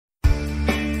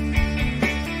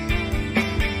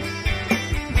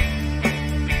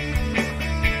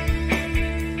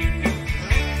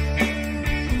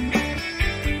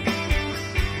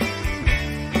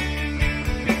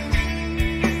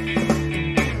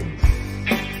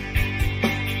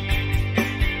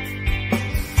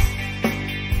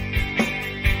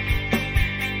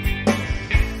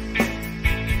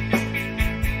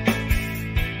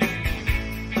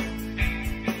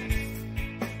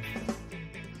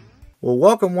Well,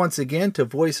 welcome once again to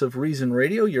Voice of Reason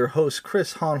Radio. Your hosts,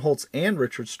 Chris Honholtz and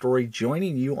Richard Story,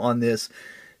 joining you on this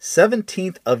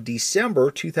 17th of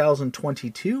December,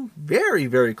 2022. Very,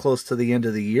 very close to the end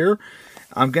of the year.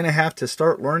 I'm going to have to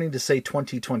start learning to say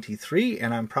 2023,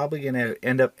 and I'm probably going to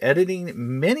end up editing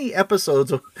many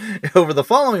episodes over the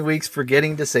following weeks,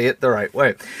 forgetting to say it the right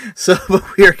way. So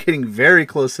we are getting very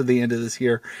close to the end of this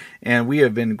year, and we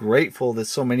have been grateful that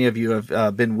so many of you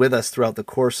have been with us throughout the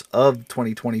course of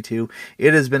 2022.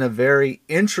 It has been a very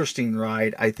interesting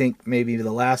ride. I think maybe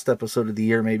the last episode of the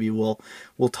year, maybe we'll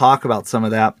talk about some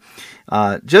of that.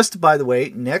 Just by the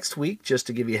way, next week, just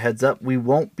to give you a heads up, we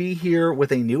won't be here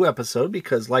with a new episode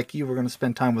because, like you, we're going to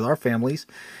spend time with our families,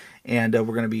 and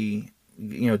we're going to be,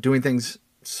 doing things,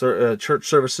 church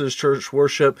services, church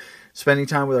worship, spending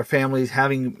time with our families,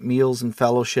 having meals and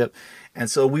fellowship. And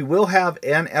so we will have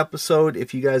an episode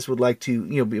if you guys would like to,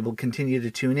 be able to continue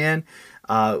to tune in.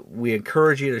 We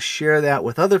encourage you to share that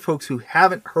with other folks who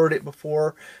haven't heard it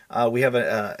before. We have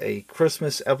a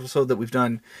Christmas episode that we've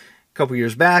done a couple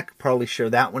years back. Probably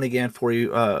share that one again for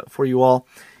you all.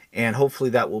 And hopefully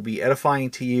that will be edifying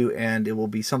to you, and it will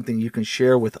be something you can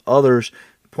share with others,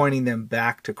 pointing them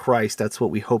back to Christ. That's what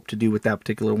we hope to do with that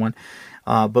particular one.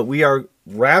 But we are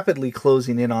rapidly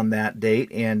closing in on that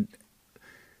date, and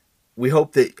we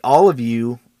hope that all of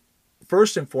you,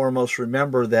 first and foremost,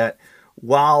 remember that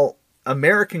while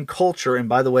American culture, and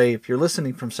by the way, if you're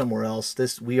listening from somewhere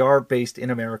else, we are based in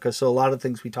America, so a lot of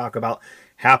things we talk about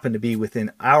happen to be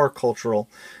within our cultural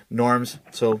norms,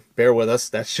 so bear with us.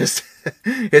 That's just,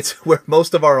 it's where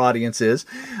most of our audience is.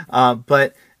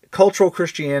 But cultural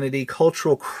Christianity,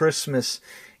 cultural Christmas,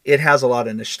 it has a lot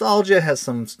of nostalgia, has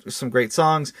some great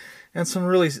songs, and some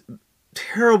really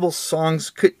terrible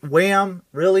songs. Wham,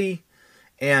 really?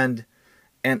 And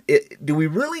do we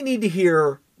really need to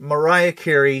hear Mariah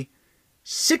Carey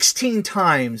 16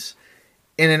 times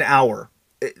in an hour?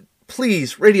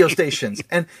 Please, radio stations.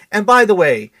 And by the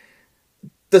way,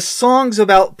 the songs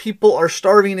about people are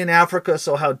starving in Africa,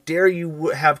 so how dare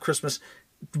you have Christmas?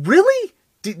 Really?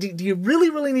 Do you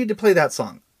really need to play that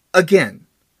song again?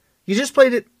 You just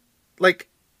played it like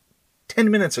 10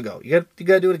 minutes ago. You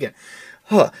got to do it again.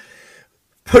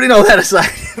 Putting all that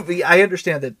aside, I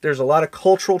understand that there's a lot of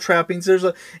cultural trappings. There's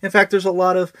a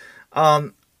lot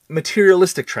of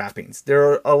materialistic trappings.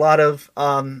 There are a lot of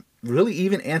really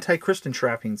even anti-Christian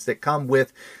trappings that come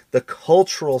with the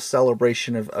cultural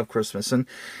celebration of Christmas. And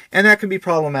that can be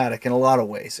problematic in a lot of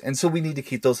ways. And so we need to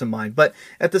keep those in mind. But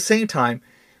at the same time,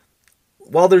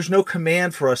 while there's no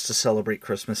command for us to celebrate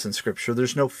Christmas in Scripture,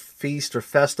 there's no feast or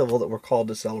festival that we're called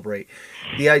to celebrate.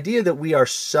 The idea that we are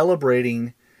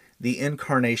celebrating the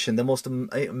incarnation, the most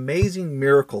amazing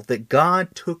miracle that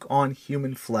God took on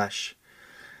human flesh,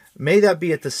 may that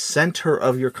be at the center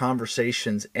of your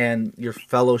conversations and your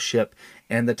fellowship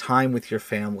and the time with your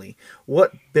family.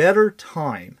 What better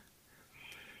time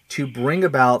to bring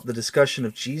about the discussion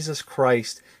of Jesus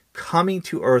Christ coming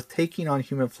to earth, taking on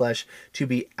human flesh, to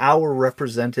be our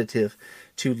representative,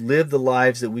 to live the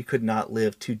lives that we could not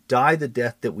live, to die the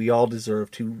death that we all deserve,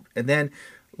 and then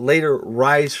later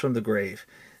rise from the grave.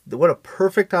 What a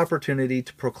perfect opportunity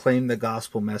to proclaim the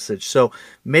gospel message. So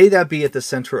may that be at the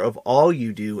center of all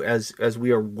you do as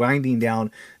we are winding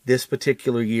down this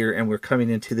particular year and we're coming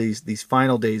into these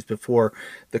final days before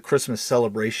the Christmas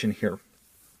celebration here.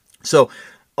 So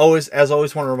as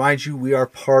always, want to remind you, we are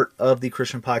part of the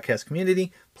Christian podcast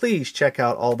community. Please check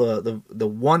out all the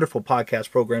wonderful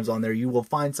podcast programs on there. You will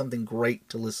find something great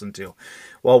to listen to.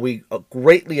 While we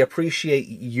greatly appreciate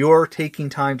your taking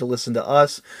time to listen to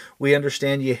us, we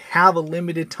understand you have a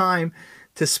limited time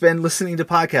to spend listening to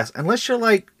podcasts. Unless you're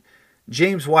like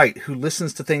James White, who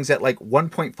listens to things at like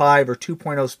 1.5 or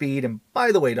 2.0 speed. And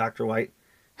by the way, Dr. White,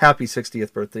 happy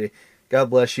 60th birthday. God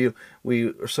bless you. We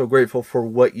are so grateful for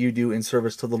what you do in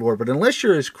service to the Lord. But unless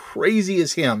you're as crazy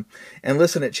as him and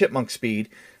listen at chipmunk speed,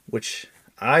 which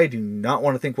I do not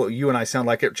want to think what you and I sound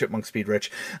like at chipmunk speed,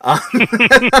 Rich.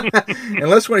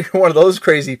 Unless you're one of those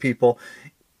crazy people,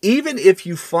 even if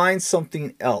you find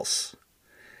something else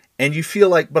and you feel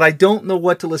like, but I don't know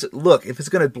what to listen. Look, if it's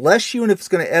going to bless you and if it's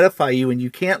going to edify you and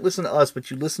you can't listen to us, but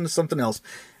you listen to something else,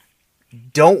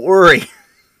 don't worry.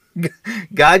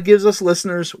 God gives us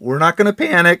listeners. We're not going to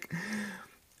panic.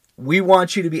 We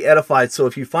want you to be edified. So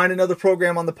if you find another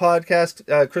program on the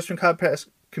podcast, Christian podcast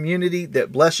community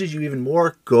that blesses you even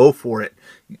more, go for it.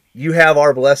 You have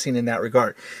our blessing in that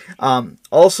regard.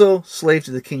 Also,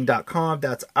 slavetotheking.com.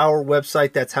 That's our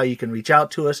website. That's how you can reach out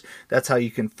to us. That's how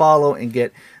you can follow and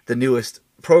get the newest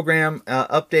program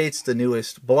updates, the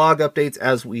newest blog updates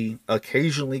as we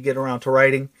occasionally get around to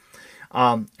writing.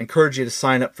 Encourage you to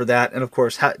sign up for that. And of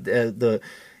course, the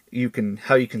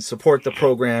how you can support the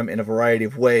program in a variety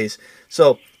of ways.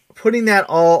 So putting that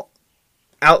all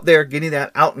out there, getting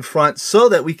that out in front so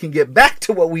that we can get back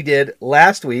to what we did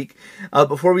last week.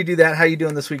 Before we do that, how you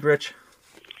doing this week, Rich?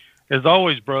 As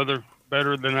always, brother,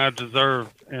 better than I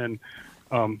deserved. And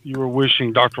you were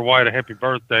wishing Dr. White a happy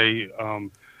birthday.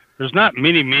 There's not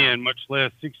many men, much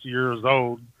less 60 years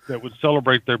old, that would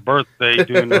celebrate their birthday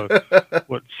doing a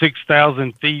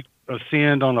 6,000 feet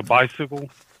ascend on a bicycle.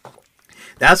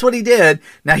 That's what he did.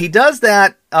 Now he does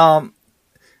that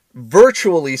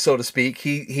virtually, so to speak.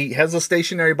 He has a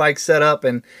stationary bike set up,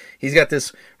 and he's got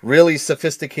this really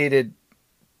sophisticated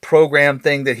program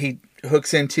thing that he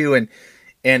hooks into, and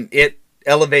it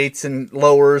elevates and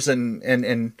lowers,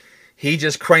 and he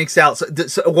just cranks out.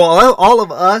 So while all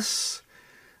of us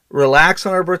relax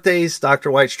on our birthdays,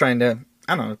 Dr. White's trying to,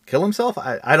 I don't know, kill himself?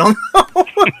 I don't know.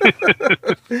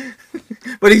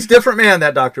 But he's a different man,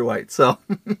 that Dr. White. So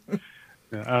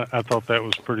yeah, I thought that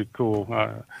was pretty cool.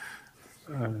 I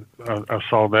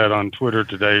saw that on Twitter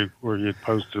today where he had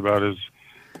posted about his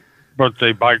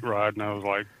birthday bike ride, and I was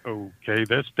like, okay,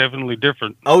 that's definitely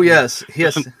different. Oh, yes.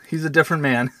 He's a different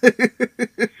man.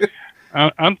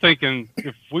 I'm thinking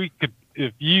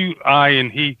if you, I,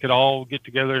 and he could all get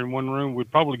together in one room,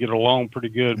 we'd probably get along pretty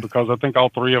good, because I think all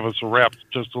three of us are wrapped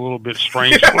just a little bit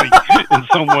strangely in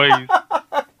some ways.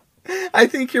 I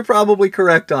think you're probably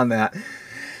correct on that.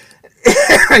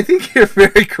 I think you're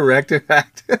very correct, in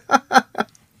fact.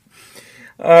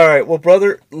 All right, well,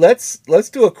 brother, let's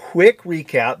do a quick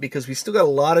recap, because we still got a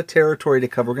lot of territory to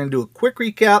cover. We're going to do a quick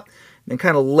recap and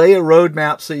kind of lay a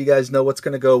roadmap so you guys know what's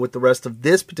going to go with the rest of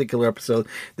this particular episode.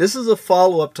 This is a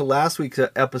follow-up to last week's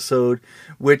episode,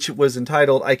 which was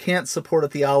entitled, I Can't Support a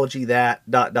Theology That...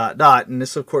 And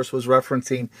this, of course, was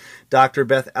referencing Dr.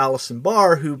 Beth Allison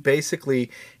Barr, who basically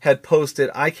had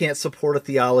posted, I can't support a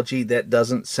theology that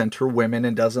doesn't center women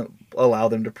and doesn't allow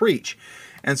them to preach.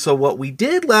 And so what we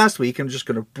did last week, I'm just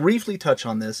going to briefly touch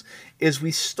on this, is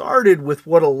we started with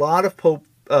what a lot of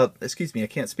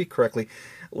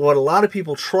what a lot of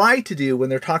people try to do when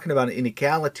they're talking about an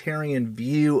egalitarian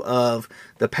view of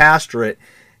the pastorate.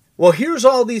 Well, here's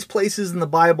all these places in the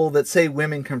Bible that say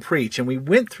women can preach, and we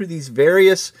went through these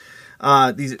various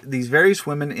these various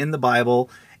women in the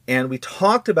Bible, and we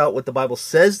talked about what the Bible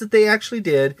says that they actually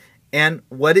did, and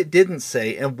what it didn't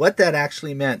say, and what that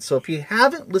actually meant. So if you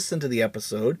haven't listened to the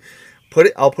episode,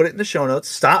 I'll put it in the show notes.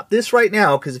 Stop this right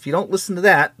now, because if you don't listen to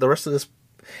that, the rest of this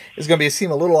is going to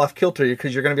seem a little off kilter,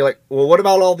 because you're going to be like, well, what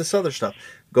about all this other stuff?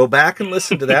 Go back and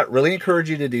listen to that. Really encourage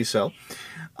you to do so.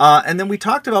 And then we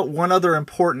talked about one other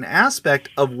important aspect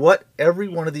of what every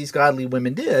one of these godly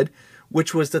women did,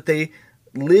 which was that they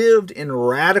lived in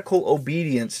radical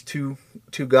obedience to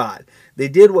God. They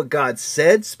did what God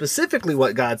said, specifically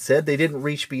what God said. They didn't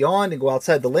reach beyond and go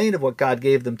outside the lane of what God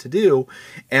gave them to do.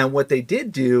 And what they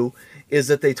did do is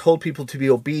that they told people to be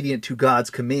obedient to God's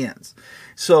commands.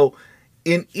 So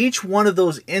in each one of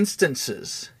those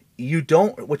instances,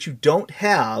 what you don't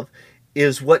have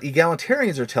is what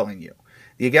egalitarians are telling you.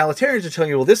 The egalitarians are telling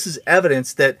you, well, this is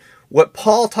evidence that what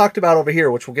Paul talked about over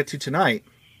here, which we'll get to tonight,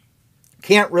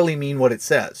 can't really mean what it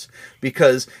says,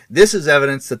 because this is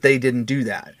evidence that they didn't do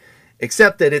that,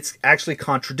 except that it's actually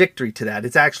contradictory to that.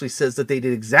 It actually says that they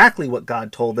did exactly what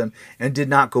God told them and did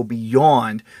not go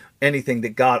beyond anything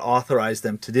that God authorized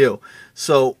them to do.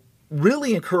 So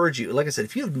really encourage you, like I said,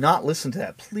 if you have not listened to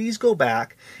that, please go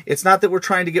back. It's not that we're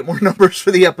trying to get more numbers for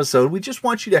the episode. We just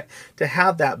want you to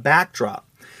have that backdrop.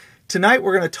 Tonight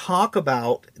we're going to talk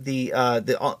about the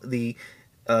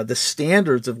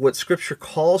standards of what Scripture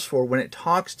calls for when it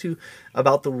talks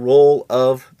about the role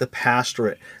of the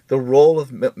pastorate, the role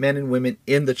of men and women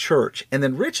in the church. And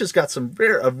then Rich has got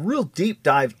a real deep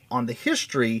dive on the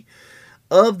history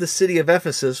of the city of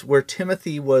Ephesus, where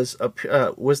Timothy was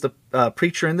the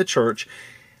preacher in the church,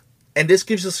 and this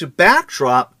gives us a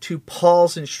backdrop to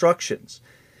Paul's instructions.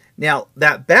 Now,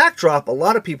 that backdrop, a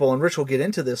lot of people, and Rich will get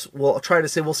into this, will try to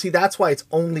say, well, see, that's why it's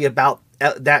only about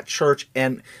that church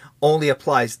and only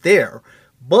applies there.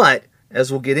 But,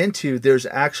 as we'll get into, there's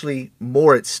actually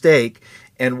more at stake,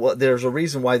 and there's a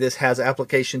reason why this has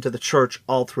application to the church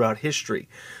all throughout history.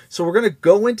 So we're going to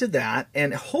go into that,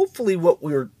 and hopefully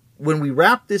when we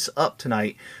wrap this up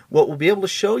tonight, what we'll be able to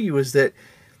show you is that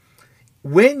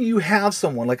when you have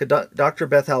someone like Dr.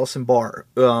 Beth Allison Barr,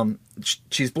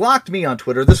 she's blocked me on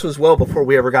Twitter. This was well before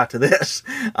we ever got to this.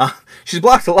 She's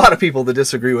blocked a lot of people that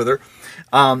disagree with her.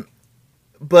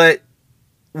 But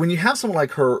when you have someone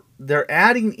like her, they're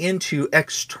adding into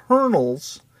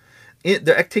externals.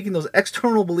 They're taking those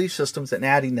external belief systems and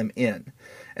adding them in.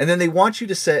 And then they want you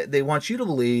to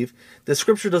believe that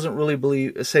Scripture doesn't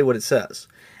really say what it says.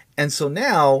 And so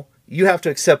now you have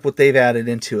to accept what they've added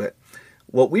into it.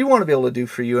 What we want to be able to do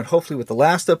for you, and hopefully with the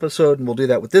last episode, and we'll do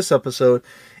that with this episode,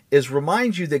 is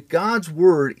remind you that God's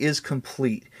Word is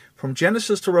complete. From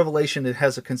Genesis to Revelation, it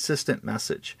has a consistent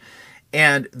message.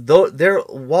 And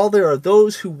while there are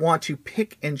those who want to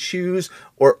pick and choose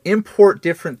or import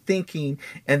different thinking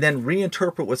and then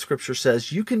reinterpret what Scripture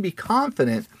says, you can be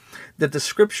confident that the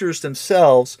Scriptures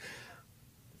themselves,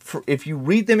 if you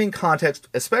read them in context,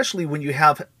 especially when you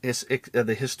have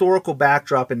the historical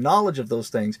backdrop and knowledge of those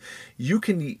things, you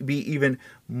can be even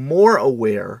more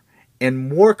aware and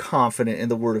more confident in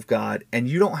the Word of God, and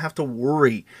you don't have to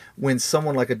worry when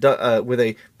someone like with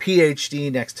a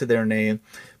PhD next to their name,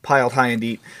 piled high and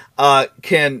deep,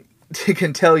 can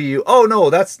tell you, oh no,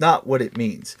 that's not what it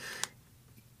means.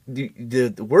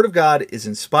 The Word of God is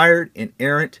inspired,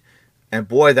 inerrant, and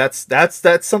boy, that's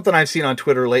something I've seen on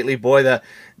Twitter lately. Boy, the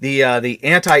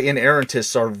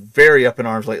anti-inerrantists are very up in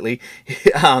arms lately.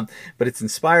 But it's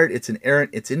inspired, it's inerrant,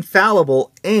 it's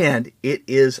infallible, and it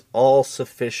is all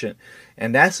sufficient.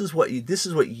 And this is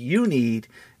what you need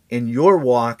in your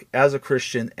walk as a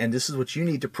Christian, and this is what you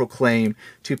need to proclaim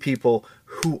to people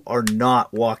who are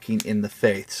not walking in the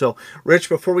faith. So, Rich,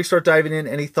 before we start diving in,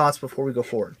 any thoughts before we go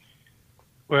forward?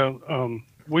 Well,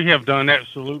 we have done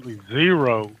absolutely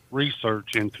zero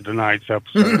research into tonight's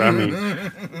episode. I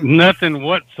mean, nothing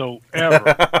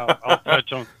whatsoever.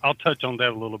 I'll touch on that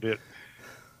a little bit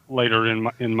later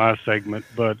in my segment.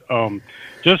 But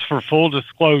just for full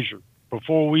disclosure,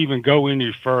 before we even go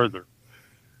any further,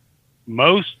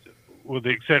 most, with the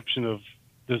exception of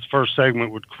this first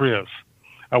segment with Chris,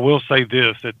 I will say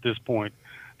this at this point: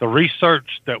 the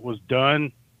research that was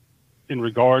done in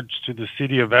regards to the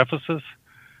city of Ephesus,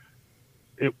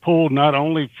 it pulled not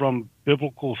only from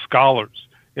biblical scholars,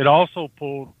 it also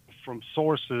pulled from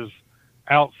sources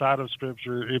outside of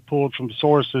Scripture. It pulled from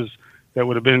sources that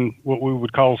would have been what we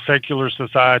would call secular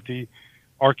society,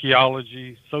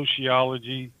 archaeology,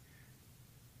 sociology,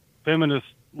 feminist,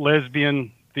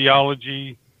 lesbian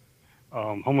theology,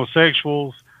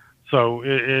 homosexuals. So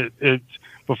it's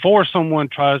before someone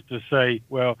tries to say,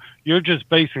 well, you're just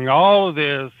basing all of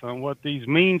this on what these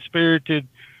mean-spirited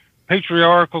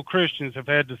patriarchal Christians have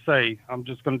had to say, I'm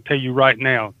just going to tell you right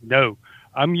now, no,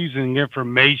 I'm using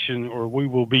information, or we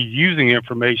will be using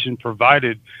information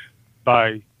provided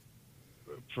by,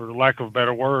 for lack of a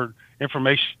better word,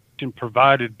 information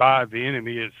provided by the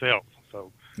enemy itself.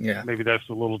 So yeah, maybe that's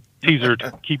a little teaser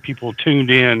to keep people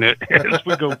tuned in as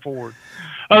we go forward.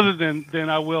 Other than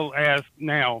I will ask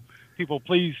now, people,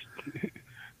 please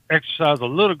exercise a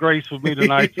little grace with me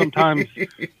tonight. Sometimes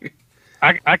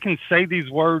I can say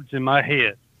these words in my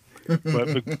head,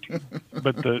 but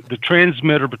the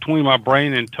transmitter between my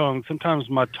brain and tongue, sometimes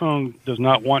my tongue does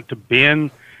not want to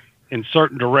bend in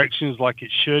certain directions like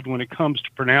it should when it comes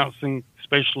to pronouncing,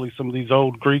 especially some of these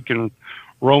old Greek and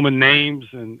Roman names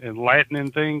and Latin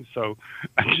and things. So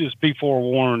just be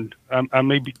forewarned. I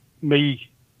may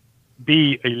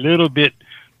be a little bit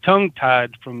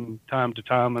tongue-tied from time to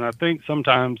time, and I think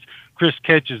sometimes Chris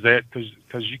catches that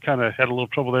because you kind of had a little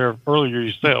trouble there earlier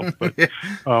yourself. But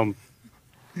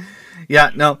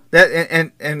yeah, no,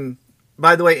 that and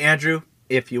by the way, Andrew,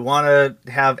 if you want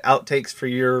to have outtakes for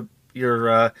your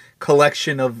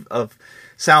collection of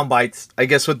sound bites, I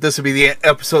guess this would be the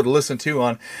episode to listen to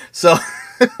on. So,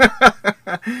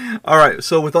 all right.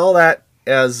 So with all that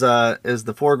as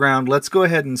the foreground, let's go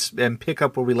ahead and pick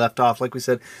up where we left off. Like we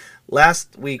said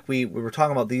last week, we were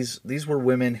talking about these were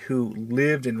women who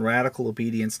lived in radical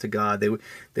obedience to God.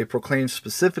 They proclaimed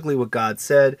specifically what God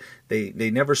said.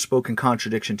 They never spoke in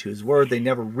contradiction to His word. They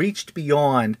never reached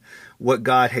beyond what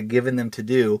God had given them to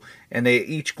do, and they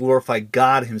each glorified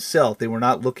God Himself. They were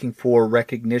not looking for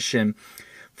recognition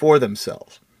for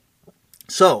themselves.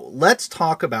 So let's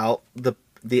talk about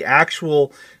the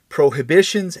actual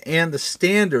prohibitions and the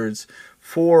standards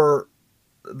for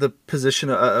the position,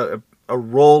 a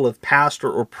role of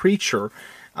pastor or preacher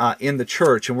in the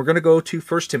church. And we're going to go to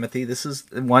 1 Timothy. This is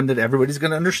one that everybody's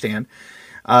going to understand.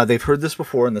 They've heard this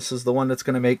before, and this is the one that's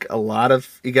going to make a lot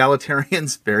of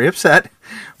egalitarians very upset.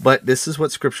 But this is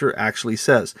what Scripture actually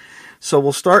says. So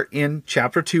we'll start in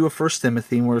chapter 2 of 1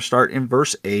 Timothy, and we'll start in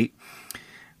verse 8.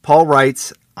 Paul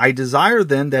writes, I desire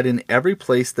then that in every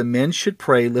place the men should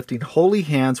pray, lifting holy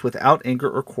hands without anger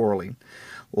or quarreling.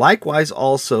 Likewise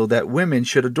also that women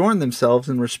should adorn themselves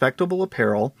in respectable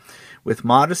apparel, with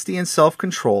modesty and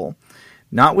self-control,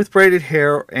 not with braided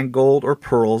hair and gold or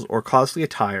pearls or costly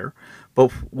attire,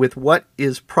 but with what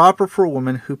is proper for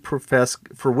women who profess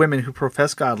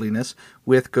godliness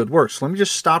with good works. So let me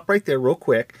just stop right there real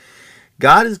quick.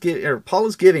 Paul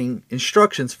is giving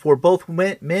instructions for both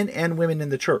men and women in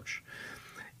the church.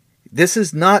 This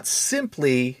is not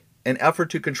simply an effort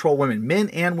to control women. Men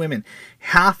and women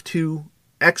have to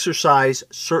exercise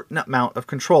certain amount of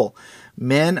control.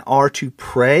 Men are to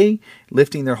pray,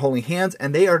 lifting their holy hands,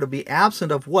 and they are to be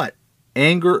absent of what?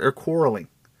 Anger or quarreling.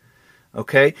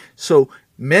 Okay? So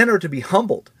men are to be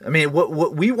humbled. I mean,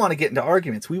 what we want to get into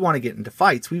arguments. We want to get into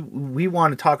fights. We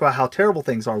want to talk about how terrible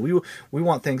things are. We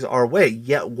want things our way.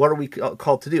 Yet, what are we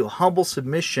called to do? Humble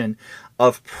submission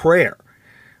of prayer.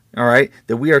 All right?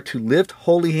 That we are to lift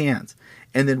holy hands.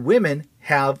 And then women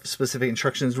have specific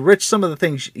instructions. Rich, some of the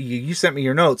things, you sent me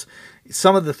your notes.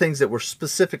 Some of the things that were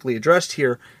specifically addressed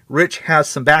here, Rich has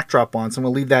some backdrop on, so I'm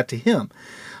going to leave that to him.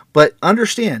 But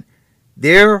understand,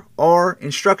 there are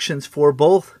instructions for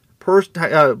both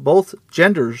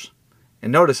genders,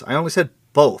 and notice I only said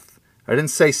both. I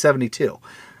didn't say 72.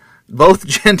 Both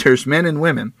genders, men and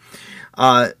women,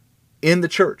 in the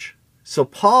church. So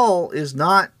Paul is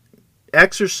not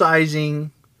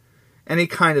exercising any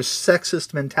kind of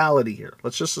sexist mentality here.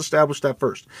 Let's just establish that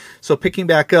first. So picking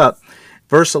back up,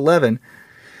 verse 11,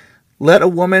 let a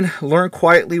woman learn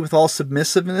quietly with all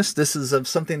submissiveness. This is of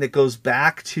something that goes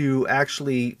back to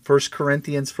actually 1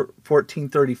 Corinthians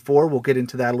 14:34. We'll get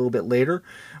into that a little bit later.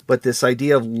 But this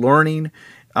idea of learning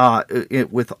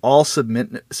with all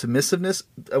submissiveness,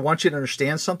 I want you to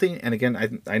understand something. And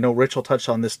again, I know Rich will touch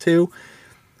on this too.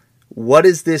 What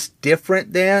is this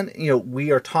different than?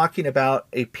 We are talking about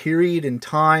a period in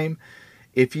time.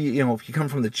 If you come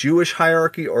from the Jewish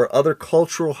hierarchy or other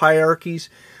cultural hierarchies,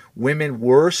 women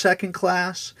were second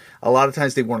class. A lot of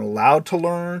times they weren't allowed to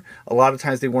learn. A lot of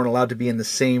times they weren't allowed to be in the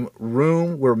same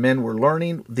room where men were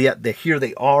learning. Yet here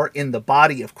they are in the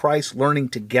body of Christ learning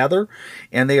together,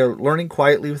 and they are learning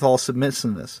quietly with all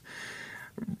submissiveness.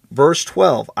 Verse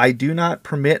 12, I do not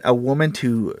permit a woman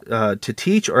to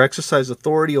teach or exercise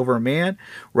authority over a man.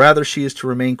 Rather, she is to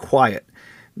remain quiet.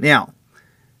 Now,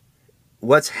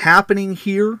 what's happening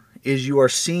here is you are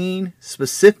seeing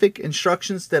specific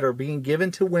instructions that are being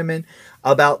given to women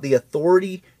about the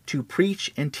authority to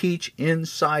preach and teach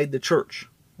inside the church.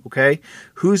 Okay?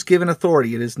 Who's given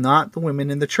authority? It is not the women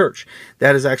in the church.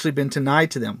 That has actually been denied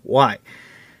to them. Why?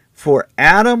 For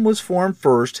Adam was formed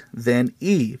first, then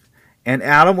Eve. And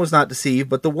Adam was not deceived,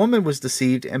 but the woman was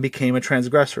deceived and became a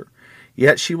transgressor.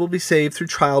 Yet she will be saved through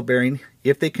childbearing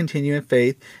if they continue in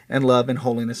faith and love and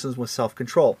holiness and with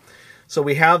self-control. So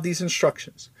we have these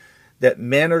instructions that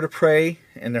men are to pray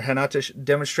and they're not to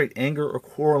demonstrate anger or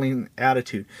quarreling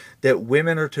attitude. That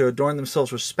women are to adorn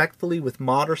themselves respectfully with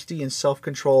modesty and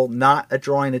self-control, not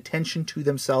drawing attention to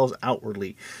themselves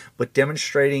outwardly, but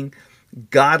demonstrating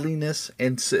godliness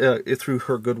and through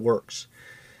her good works.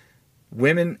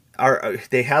 Women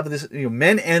they have this,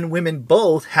 men and women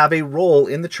both have a role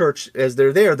in the church as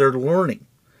they're there. They're learning.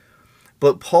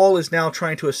 But Paul is now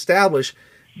trying to establish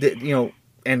that,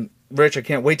 and Rich, I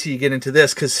can't wait till you get into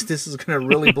this because this is going to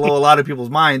really blow a lot of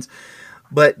people's minds.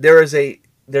 But there's a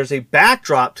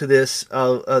backdrop to this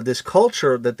this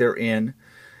culture that they're in,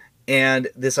 and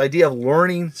this idea of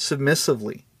learning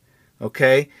submissively.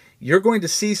 Okay, you're going to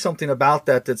see something about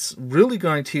that that's really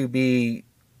going to be.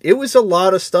 It was a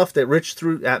lot of stuff that Rich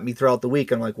threw at me throughout the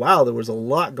week. I'm like, wow, there was a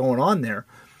lot going on there.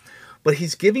 But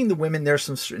he's giving the women there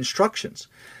some instructions.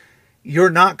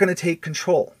 You're not going to take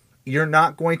control. You're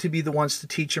not going to be the ones to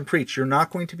teach and preach. You're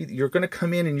going to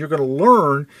come in and you're going to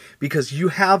learn because you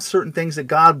have certain things that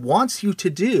God wants you to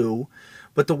do.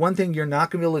 But the one thing you're not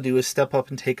going to be able to do is step up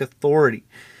and take authority.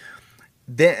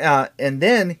 And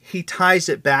then he ties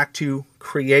it back to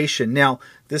creation. Now,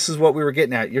 this is what we were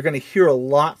getting at. You're going to hear a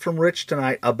lot from Rich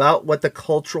tonight about what the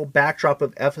cultural backdrop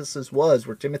of Ephesus was,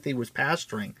 where Timothy was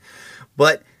pastoring.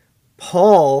 But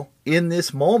Paul, in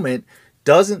this moment,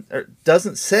 doesn't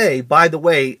say, by the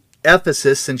way,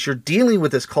 Ephesus, since you're dealing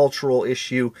with this cultural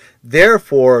issue,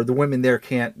 therefore the women there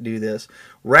can't do this.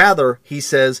 Rather, he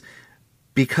says,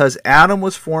 because Adam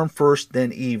was formed first,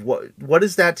 then Eve. What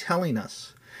is that telling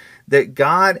us? That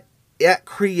God at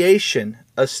creation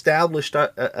established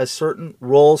a certain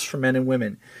roles for men and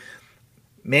women.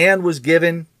 Man was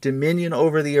given dominion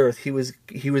over the earth. He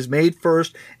was made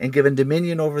first and given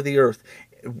dominion over the earth.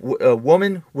 A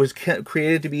woman was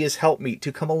created to be his helpmeet,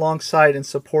 to come alongside and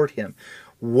support him.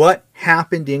 What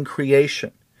happened in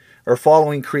creation, or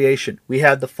following creation? We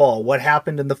had the fall. What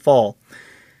happened in the fall?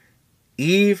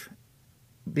 Eve,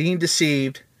 being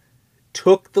deceived,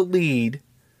 took the lead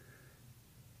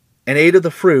and ate of the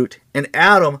fruit, and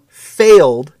Adam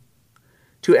failed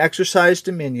to exercise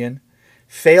dominion,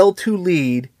 failed to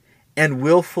lead, and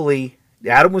willfully.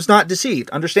 Adam was not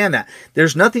deceived. Understand that.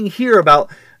 There's nothing here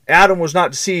about Adam was not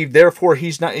deceived, therefore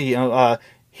he's not.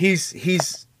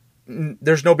 He's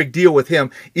there's no big deal with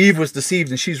him. Eve was deceived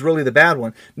and she's really the bad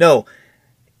one. No,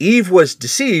 Eve was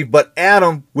deceived, but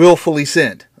Adam willfully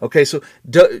sinned. Okay, so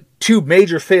two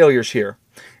major failures here.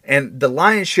 And the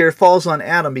lion's share falls on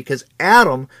Adam because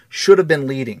Adam should have been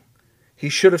leading. He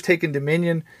should have taken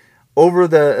dominion over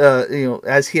the,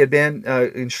 as he had been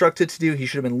instructed to do. He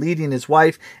should have been leading his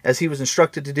wife as he was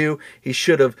instructed to do. He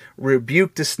should have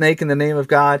rebuked the snake in the name of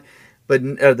God. But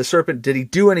the serpent, did he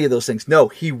do any of those things? No,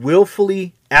 he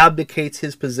willfully abdicates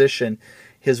his position.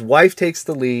 His wife takes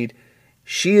the lead.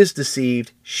 She is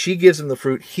deceived. She gives him the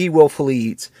fruit. He willfully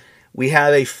eats. We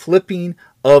have a flipping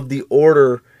of the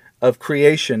order of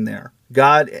creation there.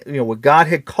 God, what God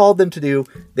had called them to do,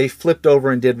 they flipped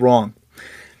over and did wrong.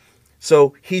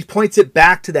 So he points it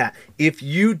back to that. If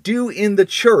you do in the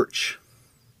church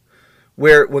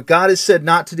where what God has said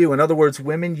not to do, in other words,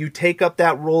 women, you take up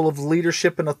that role of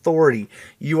leadership and authority,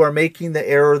 you are making the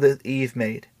error that Eve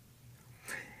made.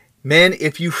 Men,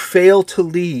 if you fail to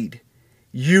lead,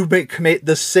 you commit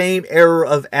the same error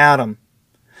of Adam.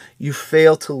 You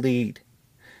fail to lead.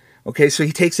 Okay, so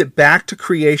he takes it back to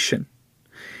creation.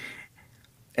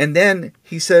 And then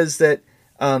he says that,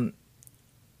 but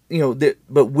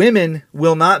women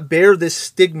will not bear this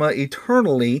stigma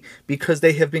eternally because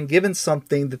they have been given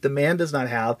something that the man does not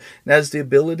have, and that is the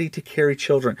ability to carry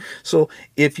children. So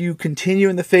if you continue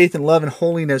in the faith and love and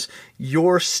holiness,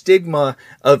 your stigma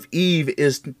of Eve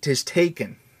is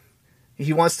taken.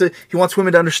 He wants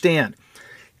women to understand.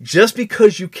 Just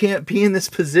because you can't be in this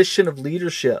position of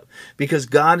leadership, because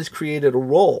God has created a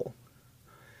role,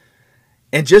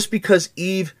 and just because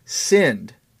Eve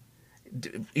sinned,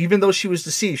 even though she was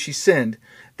deceived, she sinned,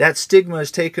 that stigma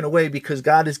is taken away because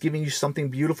God is giving you something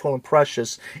beautiful and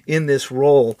precious in this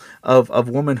role of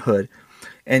womanhood.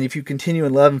 And if you continue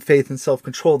in love and faith and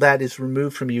self-control, that is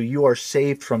removed from you. You are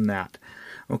saved from that.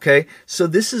 Okay? So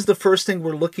this is the first thing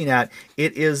we're looking at.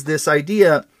 It is this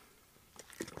idea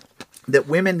that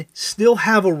women still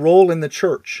have a role in the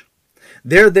church.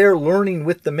 They're there learning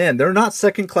with the men. They're not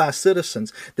second-class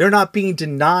citizens. They're not being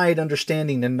denied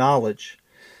understanding and knowledge.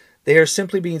 They are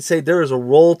simply being said there is a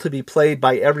role to be played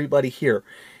by everybody here.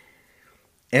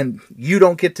 And you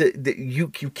don't get to, you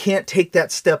can't take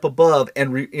that step above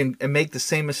and make the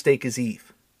same mistake as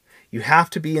Eve. You have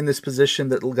to be in this position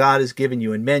that God has given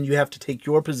you. And men, you have to take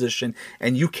your position,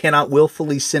 and you cannot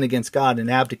willfully sin against God and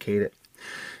abdicate it.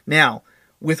 Now,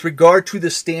 with regard to the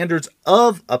standards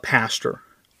of a pastor,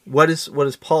 what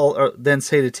does Paul then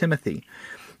say to Timothy?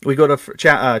 We go to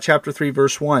chapter 3,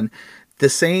 verse 1. The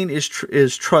saying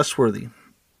is trustworthy.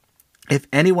 If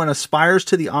anyone aspires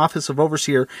to the office of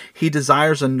overseer, he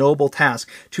desires a noble task.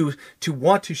 To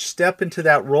want to step into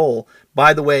that role,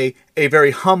 by the way, a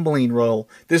very humbling role.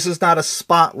 This is not a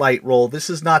spotlight role. This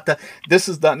is not the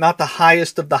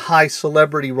highest of the high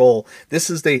celebrity role. This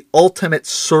is the ultimate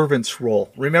servant's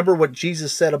role. Remember what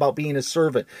Jesus said about being a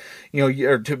servant,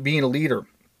 or to being a leader.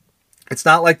 It's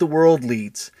not like the world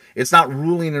leads. It's not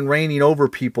ruling and reigning over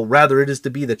people. Rather, it is to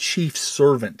be the chief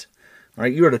servant. All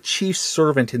right, you are the chief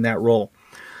servant in that role.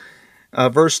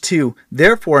 Verse 2,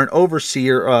 therefore an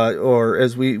overseer, or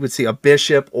as we would see, a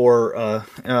bishop or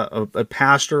a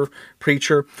pastor,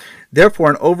 preacher, therefore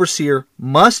an overseer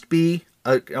must be,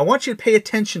 I want you to pay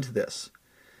attention to this.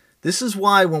 This is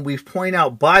why when we point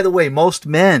out, by the way, most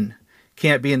men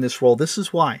can't be in this role. This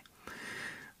is why.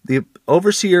 The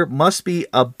overseer must be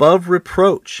above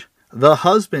reproach, the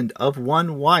husband of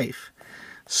one wife,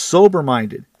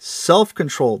 sober-minded,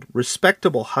 self-controlled,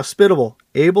 respectable, hospitable,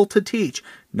 able to teach,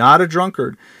 not a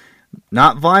drunkard,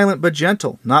 not violent but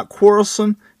gentle, not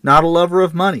quarrelsome, not a lover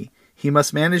of money. He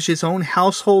must manage his own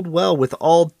household well, with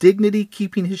all dignity,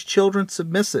 keeping his children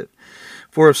submissive.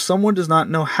 For if someone does not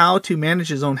know how to manage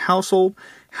his own household,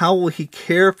 how will he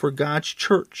care for God's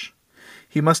church?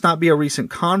 He must not be a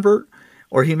recent convert,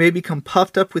 or he may become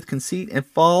puffed up with conceit and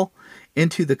fall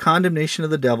into the condemnation of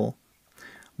the devil.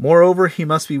 Moreover, he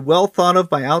must be well thought of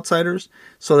by outsiders,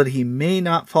 so that he may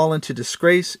not fall into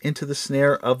disgrace, into the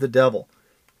snare of the devil.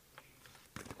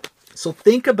 So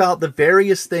think about the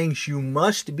various things you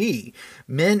must be.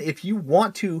 Men, if you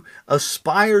want to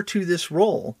aspire to this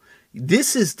role,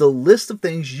 this is the list of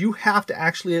things you have to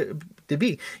actually to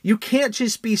be. You can't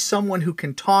just be someone who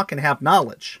can talk and have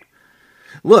knowledge.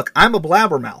 Look, I'm a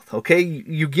blabbermouth, okay?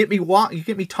 You get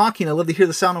me talking, I love to hear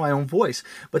the sound of my own voice.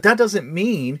 But that doesn't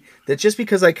mean that just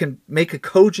because I can make a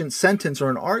cogent sentence or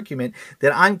an argument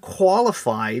that I'm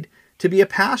qualified to be a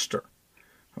pastor,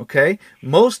 okay?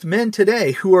 Most men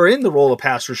today who are in the role of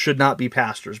pastor should not be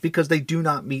pastors because they do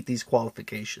not meet these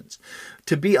qualifications.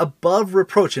 To be above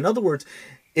reproach, in other words,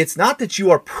 It's not that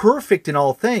you are perfect in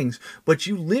all things, but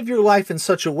you live your life in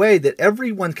such a way that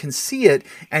everyone can see it,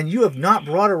 and you have not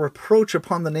brought a reproach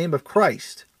upon the name of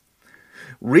Christ.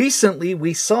 Recently,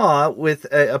 we saw with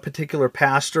a particular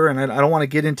pastor, and I don't want to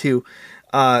get into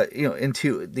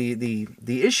into the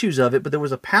issues of it, but there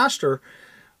was a pastor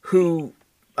who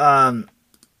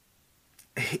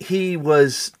he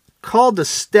was called to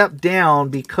step down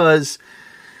because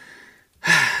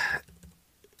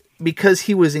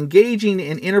he was engaging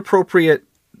in inappropriate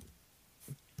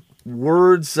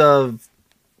words of,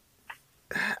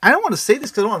 I don't want to say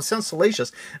this because I don't want to sound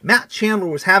salacious. Matt Chandler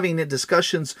was having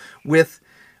discussions with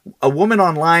a woman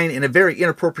online in a very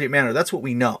inappropriate manner. That's what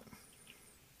we know.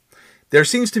 There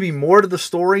seems to be more to the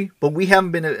story, but we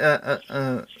haven't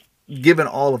been given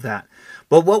all of that.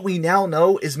 But what we now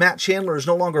know is Matt Chandler is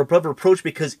no longer above reproach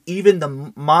because even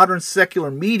the modern secular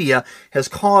media has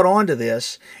caught on to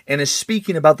this and is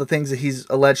speaking about the things that he's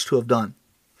alleged to have done.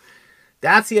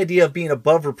 That's the idea of being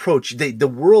above reproach. The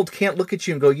world can't look at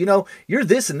you and go, you're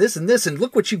this and this and this, and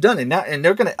look what you've done, and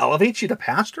they're going to elevate you to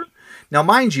pastor? Now,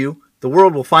 mind you, the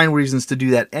world will find reasons to do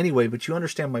that anyway, but you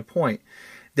understand my point,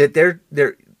 that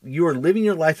you are living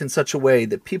your life in such a way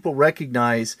that people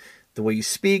recognize the way you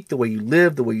speak, the way you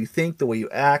live, the way you think, the way you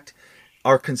act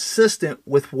are consistent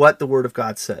with what the Word of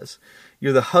God says.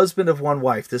 You're the husband of one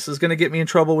wife. This is going to get me in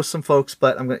trouble with some folks,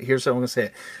 but here's how I'm going to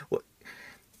say it.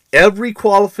 Every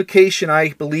qualification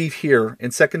I believe here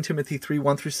in 2 Timothy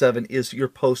 3:1-7 is your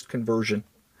post-conversion.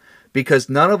 Because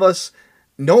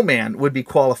no man would be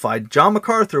qualified. John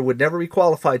MacArthur would never be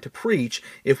qualified to preach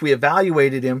if we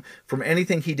evaluated him from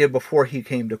anything he did before he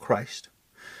came to Christ.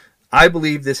 I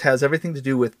believe this has everything to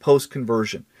do with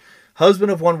post-conversion. Husband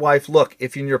of one wife, look,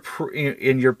 if in your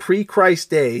pre-Christ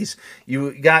days,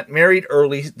 you got married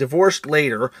early, divorced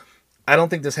later, I don't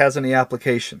think this has any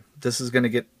application. This is going to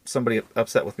get somebody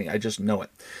upset with me. I just know it.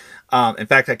 In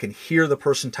fact, I can hear the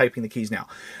person typing the keys now.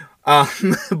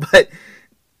 But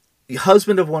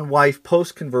husband of one wife,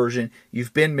 post-conversion,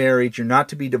 you've been married, you're not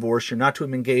to be divorced, you're not to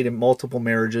have engaged in multiple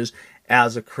marriages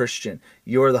as a Christian.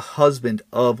 You're the husband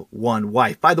of one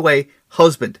wife. By the way,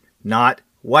 husband, not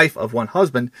wife of one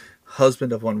husband,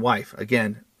 husband of one wife.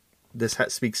 Again, this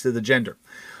speaks to the gender.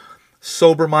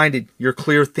 Sober-minded, you're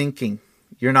clear thinking.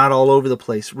 You're not all over the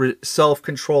place.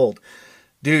 Self-controlled.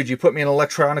 Dude, you put me in an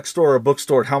electronics store or a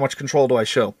bookstore, how much control do I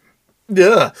show?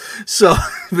 Yeah. So,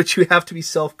 but you have to be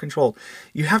self-controlled.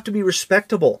 You have to be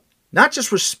respectable. Not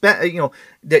just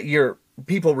that your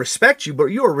people respect you, but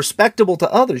you are respectable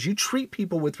to others. You treat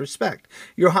people with respect.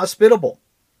 You're hospitable.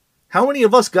 How many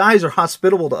of us guys are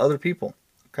hospitable to other people?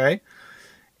 Okay.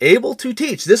 Able to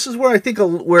teach. This is where I think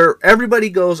where everybody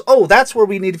goes, oh, that's where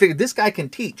we need to figure. This guy can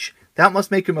teach. That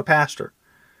must make him a pastor.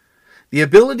 The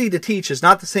ability to teach is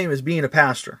not the same as being a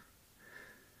pastor.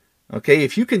 Okay,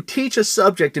 if you can teach a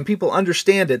subject and people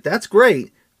understand it, that's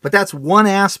great. But that's one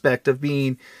aspect of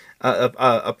being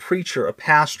a preacher, a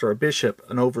pastor, a bishop,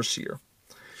 an overseer.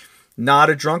 Not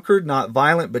a drunkard, not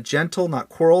violent, but gentle, not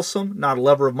quarrelsome, not a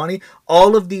lover of money.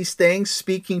 All of these things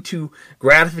speaking to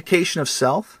gratification of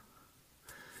self.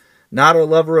 Not a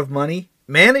lover of money.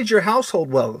 Manage your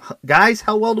household well. Guys,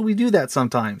 how well do we do that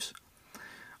sometimes?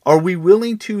 Are we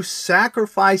willing to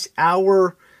sacrifice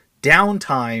our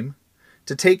downtime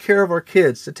to take care of our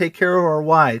kids, to take care of our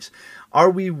wives? Are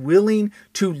we willing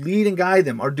to lead and guide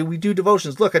them? Or do we do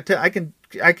devotions? Look, I can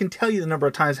tell you the number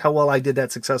of times how well I did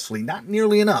that successfully. Not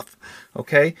nearly enough.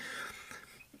 Okay.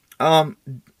 Are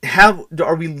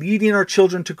we leading our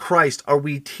children to Christ? Are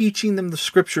we teaching them the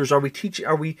scriptures? Are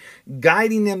we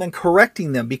guiding them and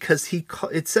correcting them? Because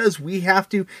it says we have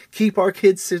to keep our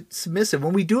kids submissive.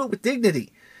 When we do it with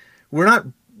dignity, we're not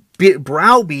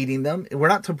browbeating them. We're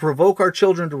not to provoke our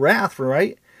children to wrath,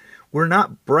 right? We're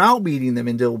not browbeating them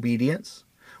into obedience.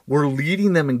 We're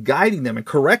leading them and guiding them and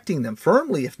correcting them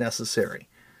firmly if necessary.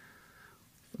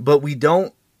 But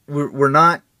we're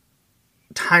not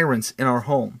tyrants in our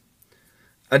home.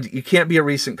 You can't be a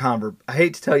recent convert. I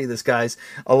hate to tell you this, guys.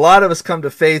 A lot of us come to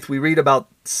faith. We read about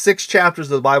 6 chapters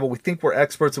of the Bible. We think we're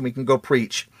experts and we can go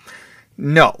preach.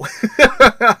 No.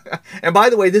 And by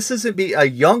the way, this isn't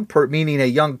meaning a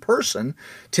young person.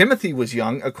 Timothy was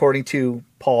young, according to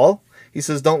Paul. He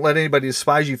says, don't let anybody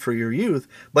despise you for your youth.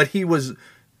 But he was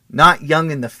not young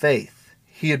in the faith.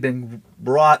 He had been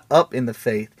brought up in the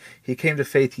faith. He came to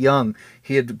faith young.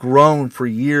 He had grown for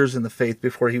years in the faith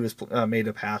before he was made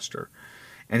a pastor.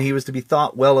 And he was to be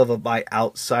thought well of by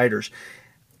outsiders.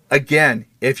 Again,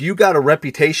 if you got a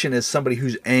reputation as somebody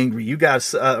who's angry, you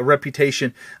got a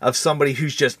reputation of somebody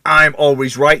who's just, I'm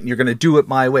always right and you're going to do it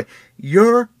my way,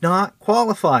 you're not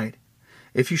qualified.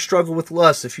 if you struggle with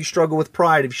lust, if you struggle with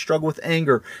pride, if you struggle with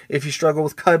anger, if you struggle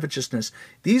with covetousness,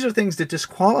 these are things that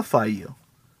disqualify you.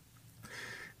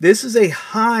 This is a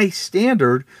high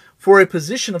standard for a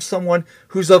position of someone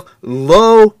who's of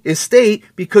low estate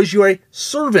because you are a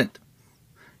servant.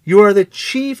 You are the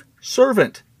chief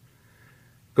servant.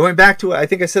 Going back to, I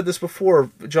think I said this before,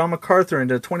 John MacArthur in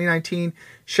the 2019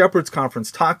 Shepherds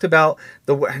Conference talked about,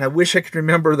 and I wish I could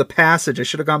remember the passage, I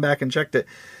should have gone back and checked it,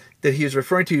 that he was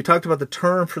referring to. He talked about the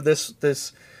term for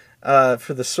the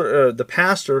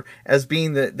pastor as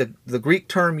being the Greek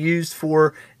term used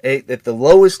for at the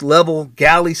lowest level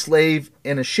galley slave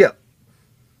in a ship.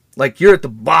 Like you're at the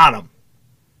bottom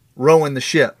rowing the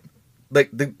ship. Like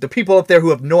the people up there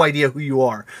who have no idea who you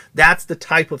are. That's the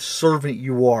type of servant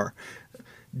you are.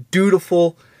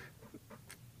 Dutiful,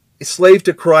 slave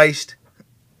to Christ,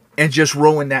 and just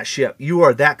rowing that ship. You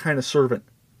are that kind of servant.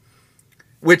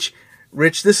 Which,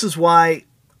 Rich, this is why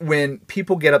when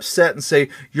people get upset and say,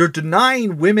 you're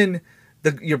denying women,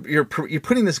 you're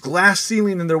putting this glass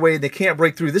ceiling in their way and they can't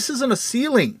break through. This isn't a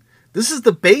ceiling. This is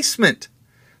the basement.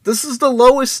 This is the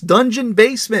lowest dungeon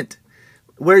basement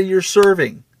where you're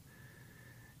serving.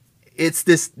 It's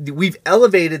this, we've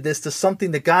elevated this to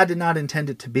something that God did not intend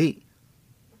it to be.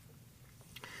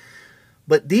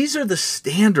 But these are the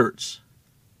standards.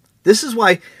 This is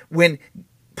why when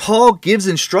Paul gives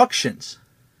instructions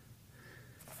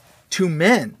to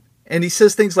men, and he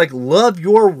says things like, love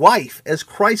your wife as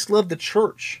Christ loved the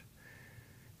church.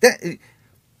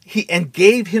 And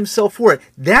gave himself for it.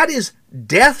 That is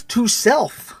death to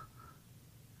self.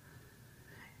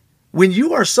 When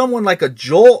you are someone like a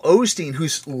Joel Osteen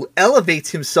who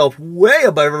elevates himself way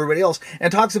above everybody else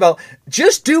and talks about,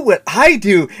 just do what I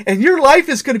do and your life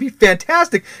is going to be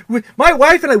fantastic. My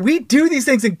wife and I, we do these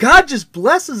things and God just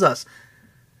blesses us.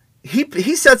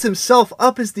 He sets himself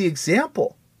up as the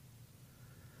example.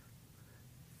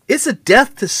 It's a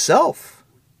death to self.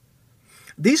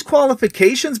 These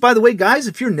qualifications, by the way, guys,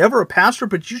 if you're never a pastor,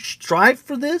 but you strive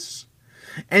for this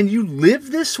and you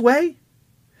live this way,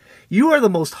 you are the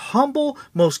most humble,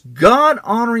 most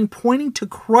God-honoring, pointing to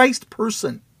Christ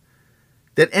person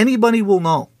that anybody will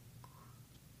know.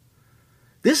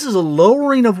 This is a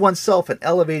lowering of oneself and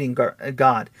elevating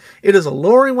God. It is a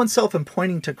lowering oneself and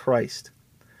pointing to Christ.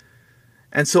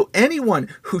 And so anyone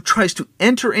who tries to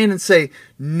enter in and say,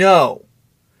 no,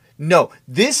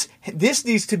 this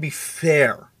needs to be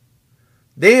fair.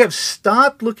 They have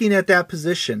stopped looking at that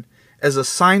position as a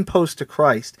signpost to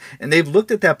Christ, and they've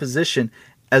looked at that position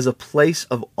as a place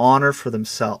of honor for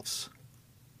themselves.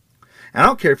 And I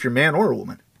don't care if you're a man or a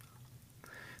woman.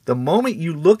 The moment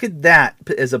you look at that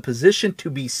as a position to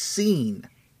be seen,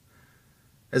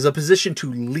 as a position to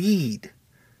lead,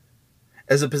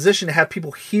 as a position to have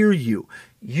people hear you,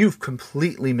 you've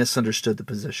completely misunderstood the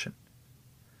position.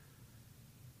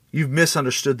 You've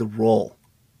misunderstood the role.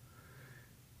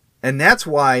 And that's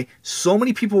why so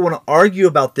many people want to argue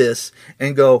about this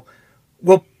and go,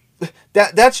 well,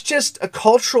 that's just a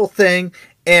cultural thing,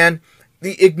 and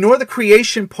ignore the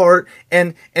creation part,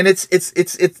 and it's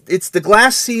the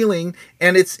glass ceiling,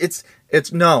 and it's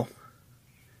no.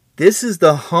 This is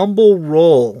the humble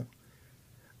role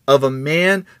of a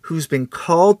man who's been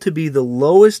called to be the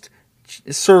lowest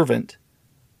servant,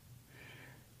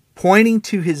 pointing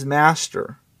to his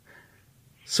master,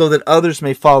 so that others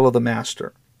may follow the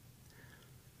master.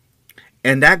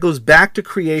 And that goes back to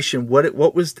creation.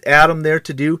 What was Adam there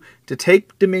to do? To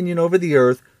take dominion over the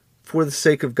earth for the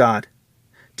sake of God.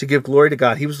 To give glory to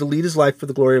God. He was to lead his life for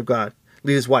the glory of God.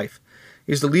 Lead his wife.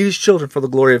 He was to lead his children for the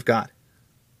glory of God.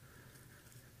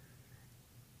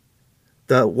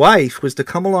 The wife was to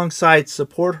come alongside,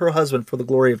 support her husband for the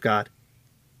glory of God.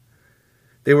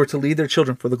 They were to lead their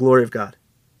children for the glory of God.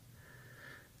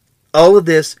 All of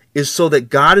this is so that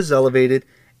God is elevated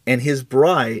and his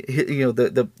bride,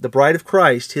 the bride of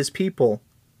Christ, his people,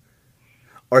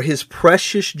 are his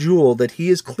precious jewel that he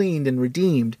has cleaned and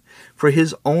redeemed for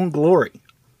his own glory.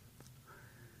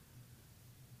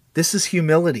 This is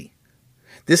humility.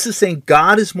 This is saying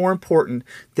God is more important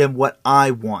than what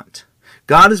I want.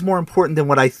 God is more important than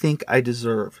what I think I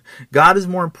deserve. God is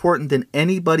more important than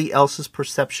anybody else's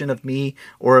perception of me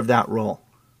or of that role.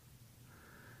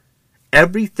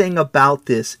 Everything about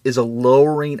this is a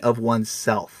lowering of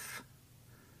oneself.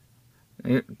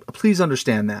 Please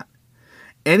understand that.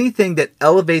 Anything that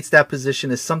elevates that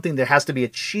position is something that has to be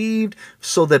achieved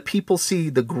so that people see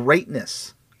the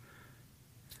greatness.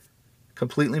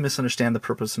 Completely misunderstand the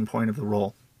purpose and point of the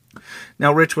role.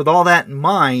 Now, Rich, with all that in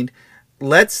mind,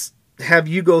 let's have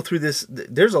you go through this.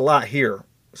 There's a lot here.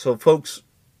 So, folks,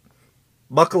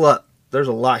 buckle up. There's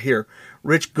a lot here.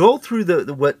 Rich, go through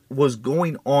what was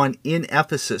going on in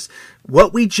Ephesus.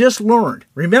 What we just learned.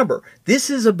 Remember, this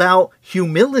is about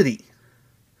humility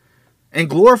and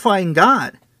glorifying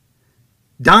God,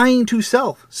 dying to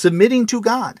self, submitting to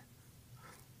God.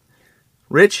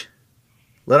 Rich,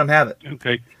 let them have it.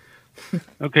 Okay.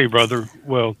 Okay, brother.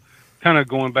 Well, kind of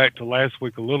going back to last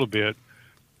week a little bit,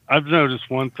 I've noticed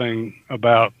one thing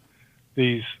about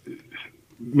these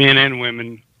men and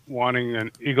women wanting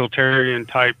an egalitarian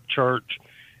type church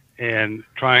and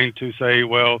trying to say,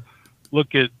 well,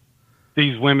 look at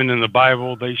these women in the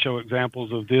Bible. They show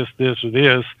examples of this, this, or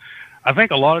this. I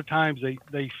think a lot of times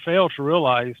they fail to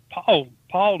realize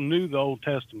Paul knew the Old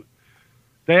Testament.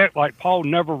 They act like Paul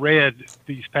never read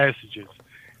these passages.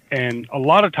 And a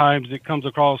lot of times it comes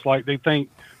across like they think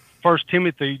First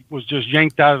Timothy was just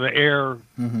yanked out of the air,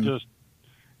 just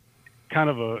kind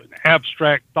of an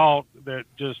abstract thought that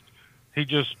he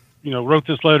just wrote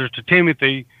this letter to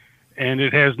Timothy, and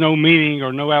it has no meaning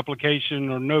or no application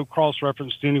or no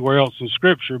cross-reference to anywhere else in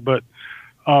Scripture. But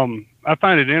I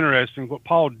find it interesting what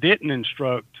Paul didn't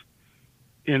instruct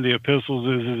in the epistles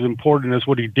is as important as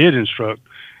what he did instruct.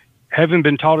 Having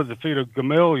been taught at the feet of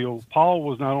Gamaliel, Paul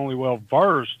was not only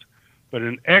well-versed, but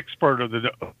an expert of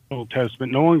the Old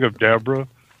Testament, knowing of Deborah,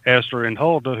 Esther, and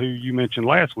Huldah, who you mentioned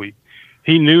last week.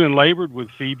 He knew and labored with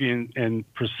Phoebe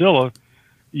and Priscilla,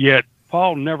 yet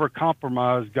Paul never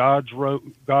compromised God's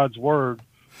word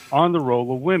on the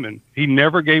role of women. He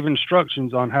never gave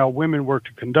instructions on how women were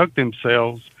to conduct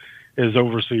themselves as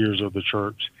overseers of the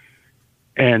church.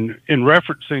 And in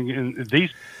referencing in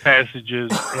these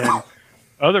passages and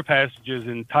other passages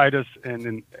in Titus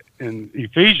and in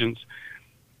Ephesians,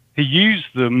 he used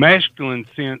the masculine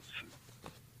sense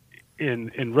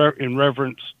in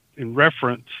reference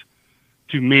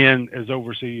to men as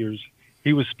overseers.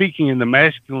 He was speaking in the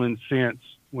masculine sense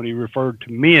when he referred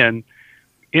to men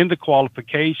in the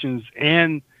qualifications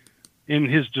and in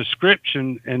his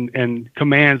description and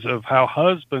commands of how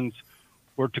husbands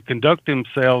were to conduct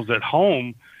themselves at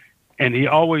home. And he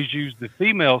always used the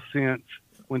female sense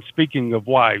when speaking of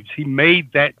wives. He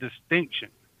made that distinction.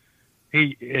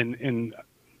 And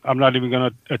I'm not even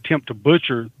going to attempt to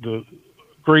butcher the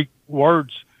Greek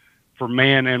words for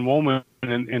man and woman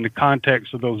in the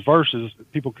context of those verses.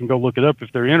 People can go look it up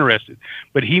if they're interested.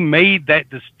 But he made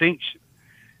that distinction.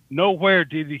 Nowhere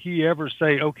did he ever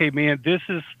say, okay, man, this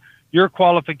is your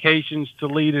qualifications to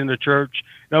lead in the church.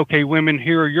 Okay, women,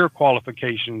 here are your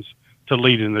qualifications to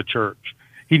lead in the church.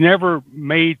 He never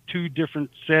made two different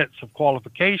sets of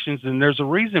qualifications, and there's a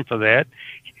reason for that.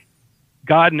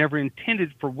 God never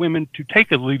intended for women to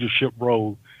take a leadership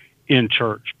role in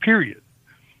church, period.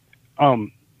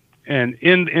 And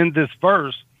in this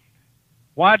verse,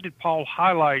 why did Paul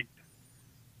highlight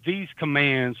these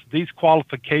commands, these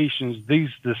qualifications, these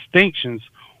distinctions?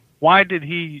 Why did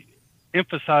he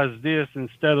emphasize this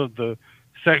instead of the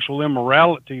sexual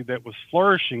immorality that was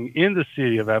flourishing in the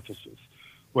city of Ephesus?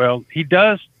 Well, he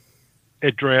does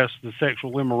address the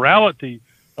sexual immorality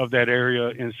of that area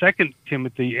in 2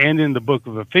 Timothy and in the book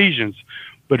of Ephesians,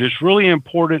 but it's really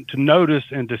important to notice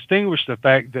and distinguish the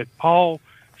fact that Paul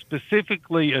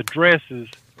specifically addresses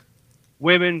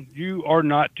women. You are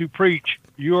not to preach,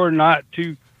 you are not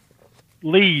to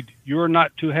lead, you are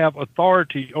not to have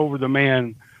authority over the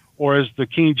man, or as the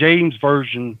King James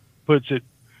Version puts it,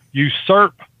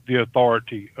 usurp the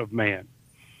authority of man.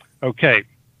 Okay,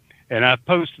 and I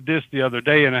posted this the other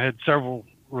day and I had several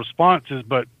responses,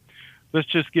 but let's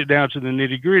just get down to the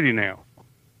nitty-gritty now.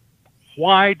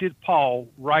 Why did Paul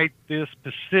write this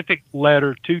specific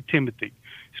letter to Timothy?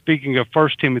 Speaking of 1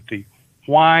 Timothy,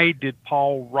 why did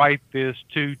Paul write this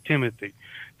to Timothy?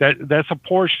 That's a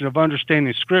portion of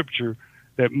understanding Scripture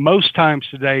that most times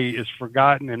today is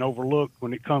forgotten and overlooked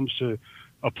when it comes to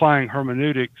applying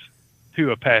hermeneutics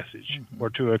to a passage or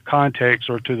to a context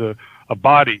or to a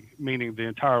body, meaning the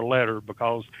entire letter,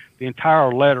 because the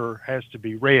entire letter has to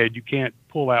be read. You can't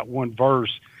pull out one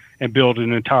verse and build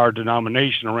an entire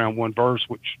denomination around one verse,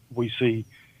 which we see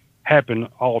happen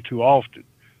all too often.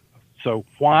 So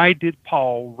why did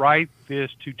Paul write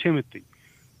this to Timothy?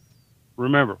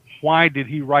 Remember, why did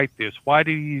he write this? Why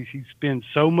did he spend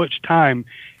so much time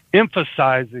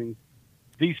emphasizing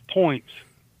these points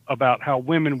about how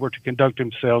women were to conduct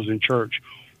themselves in church?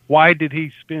 Why did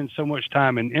he spend so much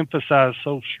time and emphasize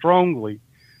so strongly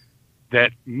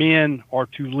that men are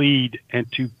to lead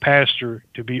and to pastor,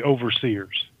 to be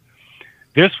overseers?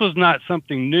 This was not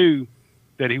something new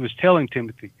that he was telling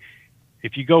Timothy.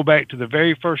 If you go back to the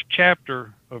very first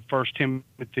chapter of 1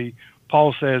 Timothy,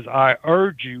 Paul says, I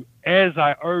urge you, as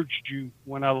I urged you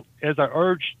when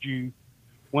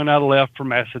I left for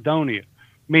Macedonia.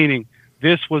 Meaning,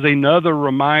 This was another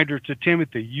reminder to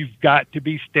Timothy. You've got to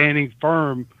be standing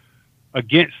firm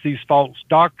against these false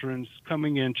doctrines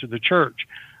coming into the church.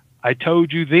 I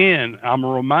told you then, I'm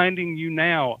reminding you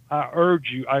now, I urge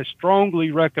you, I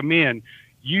strongly recommend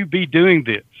you be doing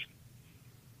this.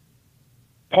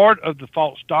 Part of the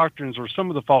false doctrines, or some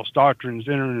of the false doctrines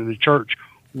entering the church,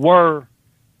 were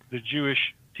the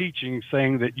Jewish teaching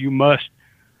saying that you must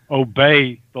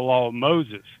obey the law of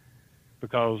Moses,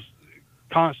 because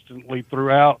constantly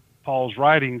throughout Paul's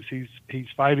writings, he's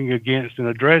fighting against and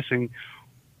addressing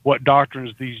what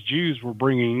doctrines these Jews were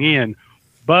bringing in.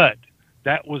 But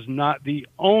that was not the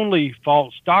only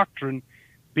false doctrine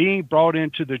being brought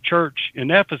into the church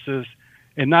in Ephesus,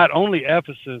 and not only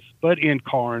Ephesus, but in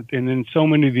Corinth and in so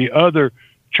many of the other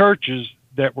churches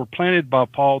that were planted by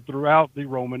Paul throughout the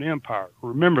Roman Empire.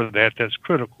 Remember that, that's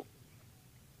critical.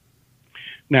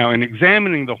 Now, in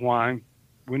examining the why,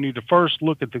 we need to first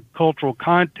look at the cultural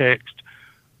context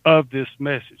of this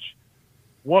message.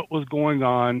 What was going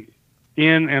on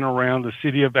in and around the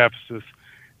city of Ephesus?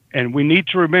 And we need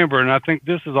to remember, and I think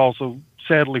this is also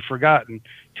sadly forgotten,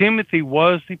 Timothy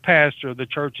was the pastor of the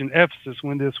church in Ephesus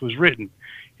when this was written.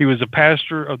 He was a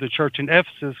pastor of the church in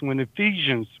Ephesus when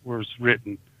Ephesians was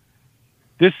written.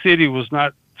 This city was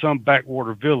not some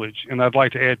backwater village. And I'd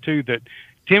like to add, too, that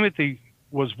Timothy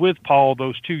was with Paul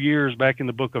those 2 years back in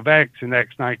the book of Acts, in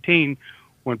Acts 19,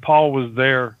 when Paul was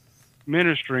there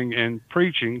ministering and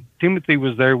preaching. Timothy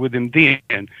was there with him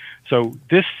then. So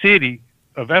this city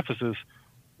of Ephesus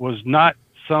was not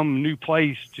some new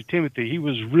place to Timothy. He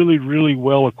was really, really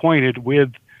well acquainted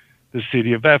with the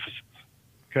city of Ephesus.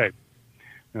 Okay.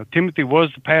 Now, Timothy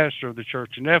was the pastor of the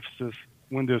church in Ephesus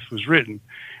when this was written,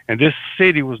 and this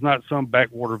city was not some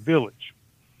backwater village.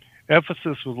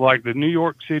 Ephesus was like the New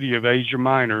York City of Asia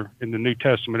Minor in the New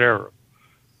Testament era.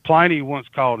 Pliny once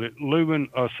called it Lumen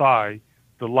Osai,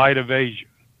 the light of Asia.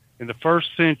 In the first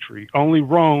century, only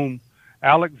Rome,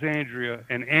 Alexandria,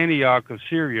 and Antioch of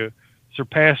Syria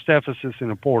surpassed Ephesus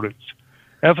in importance.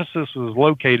 Ephesus was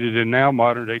located in now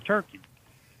modern-day Turkey.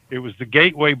 It was the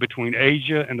gateway between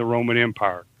Asia and the Roman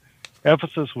Empire.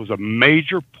 Ephesus was a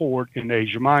major port in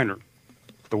Asia Minor.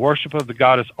 The worship of the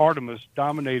goddess Artemis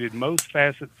dominated most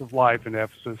facets of life in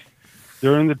Ephesus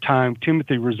during the time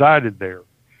Timothy resided there.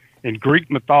 In Greek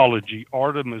mythology,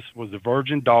 Artemis was the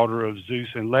virgin daughter of Zeus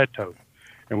and Leto,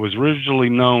 and was originally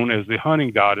known as the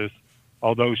hunting goddess,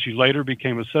 although she later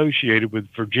became associated with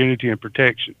virginity and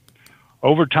protection.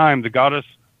 Over time, the goddess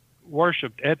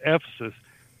worshipped at Ephesus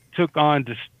took on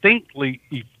distinctly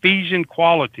Ephesian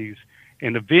qualities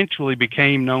and eventually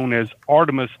became known as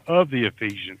Artemis of the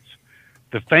Ephesians.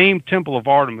 The famed Temple of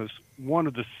Artemis, one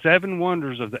of the 7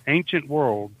 wonders of the ancient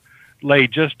world, lay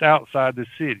just outside the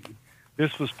city.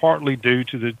 This was partly due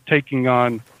to the taking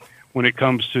on, when it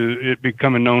comes to it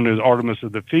becoming known as Artemis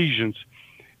of the Ephesians.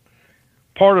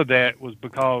 Part of that was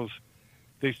because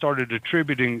they started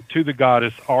attributing to the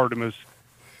goddess Artemis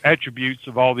attributes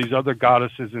of all these other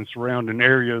goddesses in surrounding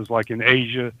areas like in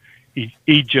Asia,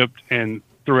 Egypt, and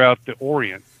throughout the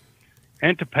Orient.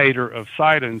 Antipater of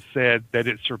Sidon said that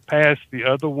it surpassed the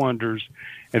other wonders,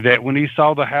 and that when he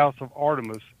saw the house of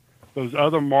Artemis, those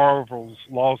other marvels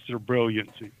lost their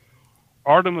brilliancy.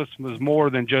 Artemis was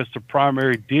more than just a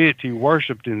primary deity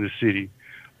worshipped in the city.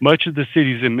 Much of the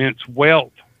city's immense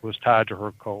wealth was tied to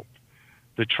her cult.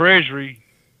 The treasury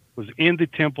was in the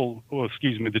temple,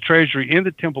 the treasury in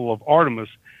the temple of Artemis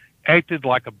acted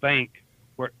like a bank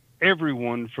where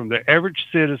everyone from the average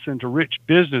citizen to rich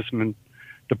businessmen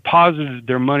deposited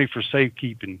their money for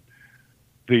safekeeping.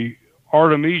 The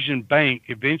Artemisian bank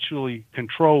eventually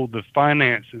controlled the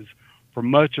finances for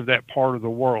much of that part of the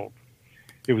world.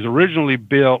 It was originally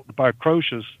built by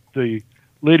Croesus, the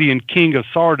Lydian king of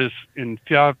Sardis, in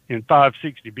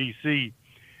 560 BC,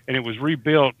 and it was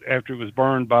rebuilt after it was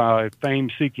burned by a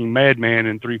fame-seeking madman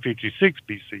in 356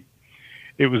 BC.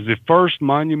 It was the first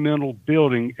monumental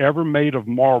building ever made of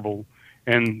marble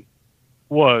and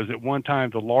was at one time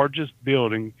the largest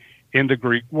building in the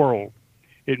Greek world.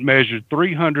 It measured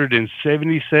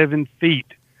 377 feet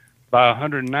by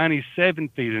 197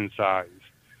 feet in size.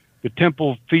 The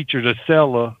temple featured a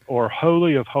cella, or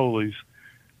Holy of Holies,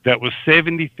 that was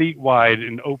 70 feet wide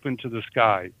and open to the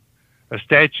sky. A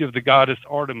statue of the goddess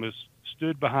Artemis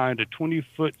stood behind a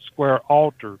 20-foot square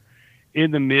altar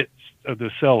in the midst of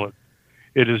the cella.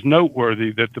 It is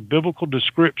noteworthy that the biblical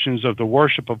descriptions of the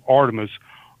worship of Artemis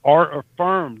are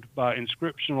affirmed by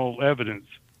inscriptional evidence.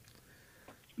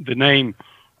 The name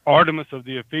Artemis of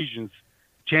the Ephesians,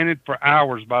 chanted for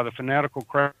hours by the fanatical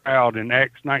crowd in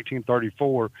Acts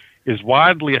 19:34, is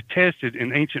widely attested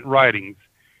in ancient writings.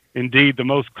 Indeed, the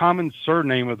most common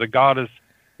surname of the goddess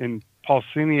in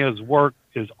Pausanias's work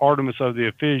is Artemis of the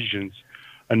Ephesians.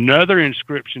 Another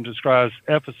inscription describes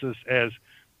Ephesus as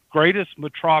greatest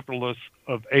metropolis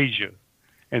of Asia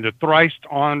and the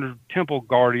thrice-honored temple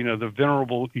guardian of the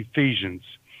venerable Ephesians.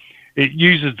 It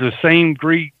uses the same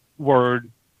Greek word,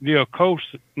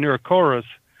 neokoros,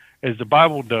 as the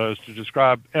Bible does to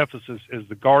describe Ephesus as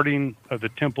the guardian of the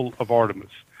temple of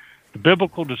Artemis. The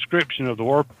biblical description of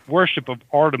the worship of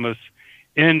Artemis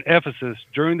in Ephesus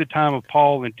during the time of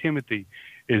Paul and Timothy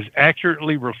is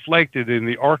accurately reflected in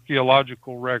the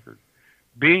archaeological record.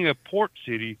 Being a port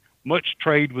city, much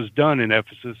trade was done in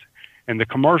Ephesus, and the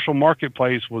commercial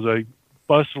marketplace was a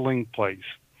bustling place.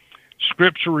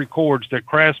 Scripture records that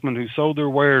craftsmen who sold their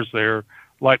wares there,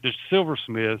 like the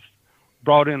silversmiths,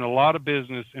 brought in a lot of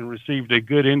business and received a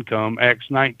good income, Acts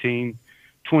 19,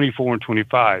 24 and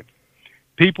 25.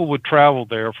 People would travel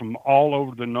there from all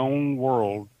over the known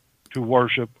world to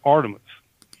worship Artemis.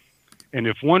 And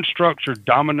if one structure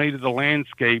dominated the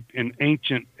landscape in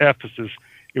ancient Ephesus,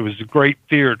 it was the great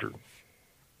theater.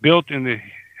 Built in the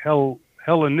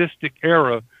Hellenistic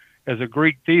era as a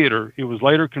Greek theater, it was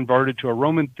later converted to a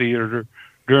Roman theater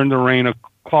during the reign of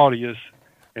Claudius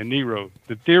and Nero.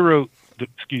 The theater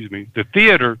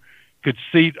could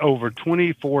seat over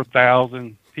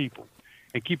 24,000 people.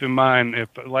 And keep in mind,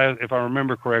 if I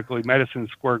remember correctly, Madison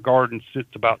Square Garden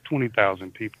sits about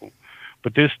 20,000 people.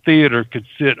 But this theater could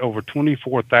sit over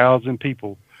 24,000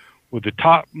 people with the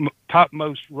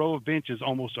topmost row of benches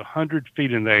almost 100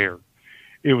 feet in the air.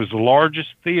 It was the largest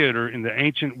theater in the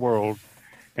ancient world,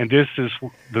 and this is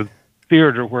the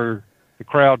theater where the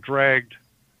crowd dragged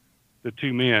the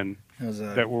two men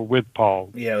that were with Paul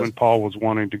when Paul was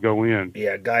wanting to go in.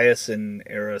 Yeah, Gaius and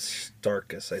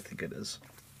Aristarchus, I think it is.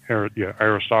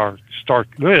 Aristarchus.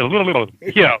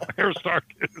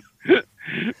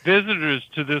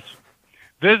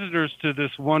 Visitors to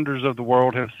this wonders of the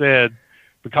world have said,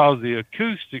 because the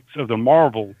acoustics of the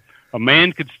marvel, a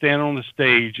man could stand on the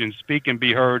stage and speak and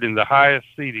be heard in the highest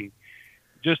seating.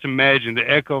 Just imagine the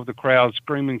echo of the crowd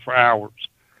screaming for hours.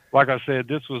 Like I said,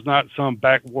 this was not some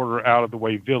backwater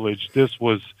out-of-the-way village. This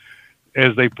was,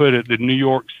 as they put it, the New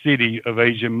York City of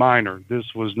Asia Minor.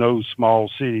 This was no small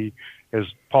city, as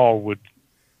Paul would...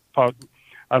 I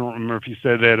don't remember if he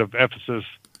said that of Ephesus,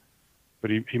 but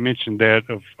he mentioned that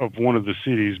of one of the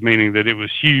cities, meaning that it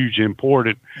was huge,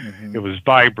 important. Mm-hmm. It was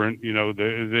vibrant.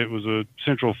 It was a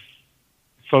central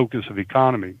focus of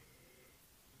economy.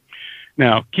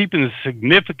 Now, keeping the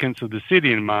significance of the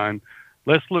city in mind,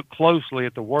 let's look closely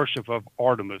at the worship of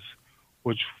Artemis,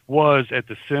 which was at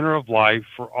the center of life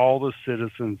for all the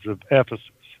citizens of Ephesus.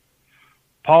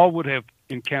 Paul would have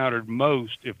encountered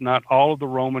most, if not all, of the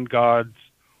Roman gods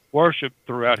worshipped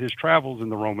throughout his travels in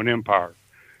the Roman Empire.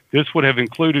 This would have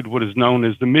included what is known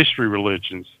as the mystery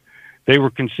religions. They were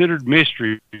considered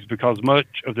mysteries because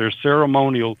much of their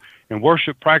ceremonial and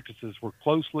worship practices were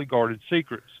closely guarded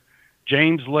secrets.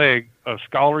 James Legge, a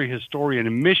scholarly historian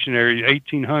and missionary in the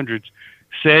 1800s,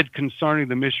 said concerning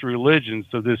the mystery religions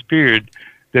of this period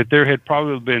that there had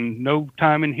probably been no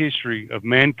time in history of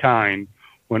mankind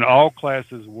when all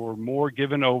classes were more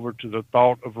given over to the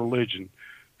thought of religion.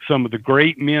 Some of the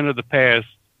great men of the past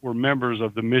were members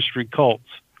of the mystery cults.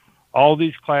 All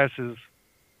these classes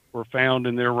were found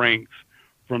in their ranks,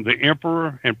 from the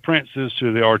emperor and princes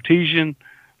to the artisan,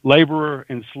 laborer,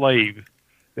 and slave.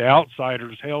 The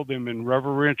outsiders held them in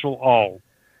reverential awe.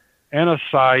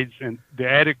 Anasides and the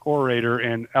Attic orator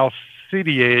and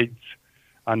Alcibiades,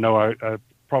 I know I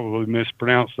probably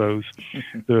mispronounced those.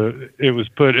 It was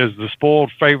put as the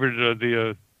spoiled favorite of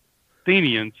the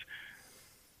Athenians,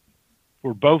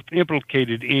 were both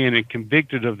implicated in and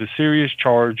convicted of the serious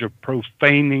charge of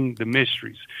profaning the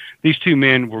mysteries. These two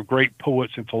men were great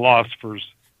poets and philosophers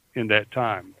in that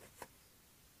time.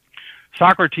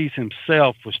 Socrates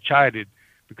himself was chided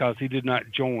because he did not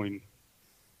join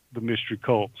the mystery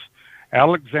cults.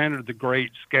 Alexander the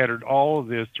Great scattered all of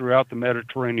this throughout the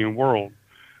Mediterranean world.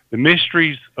 The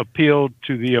mysteries appealed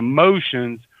to the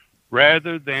emotions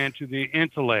rather than to the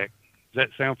intellect. Does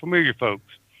that sound familiar,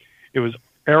 folks? It was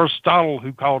Aristotle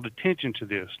who called attention to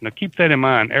this. Now keep that in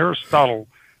mind. Aristotle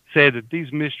said that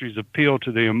these mysteries appeal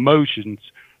to the emotions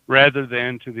rather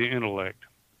than to the intellect.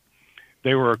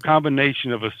 They were a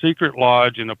combination of a secret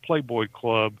lodge and a Playboy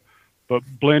club, but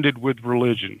blended with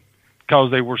religion.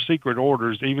 Because they were secret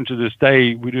orders, even to this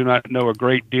day, we do not know a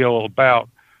great deal about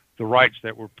the rites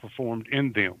that were performed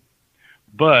in them.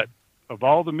 But of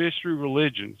all the mystery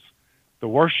religions, the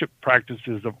worship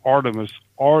practices of Artemis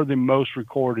are the most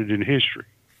recorded in history.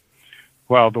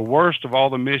 While the worst of all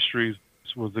the mysteries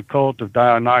was the cult of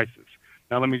Dionysus.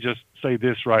 Now, let me just say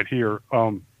this right here.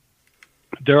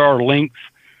 There are links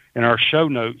in our show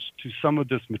notes to some of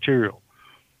this material.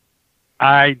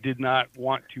 I did not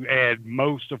want to add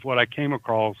most of what I came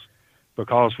across,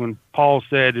 because when Paul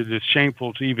said it is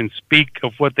shameful to even speak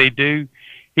of what they do,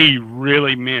 he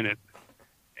really meant it.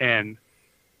 And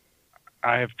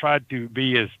I have tried to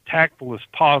be as tactful as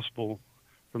possible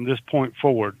from this point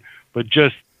forward, but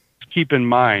just keep in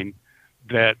mind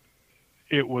that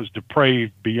it was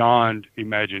depraved beyond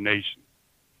imagination.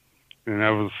 And I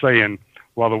was saying,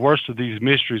 while the worst of these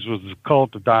mysteries was the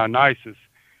cult of Dionysus,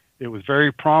 it was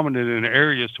very prominent in the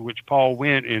areas to which Paul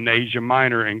went in Asia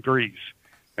Minor and Greece.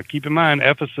 Now keep in mind,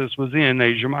 Ephesus was in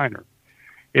Asia Minor.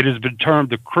 It has been termed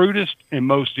the crudest and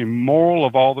most immoral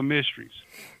of all the mysteries.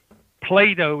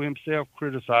 Plato himself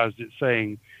criticized it,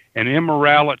 saying, an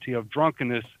immorality of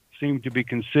drunkenness seemed to be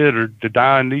considered the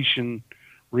Dionysian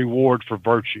reward for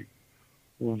virtue.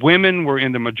 Women were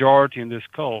in the majority in this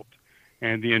cult,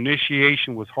 and the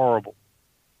initiation was horrible.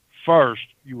 First,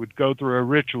 you would go through a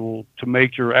ritual to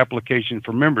make your application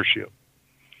for membership.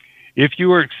 If you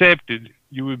were accepted,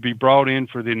 you would be brought in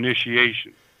for the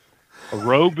initiation. A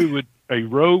robe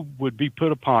would be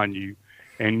put upon you,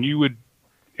 and you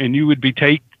would be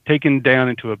taken down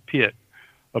into a pit.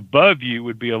 Above you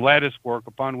would be a lattice work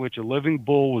upon which a living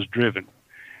bull was driven.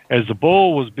 As the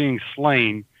bull was being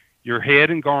slain, your head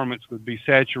and garments would be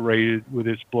saturated with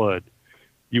its blood.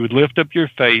 You would lift up your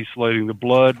face, letting the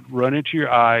blood run into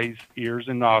your eyes, ears,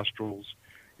 and nostrils,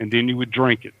 and then you would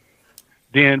drink it.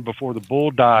 Then, before the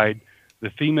bull died, the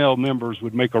female members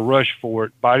would make a rush for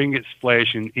it, biting its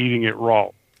flesh and eating it raw.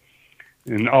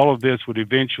 And all of this would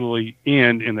eventually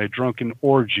end in a drunken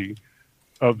orgy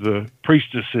of the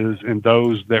priestesses and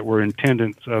those that were in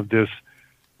attendance of this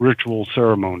ritual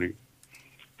ceremony.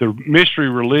 The mystery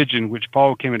religion which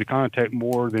Paul came into contact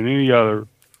more than any other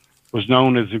was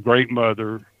known as the Great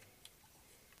Mother,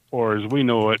 or as we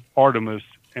know it, Artemis,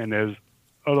 and as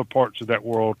other parts of that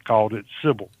world called it,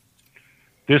 Sybil.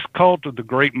 This cult of the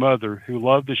Great Mother, who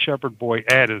loved the shepherd boy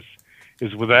Attis,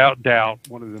 is without doubt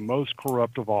one of the most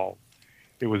corrupt of all.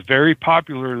 It was very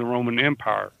popular in the Roman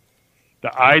Empire.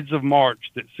 The Ides of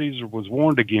March that Caesar was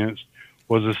warned against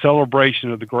was a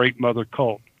celebration of the Great Mother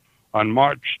cult. On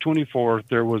March 24th,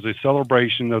 there was a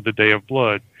celebration of the Day of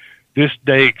Blood. This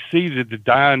day exceeded the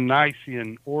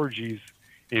Dionysian orgies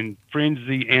in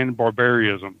frenzy and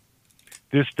barbarism.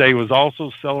 This day was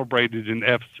also celebrated in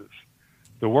Ephesus.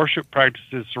 The worship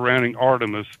practices surrounding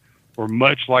Artemis were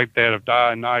much like that of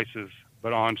Dionysus,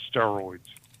 but on steroids.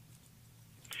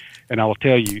 And I will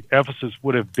tell you, Ephesus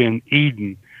would have been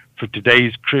Eden for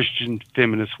today's Christian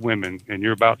feminist women, and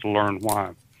you're about to learn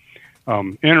why.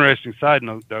 Interesting side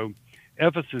note, though,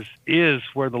 Ephesus is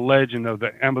where the legend of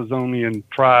the Amazonian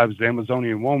tribes, the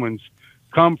Amazonian women,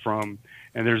 come from,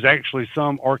 and there's actually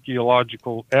some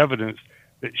archaeological evidence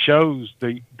that shows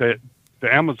that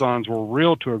the Amazons were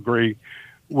real to agree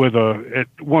with at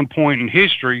one point in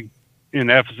history in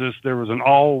Ephesus, there was an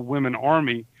all-women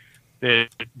army that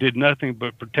did nothing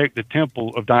but protect the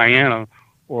temple of Diana,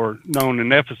 or known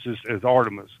in Ephesus as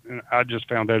Artemis. And I just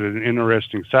found that an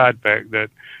interesting side fact, that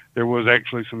there was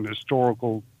actually some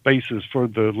historical basis for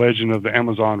the legend of the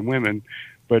Amazon women,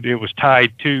 but it was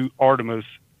tied to Artemis,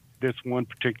 this one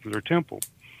particular temple.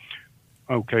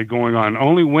 Okay, going on.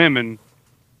 Only women,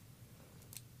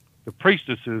 the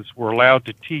priestesses, were allowed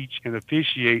to teach and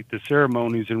officiate the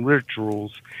ceremonies and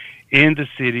rituals in the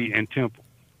city and temple.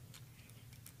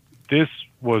 This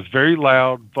was very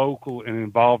loud, vocal, and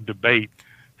involved debate.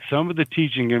 Some of the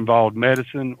teaching involved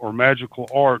medicine or magical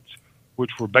arts,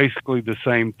 which were basically the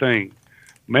same thing.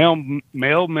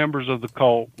 Male members of the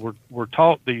cult were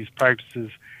taught these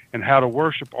practices and how to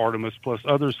worship Artemis, plus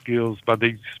other skills, by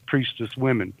these priestess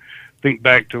women. Think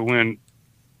back to when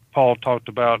Paul talked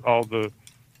about all the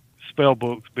spell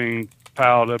books being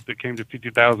piled up that came to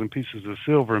 50,000 pieces of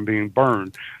silver and being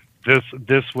burned.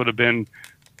 This would have been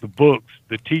the books,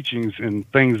 the teachings, and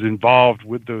things involved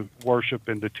with the worship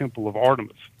in the temple of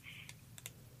Artemis.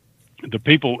 The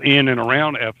people in and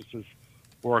around Ephesus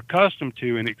were accustomed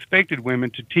to and expected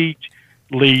women to teach,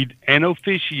 lead, and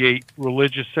officiate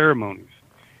religious ceremonies.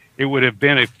 It would have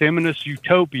been a feminist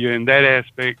utopia in that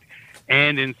aspect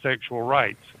and in sexual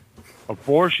rights.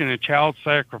 Abortion and child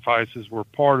sacrifices were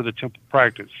part of the temple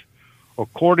practice.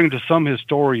 According to some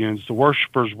historians, the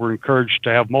worshipers were encouraged to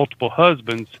have multiple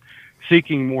husbands,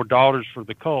 seeking more daughters for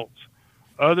the cults.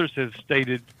 Others have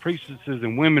stated priestesses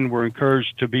and women were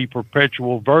encouraged to be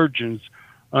perpetual virgins,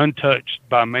 untouched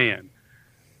by man.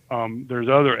 There's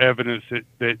other evidence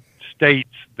that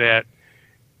states that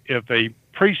if a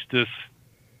priestess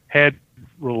had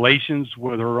relations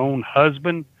with her own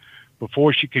husband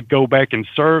before she could go back and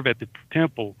serve at the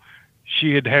temple,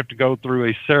 she had have to go through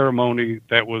a ceremony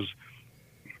that was,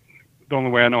 the only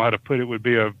way I know how to put it would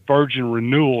be a virgin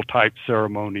renewal type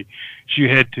ceremony. She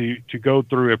had to go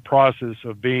through a process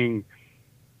of being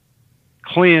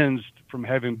cleansed from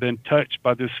having been touched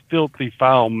by this filthy,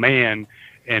 foul man,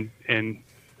 and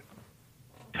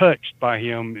touched by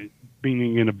him,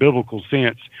 meaning in a biblical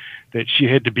sense, that she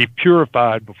had to be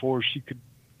purified before she could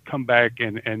come back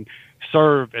and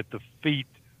serve at the feet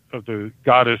of the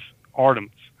goddess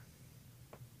Artemis.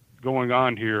 Going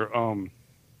on here,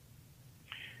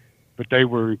 but they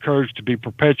were encouraged to be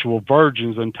perpetual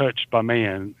virgins untouched by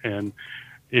man. And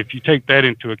if you take that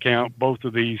into account, both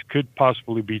of these could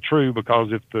possibly be true,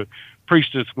 because if the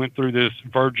priestess went through this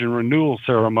virgin renewal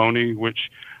ceremony,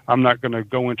 which I'm not going to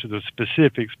go into the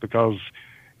specifics because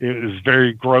it is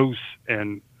very gross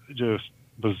and just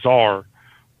bizarre,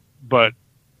 but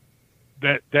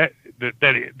that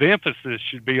the emphasis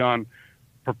should be on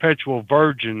perpetual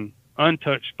virgin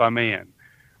untouched by man,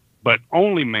 but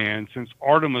only man, since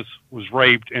Artemis was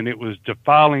raped and it was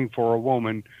defiling for a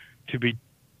woman to be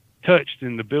touched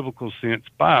in the biblical sense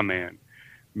by a man.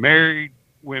 Married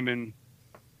women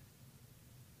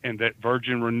and that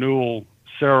virgin renewal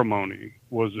ceremony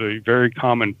was a very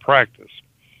common practice.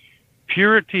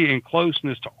 Purity and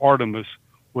closeness to Artemis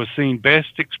was seen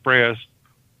best expressed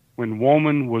when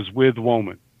woman was with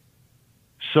woman.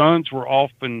 Sons were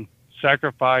often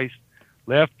sacrificed,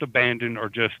 left abandoned, or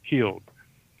just killed.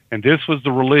 And this was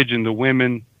the religion the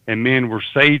women and men were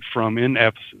saved from in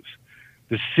Ephesus.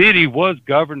 The city was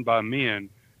governed by men,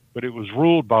 but it was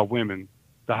ruled by women.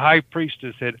 The high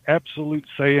priestess had absolute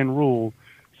say and rule,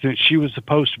 since she was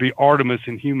supposed to be Artemis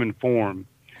in human form.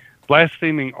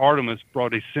 Blaspheming Artemis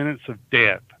brought a sentence of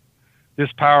death.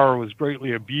 This power was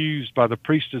greatly abused by the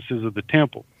priestesses of the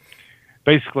temple.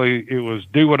 Basically, it was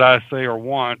do what I say or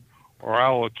want, or I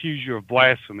will accuse you of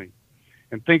blasphemy.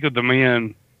 And think of those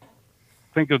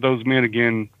men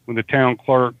again when the town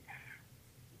clerk,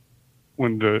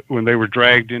 when they were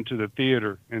dragged into the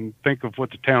theater, and think of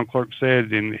what the town clerk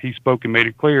said, and he spoke and made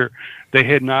it clear they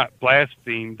had not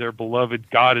blasphemed their beloved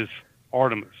goddess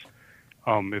Artemis.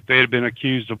 If they had been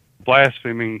accused of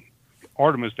blaspheming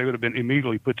Artemis, they would have been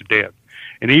immediately put to death.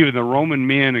 And even the Roman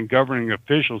men and governing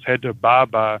officials had to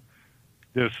abide by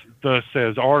this, thus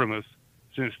says Artemis,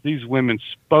 since these women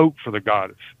spoke for the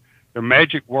goddess. Their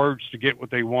magic words to get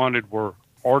what they wanted were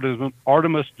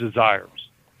Artemis desires.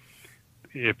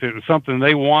 If it was something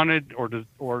they wanted or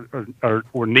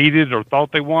needed or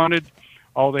thought they wanted,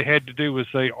 all they had to do was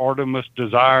say Artemis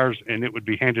desires, and it would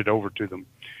be handed over to them.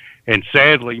 And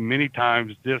sadly, many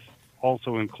times this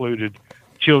also included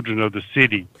children of the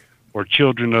city or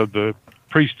children of the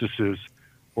priestesses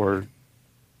or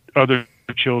other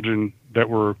children that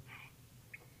were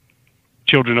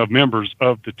children of members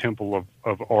of the temple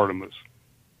of Artemis.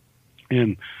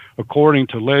 And according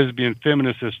to a lesbian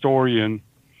feminist historian,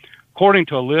 and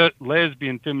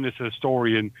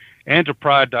to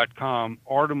Pride.com,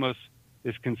 Artemis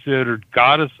is considered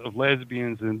goddess of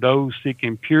lesbians and those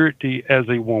seeking purity as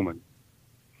a woman.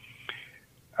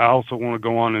 I also want to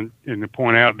go on and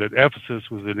point out that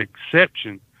Ephesus was an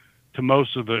exception to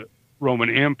most of the Roman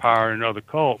Empire and other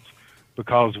cults,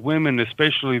 because women,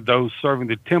 especially those serving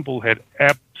the temple, had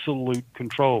absolute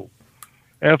control.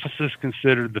 Ephesus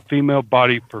considered the female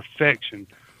body perfection,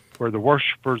 where the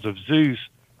worshippers of Zeus,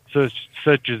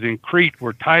 such as in Crete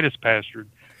where Titus pastored,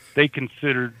 they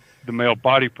considered the male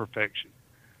body perfection.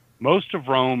 Most of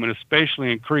Rome, and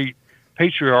especially in Crete,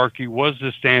 patriarchy was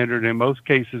the standard. In most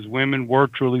cases, women were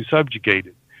truly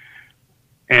subjugated.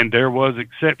 And there was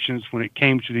exceptions when it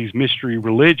came to these mystery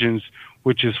religions,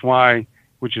 which is one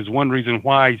reason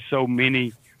why so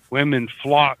many women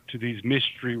flock to these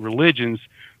mystery religions,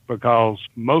 because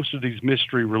most of these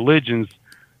mystery religions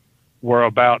were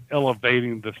about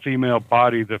elevating the female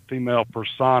body, the female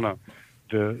persona,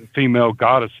 the female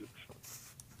goddesses.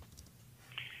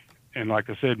 And like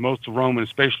I said, most of Rome,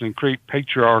 especially in Crete,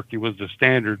 patriarchy was the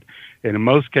standard. And in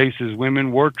most cases,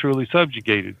 women were truly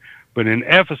subjugated. But in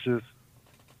Ephesus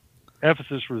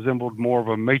resembled more of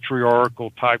a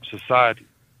matriarchal type society.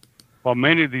 While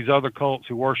many of these other cults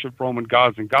who worshiped Roman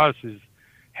gods and goddesses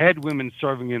had women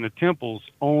serving in the temples,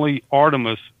 only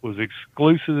Artemis was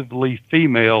exclusively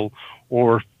female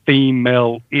or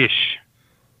female-ish.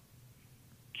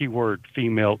 Keyword,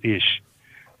 female-ish.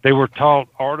 They were taught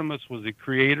Artemis was the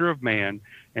creator of man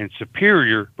and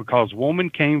superior because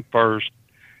woman came first,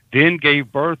 then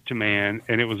gave birth to man,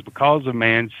 and it was because of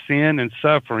man's sin and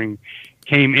suffering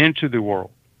came into the world.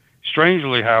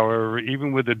 Strangely, however,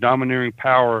 even with the domineering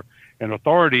power and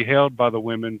authority held by the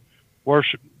women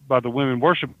worship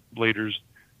leaders,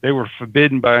 they were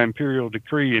forbidden by imperial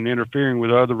decree and interfering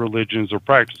with other religions or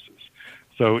practices.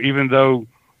 So even though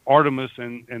Artemis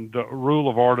and the rule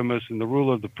of Artemis and the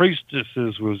rule of the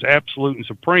priestesses was absolute and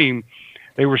supreme,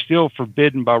 they were still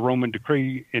forbidden by Roman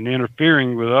decree in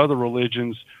interfering with other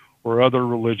religions or other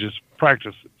religious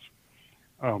practices.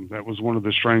 That was one of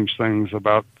the strange things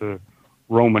about the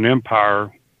Roman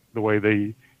Empire, the way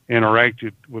they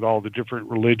interacted with all the different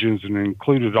religions and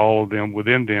included all of them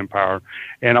within the empire.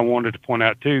 And I wanted to point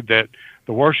out, too, that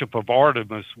the worship of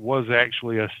Artemis was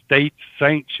actually a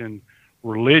state-sanctioned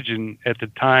religion at the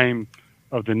time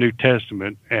of the New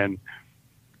Testament. And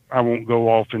I won't go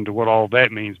off into what all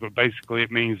that means, but basically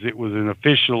it means it was an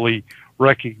officially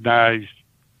recognized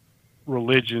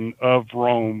religion of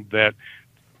Rome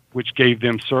which gave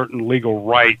them certain legal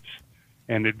rights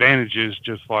and advantages,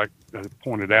 just like I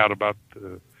pointed out about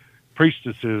the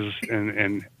priestesses,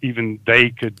 and even they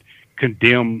could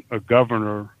condemn a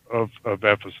governor of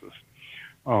Ephesus.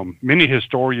 Many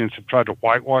historians have tried to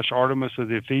whitewash Artemis of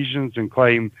the Ephesians and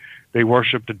claim they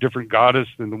worshipped a different goddess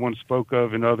than the one spoke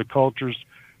of in other cultures,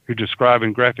 who describe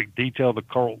in graphic detail the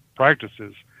cult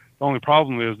practices. The only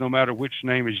problem is, no matter which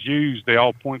name is used, they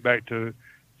all point back to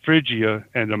Phrygia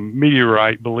and a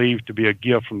meteorite believed to be a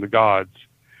gift from the gods.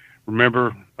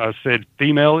 Remember, I said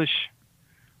female-ish?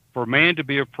 For a man to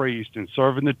be a priest and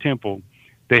serve in the temple,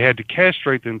 they had to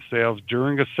castrate themselves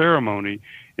during a ceremony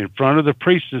in front of the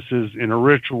priestesses in a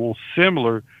ritual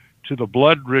similar to the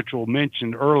blood ritual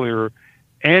mentioned earlier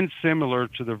and similar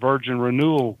to the virgin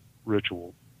renewal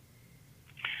ritual.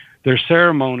 Their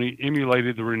ceremony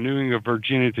emulated the renewing of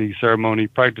virginity ceremony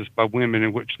practiced by women,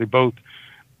 in which they both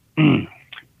the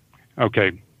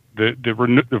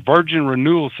virgin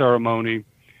renewal ceremony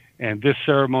and this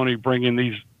ceremony bringing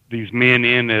these men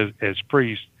in as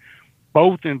priests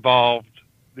both involved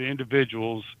the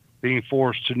individuals being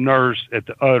forced to nurse at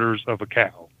the udders of a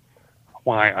cow.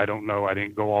 Why, I don't know. I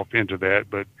didn't go off into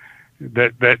that, but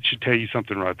that should tell you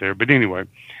something right there. But anyway,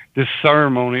 this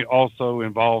ceremony also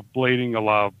involved bleeding a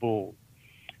live bull.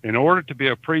 In order to be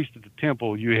a priest at the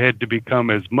temple, you had to become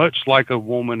as much like a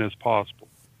woman as possible.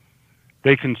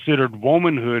 They considered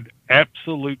womanhood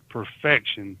absolute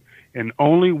perfection, and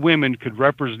only women could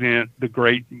represent the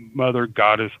great mother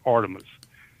goddess Artemis.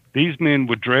 These men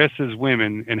would dress as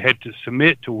women and had to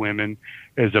submit to women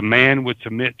as a man would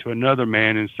submit to another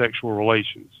man in sexual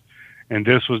relations. And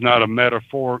this was not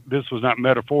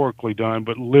metaphorically done,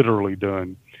 but literally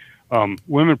done.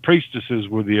 Women priestesses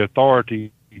were the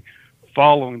authority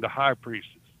following the high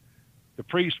priestess. The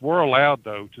priests were allowed,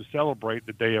 though, to celebrate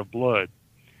the Day of Blood.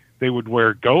 They would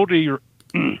wear gold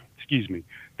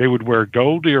They would wear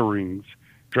gold earrings,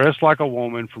 dress like a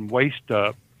woman from waist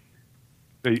up.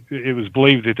 It was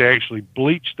believed that they actually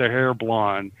bleached their hair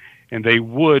blonde, and they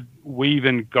would weave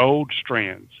in gold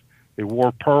strands. They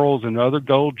wore pearls and other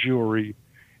gold jewelry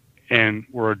and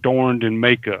were adorned in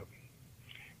makeup.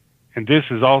 And this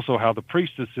is also how the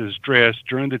priestesses dressed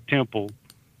during the temple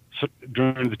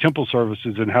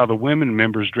services, and how the women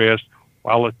members dressed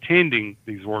while attending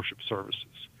these worship services.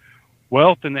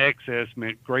 Wealth and excess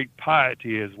meant great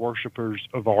piety as worshipers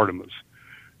of Artemis.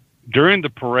 During the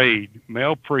parade,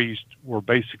 male priests were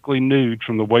basically nude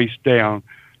from the waist down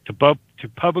to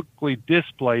publicly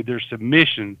display their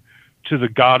submission to the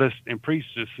goddess and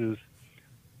priestesses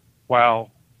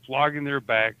while flogging their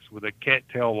backs with a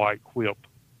cattail-like whip.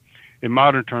 In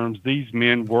modern terms, these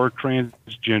men were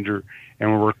transgender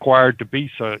and were required to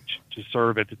be such to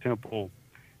serve at the temple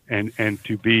and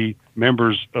to be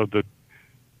members of the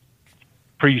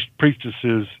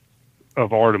priestesses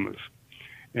of Artemis.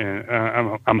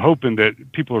 And I'm hoping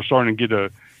that people are starting to get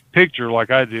a picture,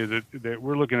 like I did, that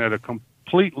we're looking at a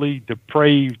completely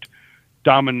depraved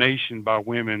domination by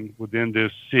women within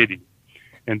this city.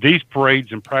 And these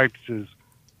parades and practices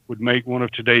would make one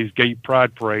of today's gay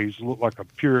pride parades look like a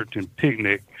Puritan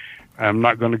picnic. I'm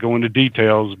not going to go into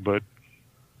details, but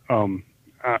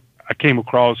I came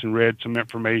across and read some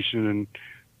information and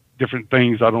different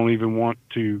things I don't even want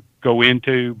to go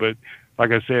into, but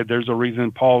like I said, there's a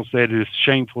reason Paul said it is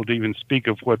shameful to even speak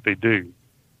of what they do.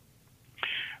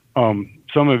 Some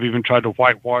have even tried to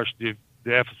whitewash the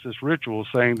Ephesus ritual,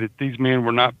 saying that these men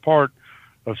were not part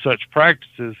of such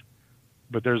practices,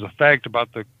 but there's a fact about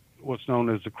what's known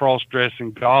as the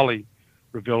cross-dressing Galli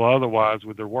reveal otherwise,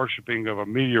 with their worshiping of a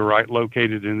meteorite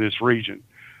located in this region.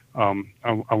 I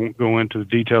won't go into the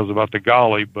details about the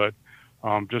Galli, but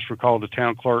just recall the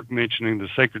town clerk mentioning the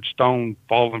sacred stone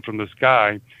falling from the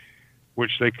sky,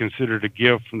 which they considered a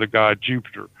gift from the god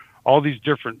Jupiter. All these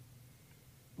different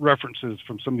references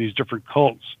from some of these different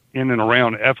cults in and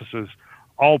around Ephesus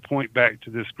all point back to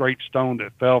this great stone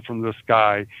that fell from the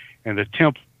sky and the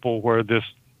temple where this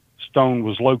stone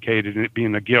was located, and it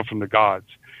being a gift from the gods.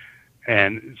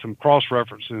 And some cross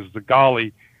references, the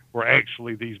Galli were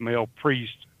actually these male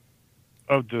priests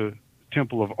of the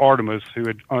temple of Artemis who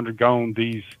had undergone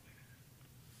these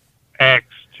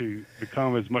acts to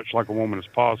become as much like a woman as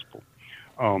possible.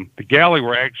 The Galli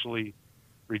were actually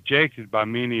rejected by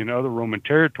many in other Roman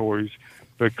territories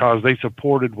because they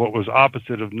supported what was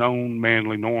opposite of known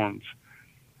manly norms.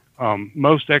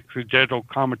 Most exegetical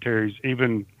commentaries,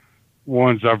 even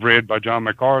ones I've read by John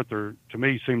MacArthur, to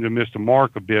me seem to miss the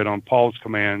mark a bit on Paul's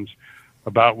commands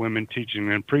about women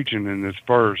teaching and preaching in this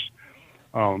verse.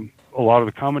 A lot of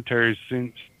the commentaries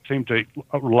seem to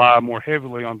rely more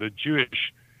heavily on the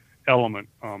Jewish element.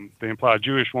 They imply a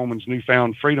Jewish woman's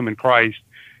newfound freedom in Christ,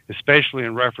 especially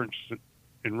in reference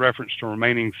to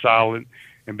remaining silent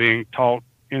and being taught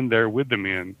in there with the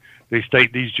men. They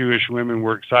state these Jewish women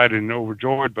were excited and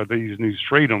overjoyed by these new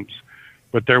freedoms,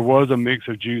 but there was a mix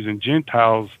of Jews and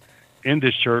Gentiles in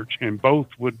this church, and both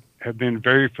would have been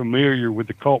very familiar with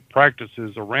the cult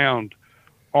practices around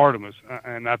Artemis.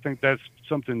 And I think that's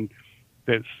something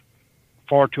that's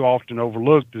far too often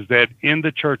overlooked, is that in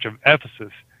the church of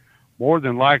Ephesus, more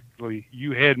than likely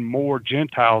you had more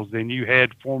Gentiles than you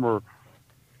had former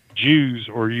Jews,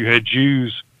 or you had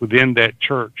Jews within that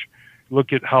church.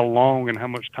 Look at how long and how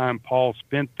much time Paul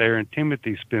spent there and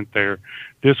Timothy spent there.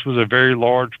 This was a very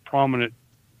large, prominent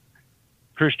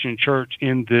Christian church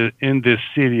in this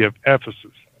city of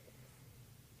Ephesus.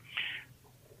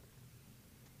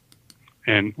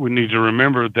 And we need to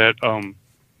remember that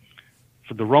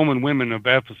for the Roman women of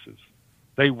Ephesus,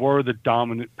 they were the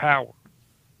dominant power.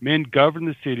 Men governed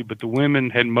the city, but the women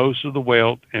had most of the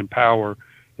wealth and power,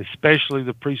 especially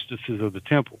the priestesses of the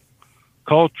temple.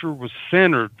 Culture was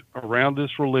centered around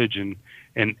this religion,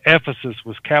 and Ephesus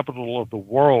was capital of the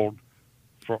world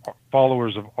for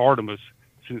followers of Artemis,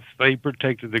 since they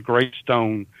protected the great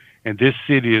stone, and this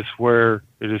city is where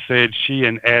it is said she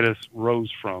and Attis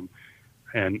rose from.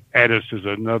 And Attis is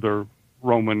another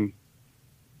Roman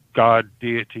god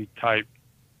deity type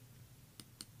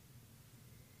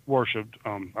worshipped.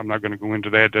 I'm not going to go into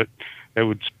that. That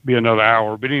would be another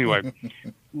hour. But anyway,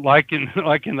 like in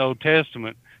the Old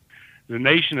Testament, the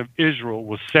nation of Israel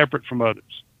was separate from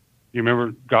others. You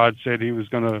remember God said he was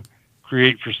going to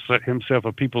create for himself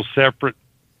a people separate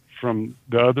from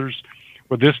the others.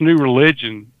 Well, this new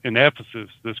religion in Ephesus,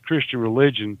 this Christian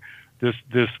religion, this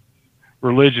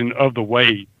religion of the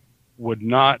way, would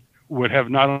have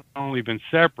not only been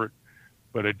separate,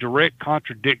 but a direct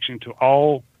contradiction to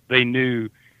all they knew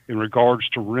in regards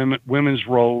to women's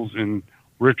roles in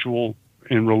ritual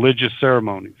and religious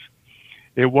ceremonies.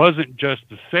 It wasn't just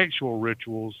the sexual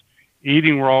rituals,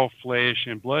 eating raw flesh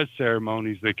and blood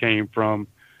ceremonies they came from,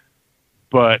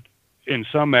 but in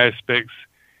some aspects,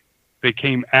 they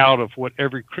came out of what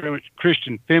every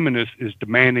Christian feminist is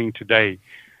demanding today.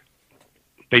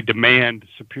 They demand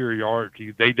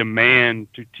superiority. They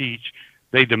demand to teach.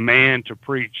 They demand to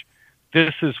preach.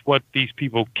 This is what these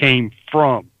people came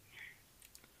from.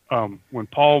 When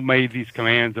Paul made these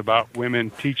commands about women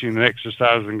teaching and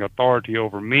exercising authority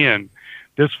over men,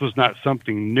 this was not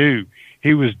something new.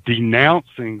 He was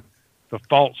denouncing the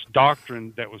false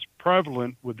doctrine that was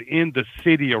prevalent within the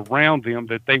city around them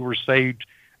that they were saved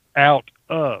out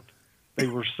of. They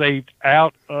were saved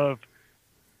out of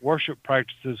worship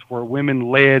practices where women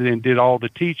led and did all the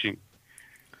teaching.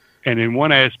 And in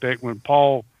one aspect, when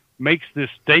Paul makes this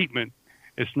statement,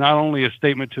 it's not only a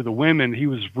statement to the women, he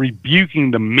was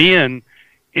rebuking the men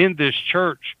in this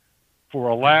church for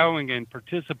allowing and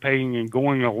participating and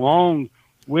going along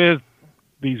with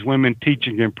these women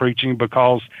teaching and preaching,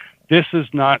 because this is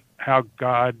not how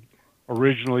God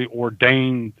originally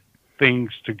ordained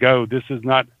things to go. This is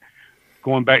not,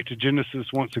 going back to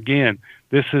Genesis once again,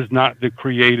 this is not the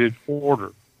created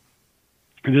order.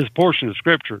 And this portion of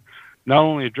Scripture not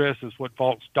only addresses what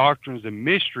false doctrines and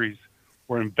mysteries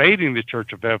were invading the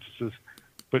church of Ephesus,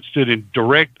 but stood in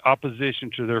direct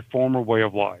opposition to their former way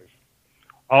of life.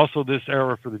 Also, this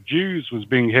era for the Jews was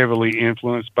being heavily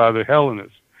influenced by the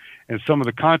Hellenists. And some of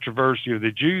the controversy of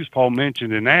the Jews Paul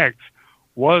mentioned in Acts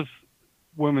was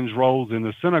women's roles in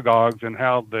the synagogues, and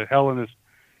how the Hellenist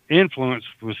influence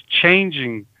was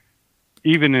changing,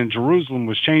 even in Jerusalem,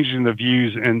 was changing the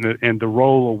views and the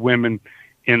role of women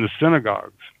in the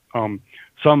synagogues.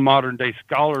 Some modern-day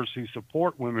scholars who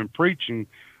support women preaching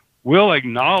will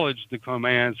acknowledge the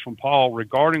commands from Paul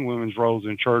regarding women's roles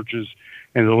in churches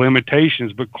and the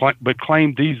limitations, but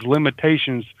claim these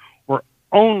limitations were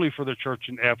only for the church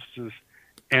in Ephesus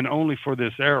and only for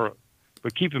this era.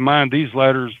 But keep in mind, these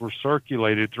letters were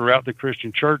circulated throughout the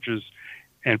Christian churches,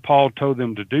 and Paul told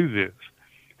them to do this.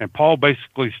 And Paul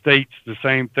basically states the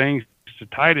same things to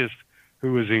Titus,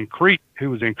 who was in Crete,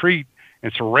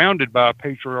 and surrounded by a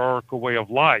patriarchal way of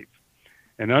life.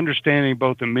 And understanding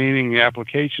both the meaning and the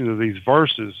application of these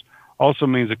verses also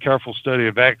means a careful study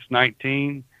of Acts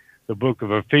 19, the book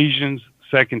of Ephesians,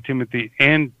 2 Timothy,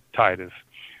 and Titus.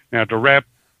 Now, to wrap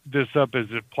this up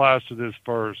as it applies to this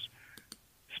verse,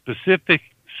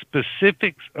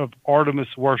 specifics of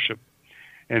Artemis worship,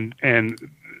 and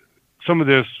some of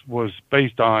this was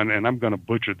based on, and I'm going to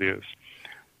butcher this,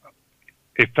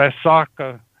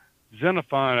 Ephesus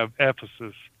Xenophon of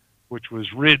Ephesus, which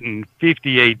was written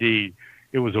 50 A.D.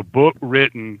 It was a book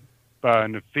written by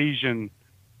an Ephesian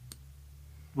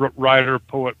writer,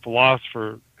 poet,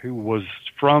 philosopher who was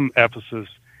from Ephesus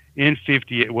in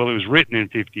 50. Well, it was written in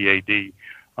 50 A.D.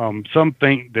 Some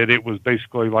think that it was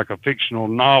basically like a fictional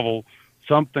novel.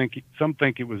 Some think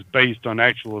it was based on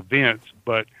actual events,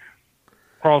 but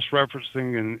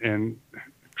cross-referencing and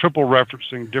triple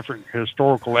referencing different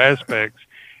historical aspects,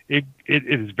 it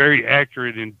is very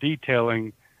accurate in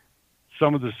detailing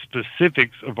some of the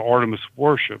specifics of Artemis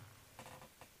worship.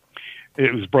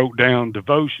 It was broke down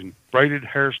devotion, braided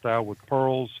hairstyle with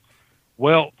pearls,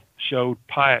 wealth showed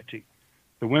piety.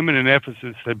 The women in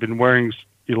Ephesus had been wearing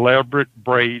elaborate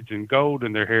braids and gold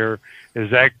in their hair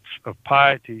as acts of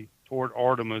piety toward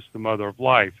Artemis, the mother of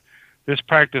life. This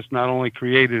practice not only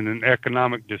created an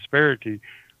economic disparity,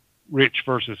 rich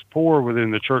versus poor,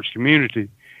 within the church community,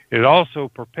 it also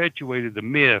perpetuated the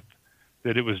myth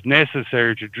that it was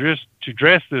necessary to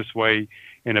dress this way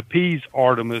and appease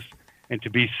Artemis and to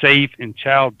be safe in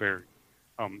childbearing.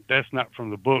 That's not from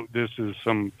the book. This is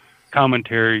some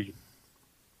commentary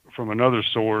from another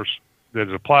source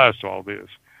that applies to all this.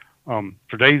 For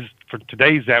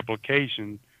today's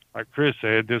application, like Chris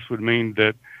said, this would mean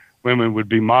that women would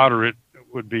be modest,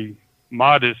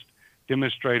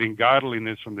 demonstrating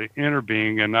godliness from the inner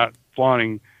being and not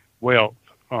flaunting wealth.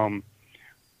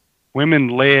 Women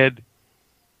led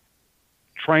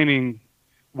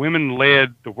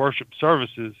the worship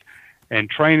services, and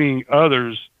training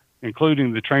others,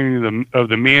 including the training of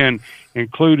the men,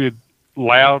 included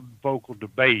loud vocal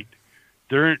debate.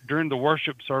 During the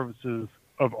worship services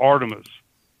of Artemis,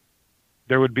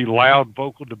 there would be loud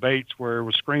vocal debates where it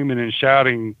was screaming and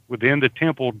shouting within the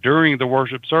temple during the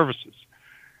worship services.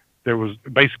 It was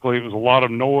a lot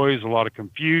of noise, a lot of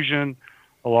confusion,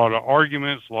 a lot of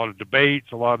arguments, a lot of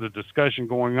debates, a lot of discussion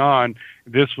going on.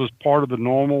 This was part of the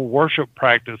normal worship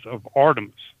practice of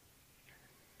Artemis.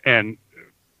 And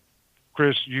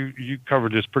Chris, you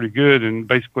covered this pretty good, and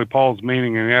basically Paul's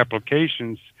meaning and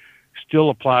applications still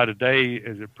apply today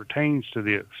as it pertains to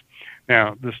this.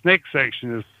 Now, this next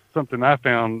section is something I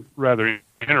found rather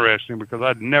interesting because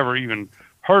I'd never even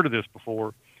heard of this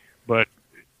before, but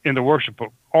in the worship of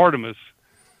Artemis,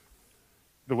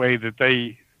 the way that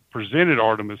they presented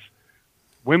Artemis,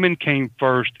 women came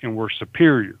first and were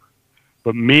superior,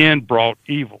 but men brought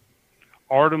evil.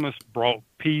 Artemis brought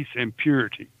peace and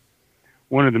purity.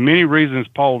 One of the many reasons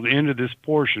Paul ended this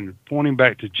portion, pointing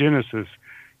back to Genesis,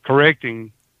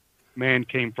 correcting man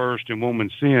came first and woman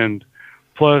sinned,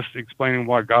 plus explaining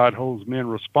why God holds men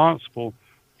responsible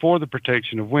for the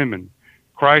protection of women.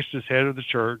 Christ is head of the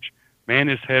church, man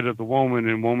is head of the woman,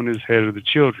 and woman is head of the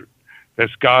children.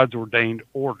 That's God's ordained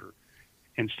order.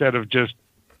 Instead of just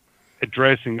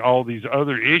addressing all these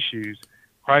other issues,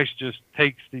 Christ just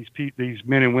takes these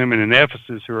men and women in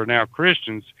Ephesus who are now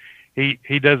Christians.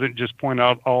 He doesn't just point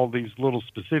out all these little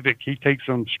specific. He takes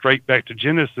them straight back to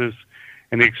Genesis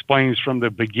and explains from the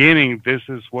beginning, this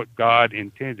is what God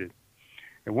intended.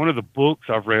 And one of the books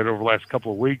I've read over the last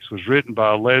couple of weeks was written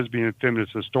by a lesbian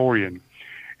feminist historian.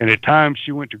 And at times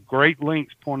she went to great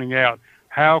lengths pointing out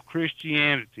how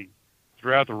Christianity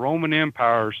throughout the Roman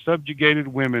Empire subjugated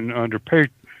women under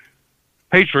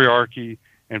patriarchy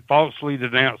and falsely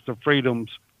denounced the freedoms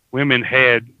women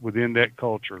had within that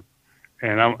culture.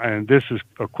 And this is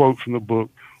a quote from the book.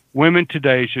 Women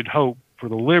today should hope for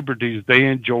the liberties they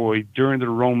enjoyed during the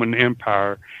Roman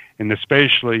Empire, and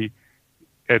especially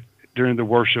during the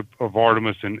worship of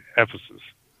Artemis in Ephesus.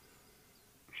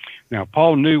 Now,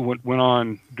 Paul knew what went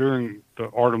on during the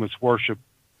Artemis worship,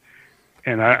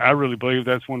 and I really believe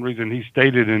that's one reason he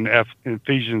stated in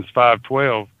Ephesians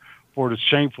 5:12, for it is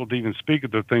shameful to even speak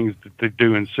of the things that they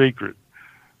do in secret.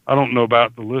 I don't know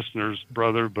about the listeners,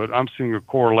 brother, but I'm seeing a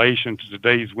correlation to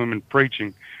today's women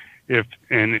preaching. If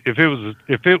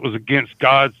it was against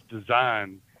God's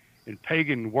design in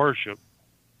pagan worship,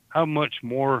 how much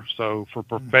more so for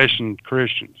professed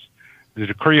Christians? The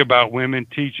decree about women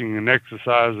teaching and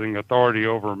exercising authority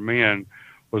over men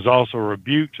was also a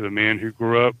rebuke to the men who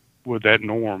grew up with that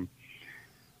norm.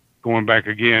 Going back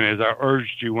again, as I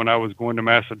urged you when I was going to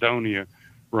Macedonia,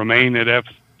 remain at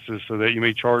Ephesus, so that you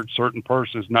may charge certain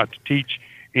persons not to teach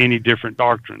any different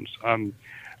doctrines.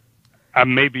 I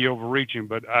may be overreaching,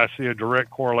 but I see a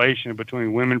direct correlation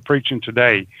between women preaching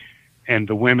today and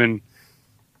the women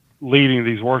leading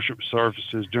these worship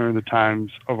services during the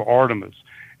times of Artemis.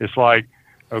 It's like,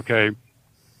 okay,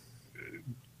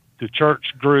 the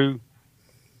church grew,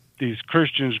 these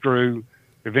Christians grew.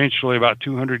 Eventually, about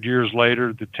 200 years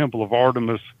later, the Temple of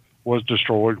Artemis was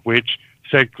destroyed, which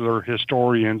secular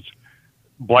historians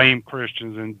blame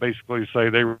Christians and basically say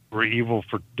they were evil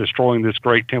for destroying this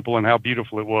great temple and how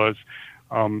beautiful it was.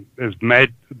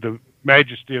 The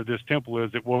majesty of this temple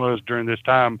as it was during this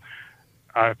time,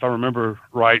 if I remember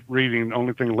right, reading, the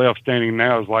only thing left standing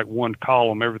now is like one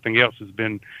column. Everything else has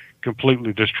been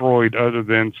completely destroyed other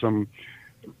than some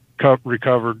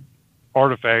recovered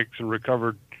artifacts and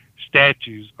recovered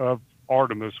statues of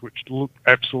Artemis, which look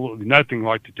absolutely nothing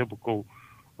like the typical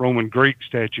Roman Greek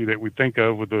statue that we think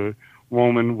of, with the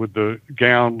woman with the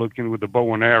gown looking with the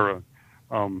bow and arrow.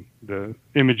 The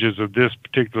images of this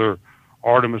particular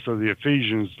Artemis of the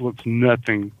Ephesians looks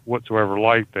nothing whatsoever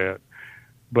like that.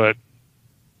 But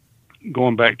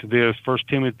going back to this, 1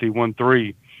 Timothy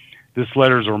 1:3, this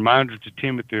letter is a reminder to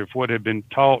Timothy of what had been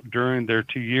taught during their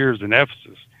 2 years in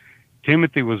Ephesus.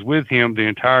 Timothy was with him the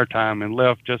entire time and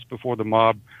left just before the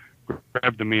mob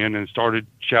grabbed them in and started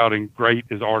shouting, "Great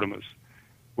is Artemis."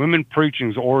 Women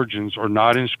preaching's origins are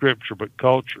not in Scripture but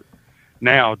culture.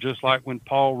 Now, just like when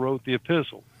Paul wrote the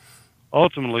epistle,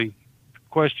 ultimately, the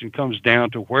question comes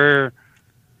down to where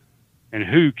and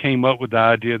who came up with the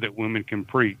idea that women can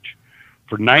preach.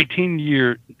 For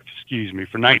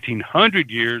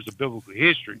 1900 years of biblical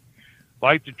history,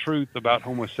 like the truth about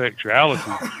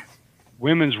homosexuality,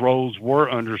 women's roles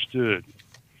were understood.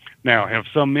 Now, have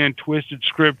some men twisted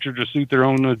Scripture to suit their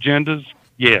own agendas?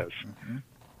 Yes. Mm-hmm.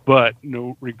 But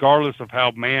no, regardless of how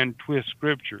man twists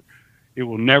Scripture, it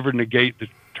will never negate the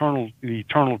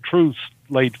eternal truths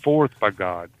laid forth by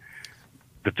God.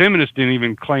 The feminists didn't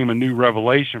even claim a new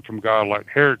revelation from God like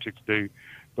heretics do,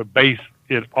 but base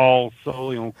it all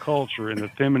solely on culture and the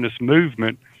feminist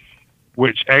movement,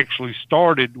 which actually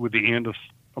started with the end of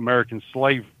American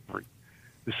slavery.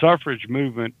 The suffrage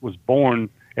movement was born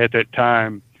at that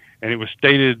time, and it was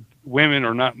stated women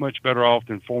are not much better off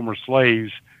than former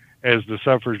slaves as the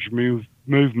suffrage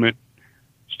movement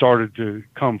started to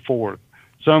come forth.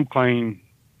 Some claim,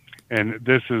 and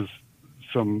this is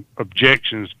some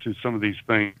objections to some of these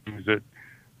things that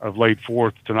I've laid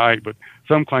forth tonight, but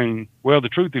some claim, well, the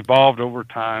truth evolved over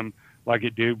time like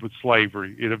it did with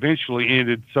slavery. It eventually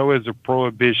ended so as a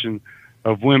prohibition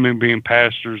of women being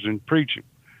pastors and preaching.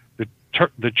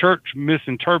 The church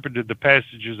misinterpreted the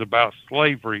passages about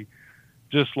slavery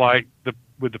just like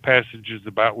with the passages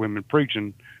about women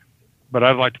preaching. But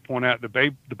I'd like to point out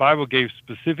the Bible gave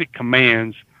specific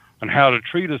commands on how to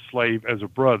treat a slave as a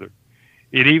brother.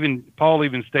 Paul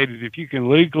even stated, if you can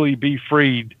legally be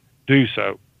freed, do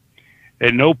so.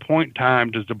 At no point in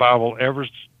time does the Bible ever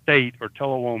state or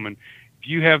tell a woman, if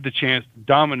you have the chance to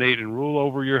dominate and rule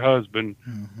over your husband,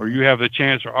 mm-hmm. or you have the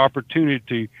chance or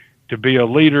opportunity to be a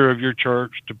leader of your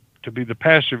church, to be the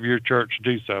pastor of your church,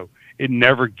 do so. It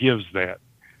never gives that.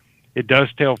 It does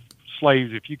tell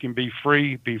slaves, if you can be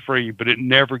free, but it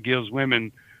never gives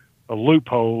women a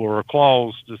loophole or a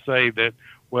clause to say that,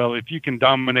 well, if you can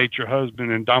dominate your husband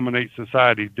and dominate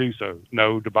society, do so.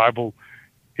 No, the Bible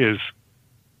is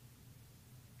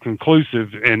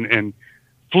conclusive and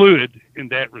fluid in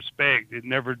that respect. It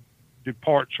never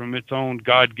departs from its own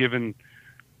God-given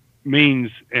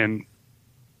means and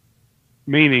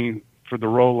meaning for the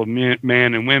role of man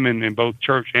and women in both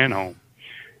church and home.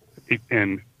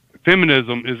 And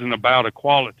feminism isn't about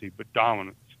equality, but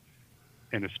dominance,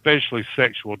 and especially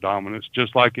sexual dominance,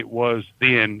 just like it was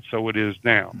then, so it is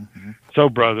now. Mm-hmm. So,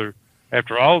 brother,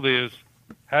 after all this,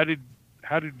 how did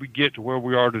we get to where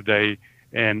we are today,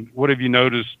 and what have you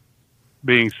noticed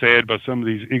being said by some of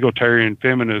these egalitarian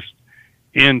feminists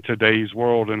in today's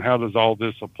world, and how does all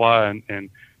this apply and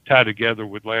tie together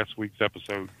with last week's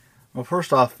episode? Well,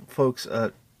 first off, folks,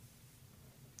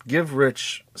 give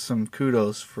Rich some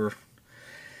kudos for...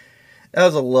 That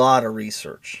was a lot of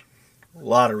research.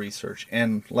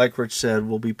 And like Rich said,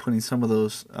 we'll be putting some of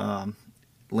those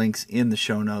links in the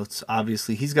show notes.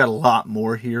 Obviously, he's got a lot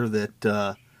more here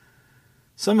that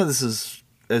some of this is,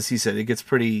 as he said,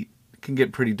 can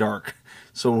get pretty dark.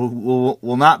 So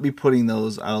we'll not be putting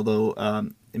those,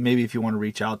 although maybe if you want to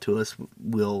reach out to us,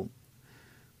 we'll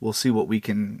see what we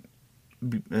can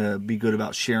be good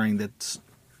about sharing that's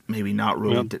maybe not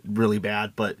really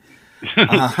bad, but...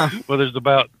 Well, there's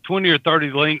about 20 or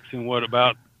 30 links in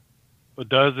about a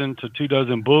dozen to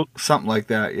 24 books. Something like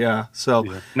that, yeah. So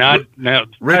now,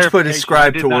 Rich put his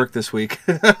scribe to work this week.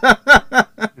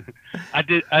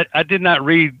 I did not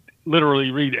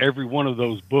literally read every one of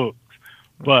those books,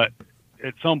 but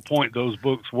at some point those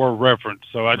books were referenced.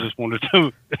 So I just wanted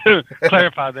to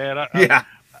clarify that.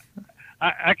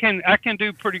 I can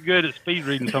do pretty good at speed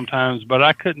reading sometimes, but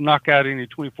I couldn't knock out any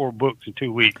 24 books in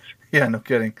 2 weeks. Yeah, no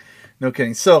kidding. No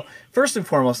kidding. So first and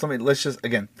foremost, let's just,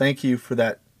 again, thank you for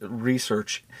that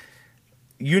research.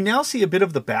 You now see a bit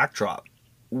of the backdrop.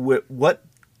 What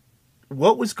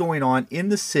was going on in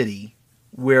the city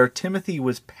where Timothy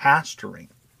was pastoring.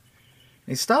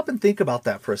 And stop and think about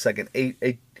that for a second.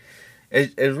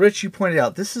 As Rich, you pointed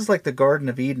out, this is like the Garden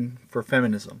of Eden for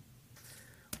feminism.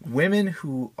 Women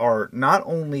who are not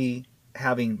only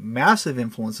having massive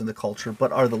influence in the culture,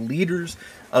 but are the leaders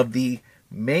of the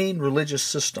main religious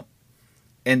system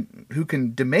and who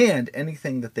can demand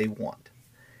anything that they want.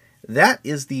 That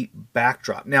is the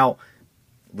backdrop. Now,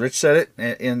 Rich said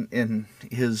it in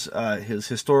his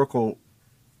historical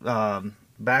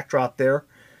backdrop there.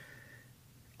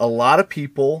 A lot of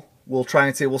people will try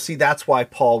and say, well, see, that's why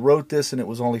Paul wrote this and it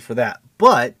was only for that.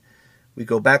 But we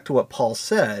go back to what Paul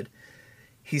said.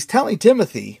 He's telling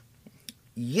Timothy,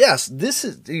 yes, this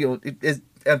is,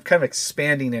 I'm kind of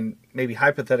expanding and maybe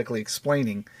hypothetically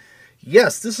explaining,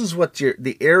 yes, this is what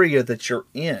the area that you're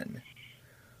in.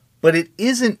 But it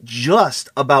isn't just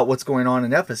about what's going on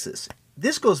in Ephesus.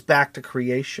 This goes back to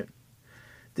creation.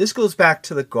 This goes back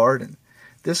to the garden.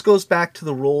 This goes back to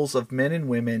the roles of men and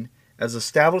women as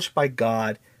established by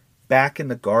God back in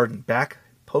the garden, back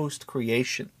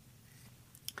post-creation.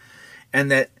 And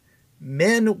that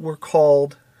men were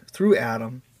called through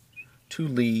Adam to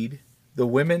lead, the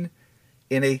women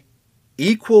in a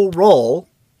equal role,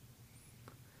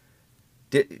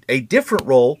 a different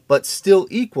role, but still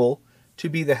equal, to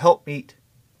be the helpmeet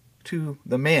to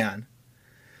the man,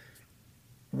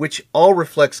 which all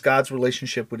reflects God's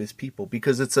relationship with his people,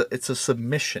 because it's a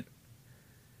submission.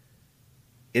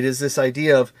 It is this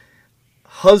idea of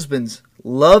husbands,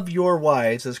 love your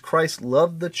wives as Christ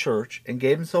loved the church and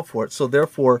gave himself for it. So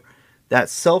therefore, that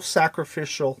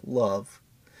self-sacrificial love,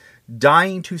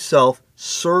 dying to self,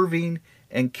 serving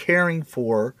and caring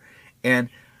for, and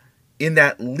in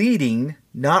that leading,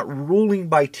 not ruling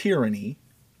by tyranny,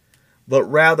 but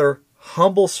rather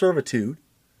humble servitude.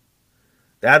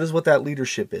 That is what that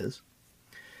leadership is.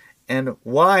 And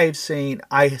wives saying,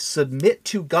 I submit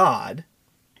to God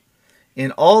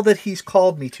in all that he's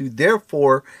called me to.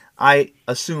 Therefore, I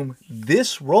assume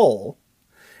this role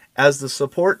as the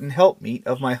support and helpmeet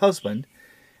of my husband.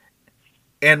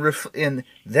 And in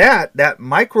that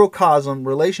microcosm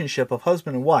relationship of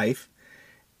husband and wife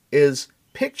is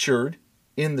pictured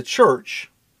in the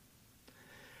church,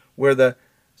 where the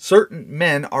certain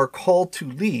men are called to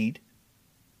lead,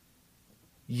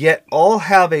 yet all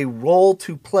have a role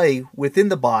to play within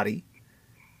the body,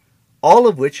 all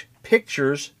of which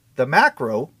pictures the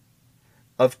macro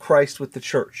of Christ with the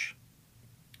church.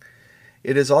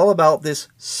 It is all about this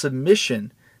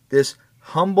submission, this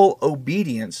humble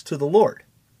obedience to the Lord.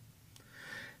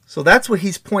 So that's what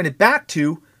he's pointed back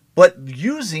to, but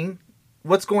using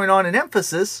what's going on in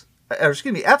Ephesus as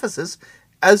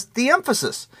the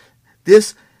emphasis.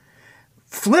 This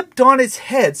flipped on its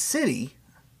head city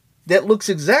that looks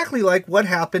exactly like what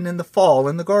happened in the fall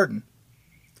in the garden,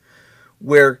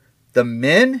 where the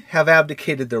men have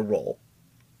abdicated their role.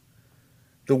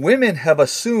 The women have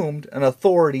assumed an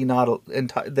authority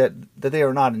that they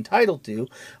are not entitled to,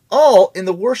 all in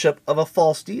the worship of a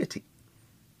false deity.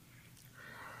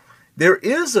 There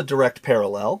is a direct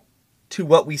parallel to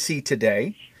what we see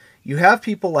today. You have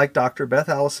people like Dr. Beth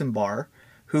Allison Barr,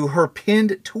 who her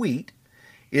pinned tweet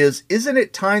is, isn't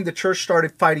it time the church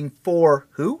started fighting for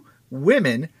who?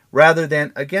 Women rather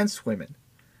than against women.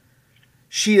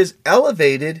 She has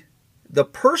elevated the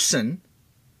person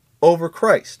over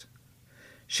Christ.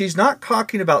 She's not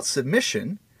talking about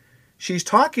submission. She's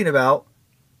talking about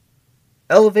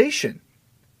elevation.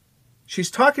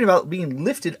 She's talking about being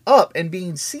lifted up and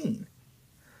being seen.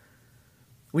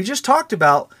 We just talked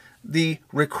about the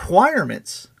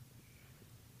requirements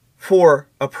for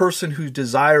a person who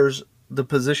desires the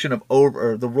position of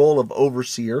or the role of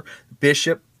overseer,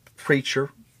 bishop, preacher,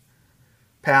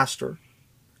 pastor.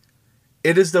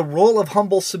 It is the role of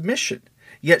humble submission,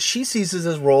 yet she sees it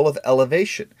as a role of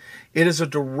elevation. It is a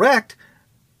direct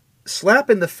slap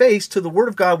in the face to the Word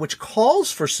of God, which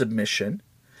calls for submission,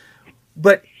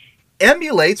 but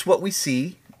emulates what we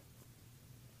see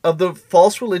of the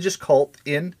false religious cult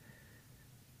in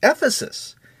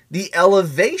Ephesus. The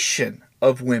elevation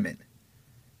of women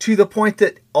to the point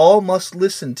that all must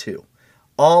listen to,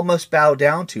 all must bow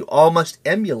down to, all must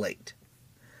emulate.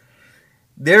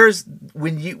 There's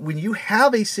when you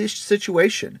have a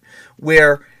situation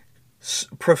where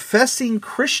professing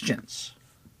Christians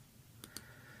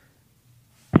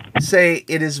say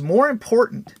it is more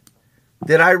important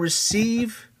that I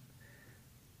receive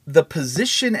the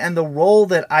position and the role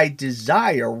that I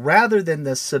desire rather than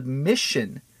the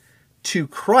submission to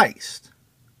Christ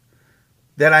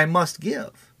that I must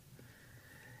give.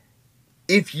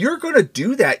 If you're going to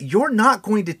do that, you're not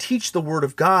going to teach the Word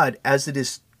of God as it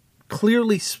is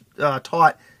clearly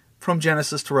taught from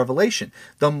Genesis to Revelation.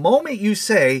 The moment you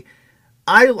say,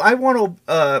 I want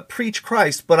to preach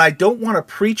Christ, but I don't want to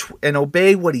preach and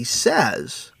obey what he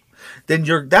says, then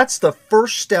that's the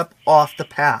first step off the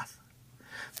path.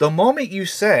 The moment you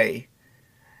say,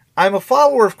 I'm a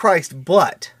follower of Christ,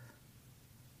 but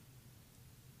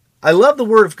I love the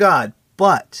Word of God,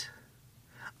 but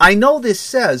I know this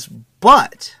says,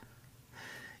 but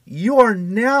you are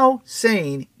now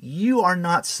saying you are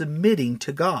not submitting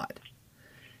to God.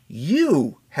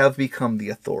 You have become the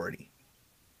authority.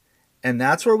 And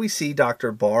that's where we see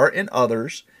Dr. Barr and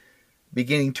others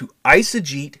beginning to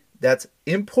eisegete, that's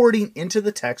importing into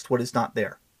the text what is not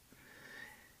there.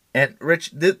 And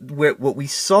Rich, what we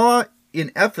saw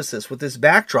in Ephesus with this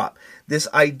backdrop, this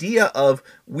idea of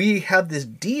we have this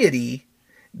deity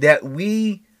that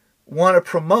we want to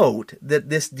promote, that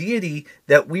this deity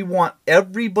that we want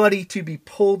everybody to be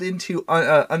pulled into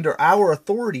under our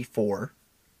authority for,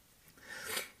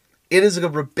 it is a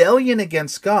rebellion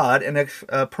against God and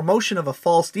a promotion of a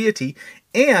false deity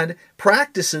and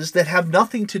practices that have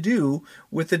nothing to do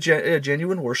with the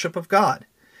genuine worship of God.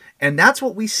 And that's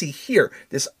what we see here,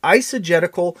 this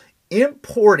eisegetical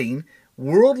importing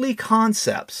worldly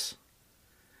concepts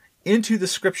into the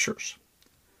Scriptures.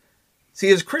 See,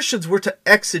 as Christians, we're to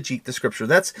exegete the Scripture.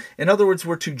 That's, in other words,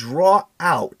 we're to draw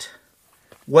out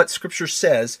what Scripture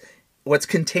says, what's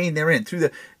contained therein.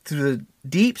 Through the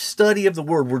deep study of the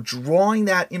Word, we're drawing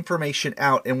that information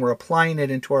out and we're applying it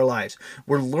into our lives.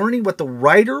 We're learning what the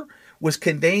writer was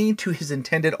conveying to his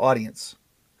intended audience.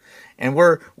 And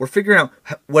we're figuring out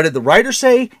what did the writer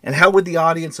say and how would the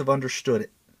audience have understood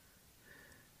it.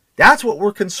 That's what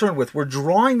we're concerned with. We're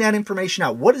drawing that information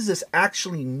out. What does this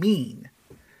actually mean?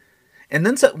 And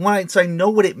then once I know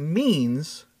what it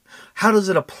means, how does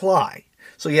it apply?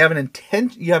 So you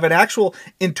have you have an actual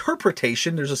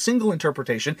interpretation, there's a single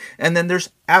interpretation, and then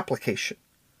there's application.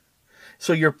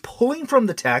 So you're pulling from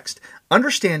the text,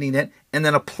 understanding it, and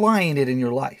then applying it in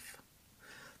your life.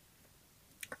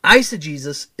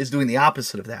 Eisegesis is doing the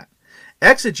opposite of that.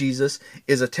 Exegesis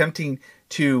is attempting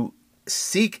to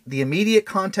seek the immediate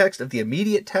context of the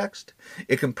immediate text.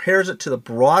 It compares it to the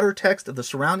broader text of the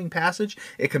surrounding passage.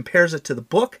 It compares it to the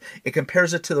book. It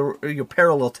compares it to the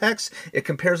parallel text. It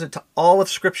compares it to all of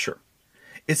Scripture.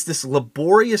 It's this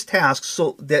laborious task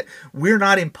so that we're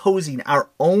not imposing our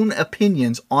own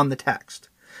opinions on the text.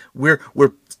 We're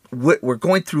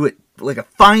going through it like a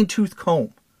fine-tooth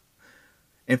comb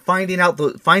and finding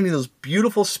those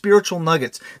beautiful spiritual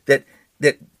nuggets that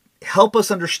help us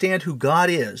understand who God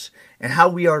is and how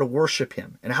we are to worship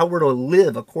Him and how we're to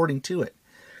live according to it.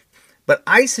 But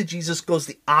eisegesis goes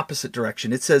the opposite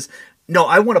direction. It says, no,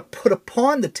 I want to put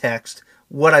upon the text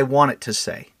what I want it to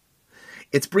say.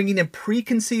 It's bringing in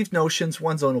preconceived notions,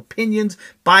 one's own opinions,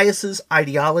 biases,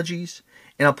 ideologies,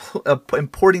 and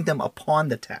importing them upon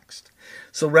the text.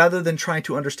 So rather than trying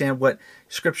to understand what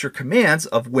Scripture commands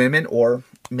of women or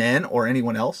men or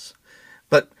anyone else,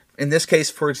 but in this case,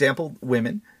 for example,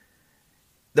 women,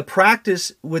 the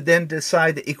practice would then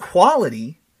decide that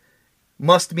equality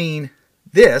must mean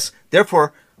this,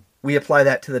 therefore we apply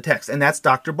that to the text. And that's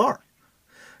Dr. Barr.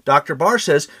 Dr. Barr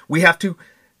says we have to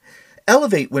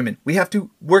elevate women. We have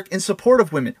to work in support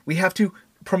of women. We have to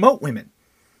promote women.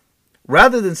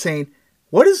 Rather than saying,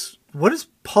 what is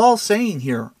Paul saying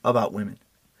here about women?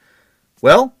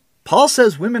 Well, Paul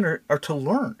says women are to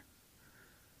learn.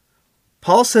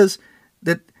 Paul says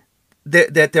that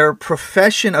their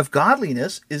profession of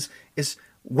godliness is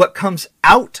what comes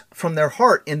out from their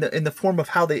heart in the form of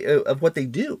of what they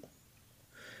do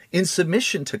in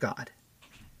submission to God.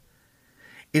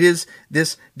 It is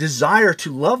this desire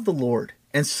to love the Lord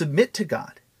and submit to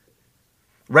God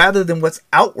rather than what's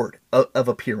outward of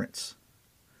appearance.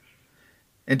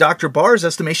 In Dr. Barr's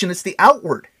estimation, it's the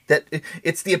outward, that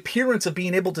it's the appearance of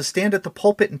being able to stand at the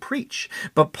pulpit and preach.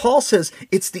 But Paul says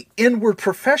it's the inward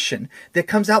profession that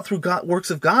comes out through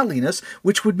works of godliness,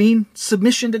 which would mean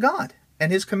submission to God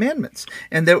and His commandments.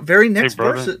 And the very next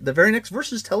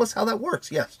verses tell us how that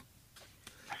works. Yes.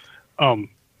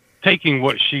 Taking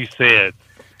what she said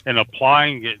and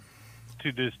applying it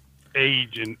to this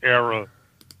age and era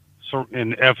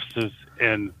in Ephesus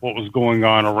and what was going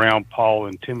on around Paul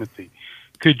and Timothy.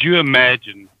 Could you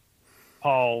imagine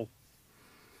Paul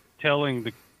telling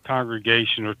the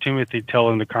congregation, or Timothy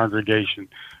telling the congregation,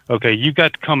 okay, you've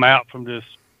got to come out from this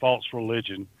false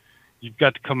religion. You've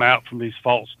got to come out from these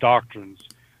false doctrines.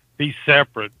 Be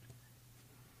separate.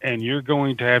 And you're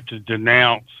going to have to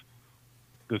denounce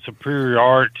the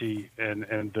superiority and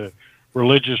the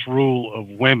religious rule of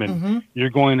women. Mm-hmm. You're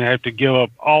going to have to give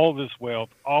up all this wealth,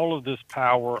 all of this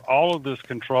power, all of this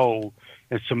control,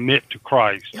 and submit to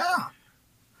Christ. Yeah.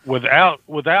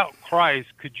 Without Christ,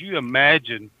 could you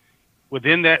imagine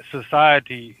within that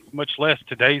society, much less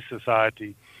today's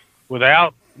society,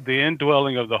 without the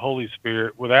indwelling of the Holy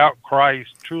Spirit, without Christ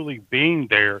truly being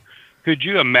there, could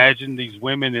you imagine these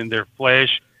women in their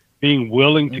flesh being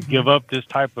willing to give up this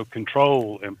type of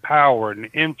control and power and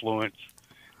influence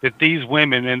that these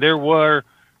women, and there were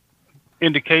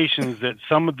indications that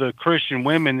some of the Christian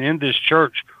women in this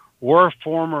church were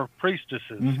former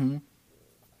priestesses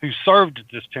who served at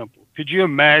this temple. Could you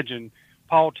imagine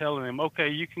Paul telling them, okay,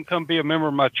 you can come be a member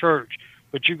of my church,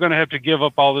 but you're going to have to give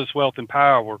up all this wealth and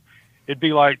power? It'd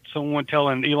be like someone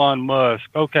telling Elon Musk,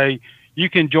 okay, you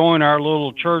can join our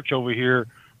little church over here,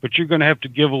 but you're going to have to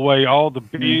give away all the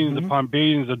billions upon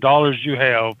billions of dollars you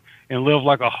have and live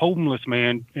like a homeless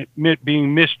man,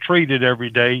 being mistreated every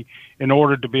day in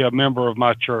order to be a member of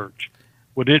my church.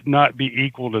 Would it not be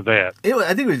equal to that?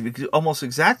 I think it would be almost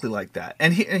exactly like that.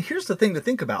 And here's the thing to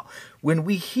think about. When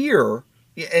we hear,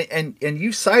 and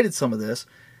you cited some of this,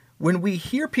 when we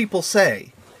hear people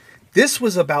say, this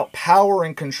was about power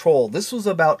and control, this was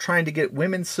about trying to get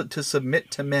women to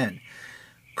submit to men,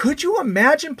 could you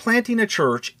imagine planting a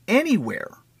church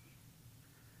anywhere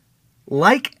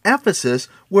like Ephesus,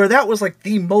 where that was like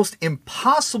the most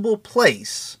impossible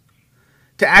place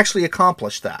to actually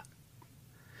accomplish that?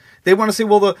 They want to say,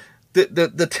 well,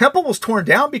 the temple was torn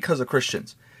down because of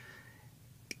Christians.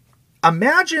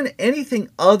 Imagine anything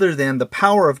other than the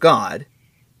power of God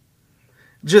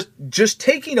just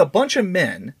taking a bunch of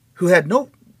men who had no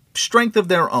strength of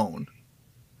their own,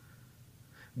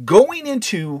 going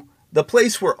into the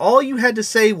place where all you had to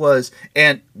say was,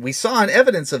 and we saw an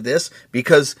evidence of this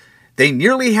because they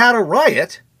nearly had a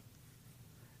riot,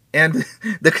 and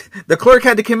the clerk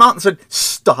had to come out and said,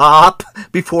 stop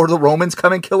before the Romans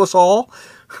come and kill us all.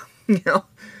 You know,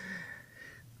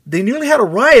 they nearly had a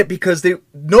riot because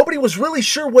nobody was really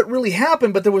sure what really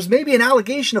happened, but there was maybe an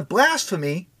allegation of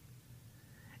blasphemy.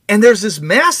 And there's this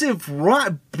massive,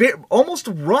 almost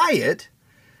riot.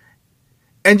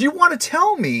 And you want to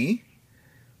tell me,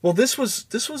 well, this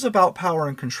was about power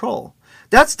and control.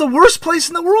 That's the worst place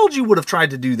in the world you would have tried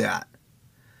to do that.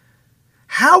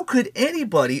 How could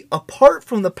anybody, apart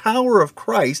from the power of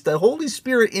Christ, the Holy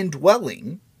Spirit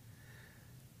indwelling,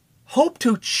 hope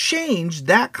to change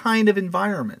that kind of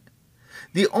environment?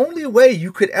 The only way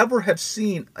you could ever have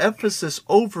seen Ephesus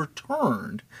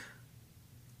overturned,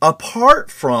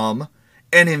 apart from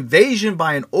an invasion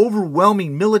by an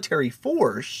overwhelming military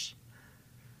force,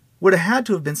 would have had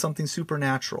to have been something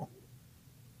supernatural.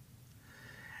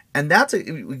 And that's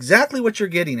exactly what you're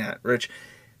getting at, Rich.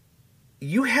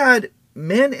 You had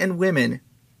men and women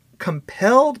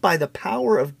compelled by the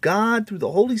power of God through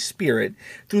the Holy Spirit,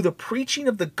 through the preaching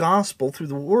of the gospel, through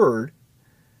the word,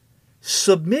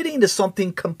 submitting to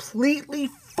something completely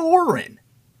foreign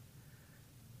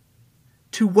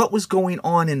to what was going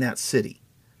on in that city.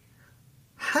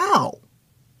 How?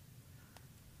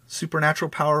 Supernatural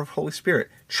power of Holy Spirit,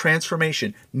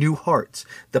 transformation, new hearts,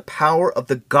 the power of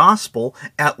the gospel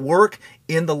at work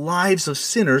in the lives of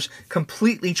sinners,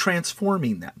 completely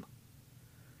transforming them.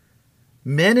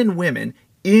 Men and women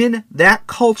in that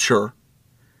culture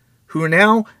who are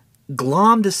now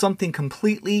glommed to something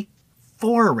completely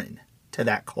foreign to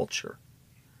that culture.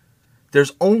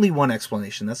 There's only one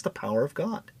explanation. That's the power of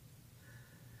God.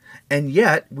 And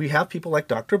yet, we have people like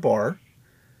Dr. Barr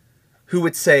who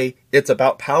would say it's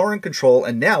about power and control,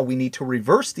 and now we need to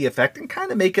reverse the effect and kind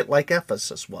of make it like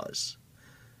Ephesus was.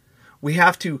 We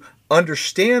have to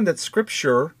understand that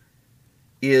Scripture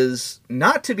is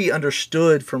not to be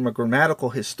understood from a grammatical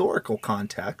historical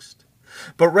context,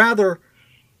 but rather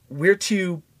we're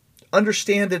to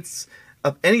understand that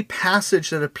any passage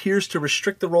that appears to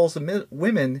restrict the roles of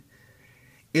women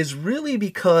is really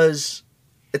because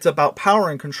it's about power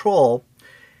and control,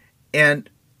 and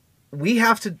we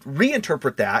have to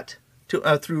reinterpret that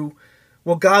through,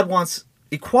 well, God wants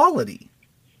equality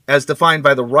as defined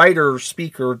by the writer,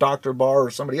 speaker, Dr. Barr,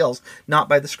 or somebody else, not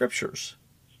by the Scriptures.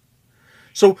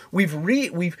 So we've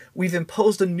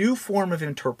imposed a new form of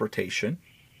interpretation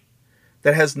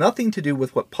that has nothing to do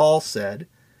with what Paul said,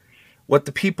 what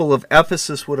the people of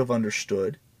Ephesus would have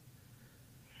understood,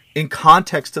 in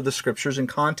context of the scriptures, in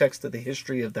context of the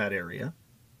history of that area.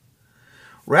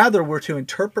 Rather, we're to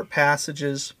interpret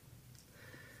passages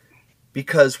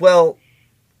because, well,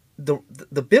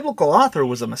 the biblical author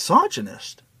was a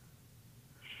misogynist.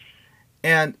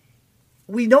 And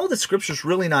we know that Scripture's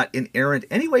really not inerrant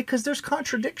anyway because there's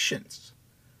contradictions.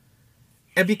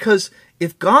 And because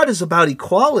if God is about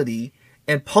equality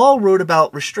and Paul wrote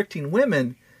about restricting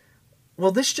women,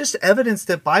 well, this is just evidence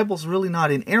that Bible's really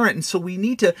not inerrant. And so we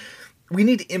need to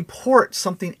import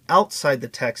something outside the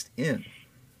text in.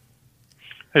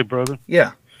 Hey, brother.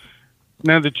 Yeah.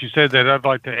 Now that you said that, I'd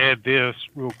like to add this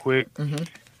real quick. Mm-hmm.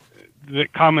 The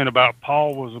comment about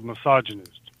Paul was a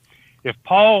misogynist. If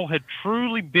Paul had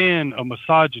truly been a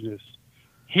misogynist,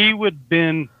 he would have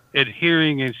been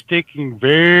adhering and sticking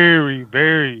very,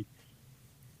 very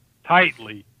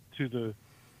tightly to the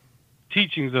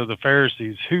teachings of the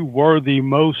Pharisees, who were the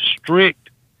most strict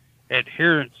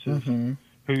adherents, mm-hmm.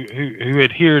 who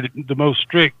adhered the most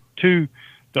strict to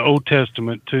the Old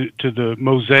Testament, to the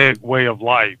Mosaic way of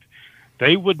life.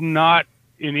 They would not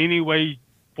in any way,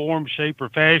 form, shape, or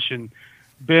fashion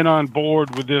been on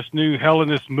board with this new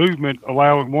Hellenist movement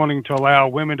wanting to allow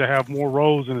women to have more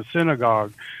roles in the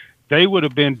synagogue. They would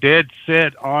have been dead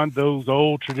set on those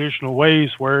old traditional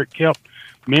ways where it kept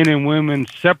men and women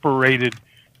separated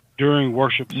during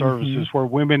worship services, mm-hmm. where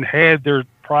women had their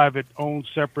private own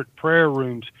separate prayer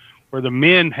rooms, where the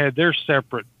men had their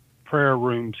separate prayer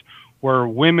rooms, where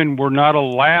women were not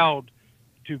allowed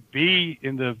to be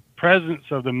in the presence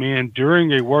of the men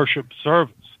during a worship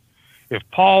service. If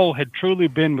Paul had truly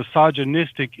been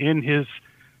misogynistic in his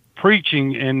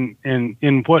preaching and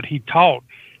in what he taught,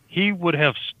 he would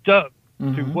have stuck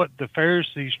mm-hmm. to what the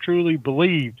Pharisees truly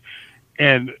believed.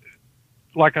 And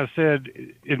like I said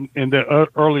in the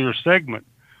earlier segment,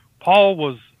 Paul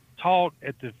was taught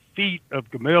at the feet of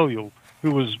Gamaliel,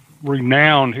 who was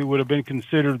renowned, who would have been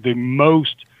considered the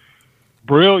most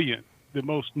brilliant, the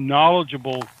most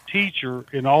knowledgeable teacher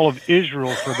in all of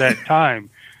Israel for that time.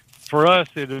 For us,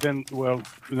 it would have been, well,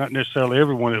 not necessarily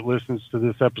everyone that listens to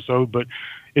this episode, but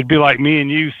it'd be like me and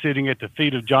you sitting at the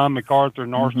feet of John MacArthur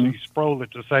and R.C. mm-hmm. Sproul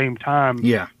at the same time,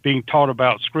 yeah. being taught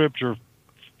about Scripture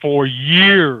for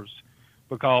years,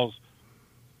 because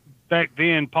back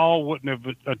then Paul wouldn't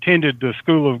have attended the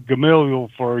school of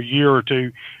Gamaliel for a year or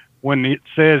two. When it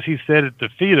says he sat at the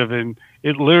feet of him,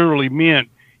 it literally meant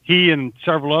he and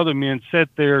several other men sat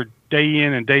there day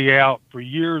in and day out for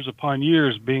years upon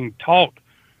years being taught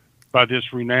by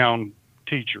this renowned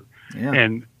teacher. Yeah.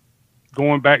 And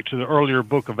going back to the earlier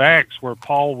book of Acts, where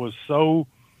Paul was so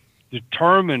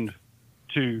determined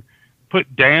to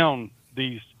put down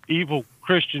these evil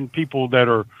Christian people that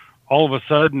are all of a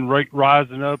sudden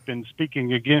rising up and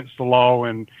speaking against the law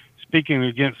and speaking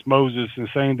against Moses and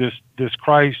saying this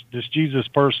Christ, this Jesus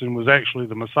person was actually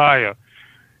the Messiah.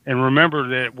 And remember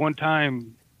that at one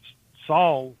time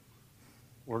Saul,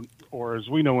 or as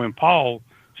we know him, Paul,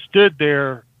 stood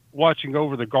there watching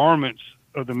over the garments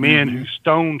of the men mm-hmm. who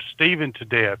stoned Stephen to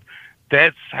death.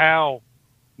 That's how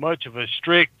much of a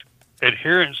strict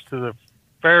adherence to the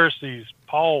Pharisees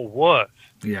Paul was.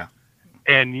 Yeah.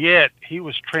 And yet he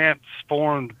was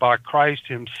transformed by Christ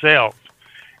himself.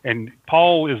 And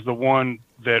Paul is the one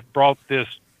that brought this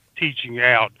teaching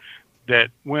out,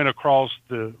 that went across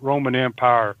the Roman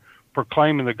Empire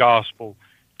proclaiming the gospel,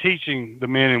 teaching the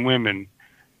men and women.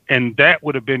 And that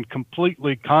would have been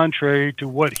completely contrary to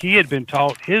what he had been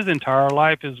taught his entire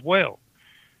life as well.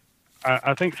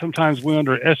 I think sometimes we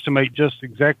underestimate just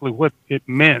exactly what it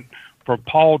meant for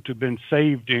Paul to have been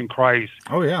saved in Christ.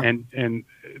 Oh, yeah. And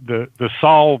the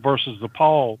Saul versus the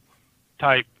Paul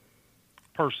type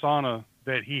persona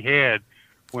that he had,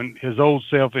 when his old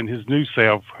self and his new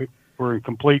self were in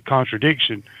complete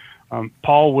contradiction.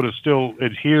 Paul would have still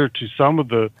adhered to some of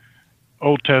the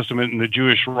Old Testament and the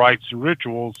Jewish rites and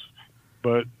rituals,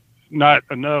 but not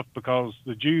enough, because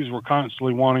the Jews were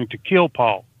constantly wanting to kill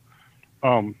Paul.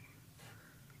 The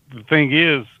thing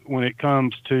is, when it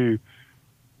comes to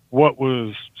what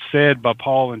was said by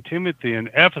Paul and Timothy in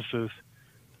Ephesus,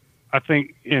 I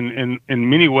think in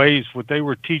many ways what they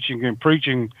were teaching and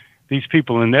preaching these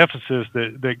people in Ephesus,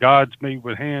 that gods made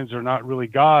with hands are not really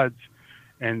gods,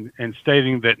 and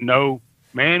stating that no,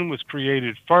 man was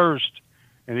created first.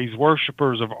 And these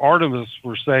worshipers of Artemis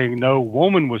were saying, no,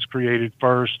 woman was created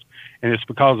first, and it's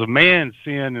because of man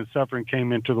sin and suffering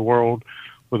came into the world.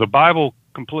 Well, the Bible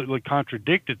completely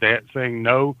contradicted that, saying,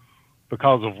 no,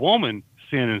 because of woman,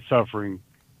 sin and suffering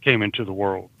came into the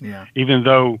world. Yeah. Even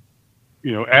though,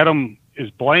 Adam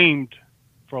is blamed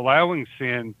for allowing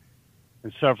sin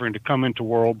and suffering to come into the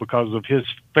world because of his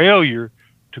failure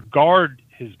to guard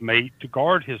his mate, to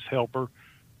guard his helper,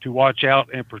 to watch out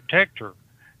and protect her.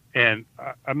 And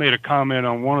I made a comment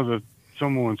on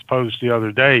someone's post the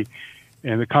other day,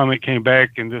 and the comment came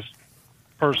back, and this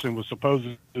person was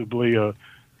supposedly a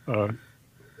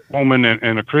woman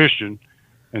and a Christian,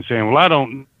 and saying, well, I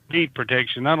don't need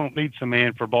protection. I don't need some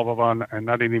man for blah, blah, blah. And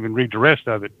I didn't even read the rest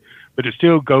of it. But it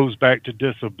still goes back to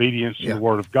disobedience to the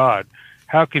Word of God.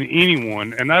 How can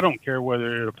anyone, and I don't care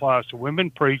whether it applies to women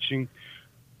preaching,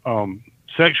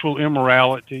 sexual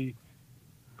immorality,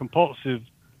 compulsive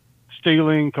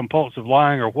stealing, compulsive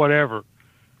lying, or whatever.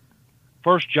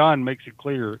 1 John makes it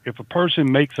clear, if a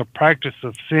person makes a practice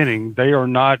of sinning, they are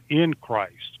not in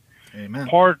Christ. Amen.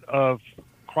 Part of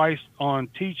Christ's on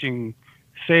teaching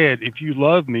said, if you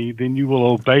love me, then you will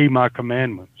obey my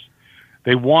commandments.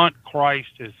 They want Christ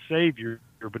as Savior,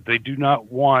 but they do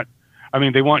not want,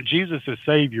 they want Jesus as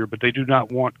Savior, but they do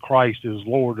not want Christ as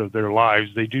Lord of their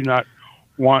lives. They do not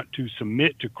want to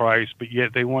submit to Christ, but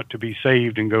yet they want to be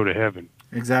saved and go to heaven.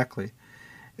 Exactly.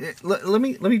 Let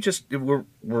me just, we're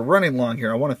running long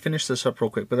here. I want to finish this up real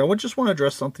quick, but I just want to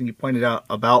address something you pointed out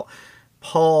about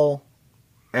Paul.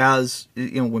 As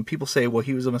when people say, well,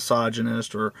 he was a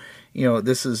misogynist, or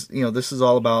this is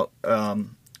all about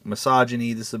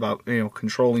misogyny, this is about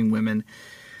controlling women.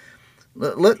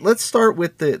 Let's start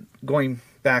with going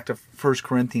back to 1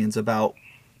 Corinthians about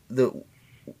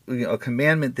a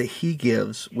commandment that he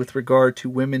gives with regard to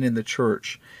women in the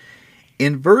church.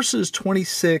 In verses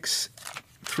 26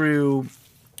 through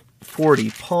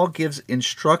 40, Paul gives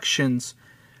instructions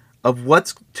of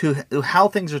how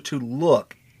things are to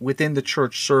look within the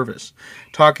church service,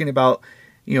 talking about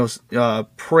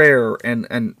prayer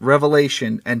and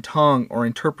revelation and tongue or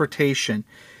interpretation.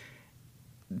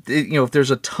 If there's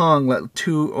a tongue, let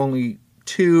only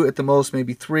two at the most,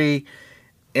 maybe three,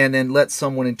 and then let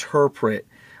someone interpret.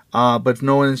 But if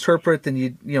no one interpret,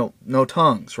 then no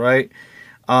tongues, right?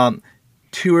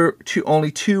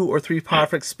 Only two or three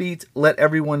prophets speak. Let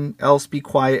everyone else be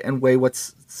quiet and weigh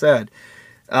what's said.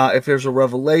 If there's a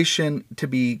revelation to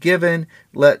be given,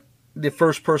 let the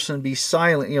first person be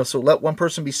silent. So let one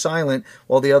person be silent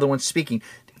while the other one's speaking.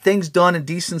 Things done in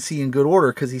decency and good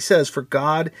order, because he says, for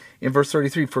God, in verse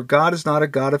 33, for God is not a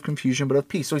God of confusion, but of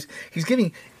peace. So he's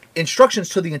giving instructions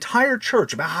to the entire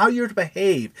church about how you're to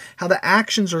behave, how the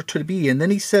actions are to be. And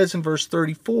then he says in verse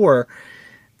 34,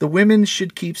 the women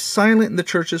should keep silent in the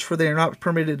churches, for they are not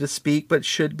permitted to speak, but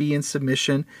should be in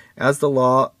submission, as the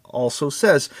law also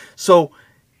says. So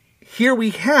here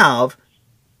we have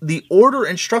the order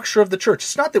and structure of the church.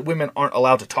 It's not that women aren't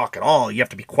allowed to talk at all. You have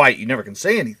to be quiet. You never can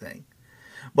say anything.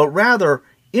 But rather,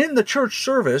 in the church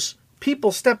service,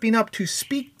 people stepping up to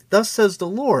speak, thus says the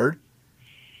Lord,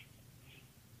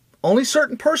 only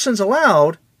certain persons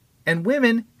allowed, and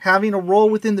women having a role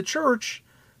within the church,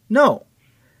 no.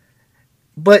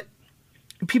 But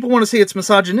people want to say it's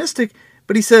misogynistic,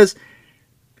 but he says,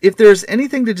 if there's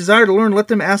anything to desire to learn, let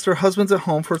them ask their husbands at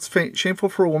home, for it's shameful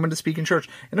for a woman to speak in church.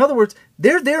 In other words,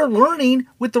 they're there learning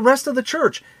with the rest of the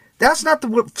church. That's not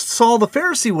what Saul the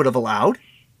Pharisee would have allowed,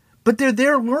 but they're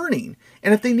there learning.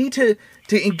 And if they need to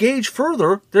engage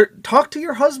further, talk to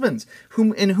your husbands,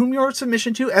 in whom you are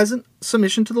submission to, as in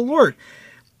submission to the Lord.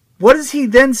 What does he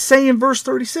then say in verse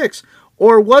 36?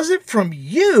 Or was it from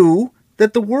you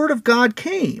that the word of God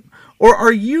came? Or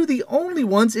are you the only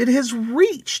ones it has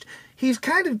reached? He's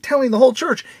kind of telling the whole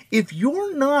church, if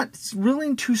you're not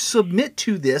willing to submit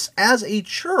to this as a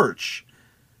church,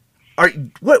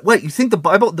 what you think the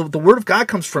Bible, the word of God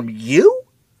comes from you?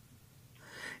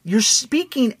 You're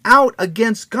speaking out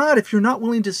against God if you're not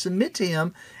willing to submit to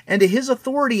him and to his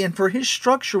authority and for his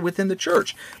structure within the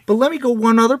church. But let me go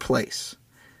one other place.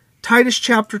 Titus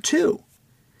chapter 2.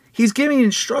 He's giving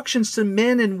instructions to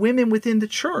men and women within the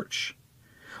church.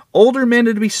 Older men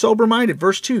are to be sober-minded.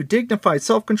 Verse 2, dignified,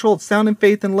 self-controlled, sound in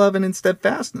faith and love and in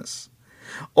steadfastness.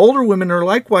 Older women are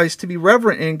likewise to be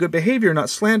reverent and in good behavior, not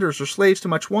slanderers or slaves to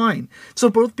much wine. So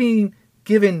both being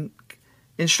given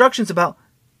instructions about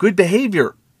good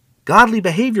behavior, godly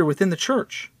behavior within the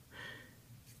church.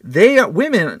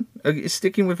 Women,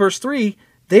 sticking with verse 3,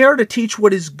 they are to teach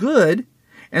what is good,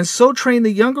 and so train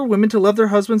the younger women to love their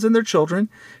husbands and their children,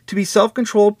 to be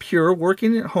self-controlled, pure,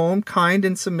 working at home, kind,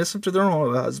 and submissive to their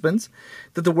own husbands,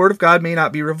 that the word of God may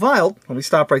not be reviled. Let me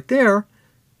stop right there.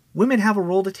 Women have a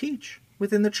role to teach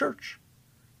within the church.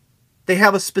 They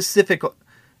have a specific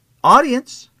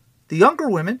audience, the younger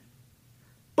women,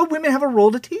 but women have a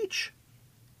role to teach.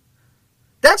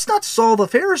 That's not Saul the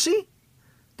Pharisee.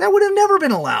 That would have never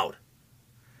been allowed.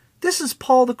 This is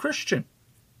Paul the Christian.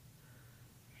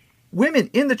 Women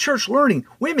in the church learning,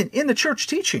 women in the church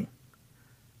teaching,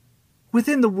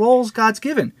 within the roles God's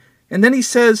given. And then he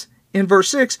says in verse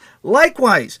 6,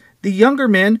 likewise, The younger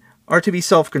men are to be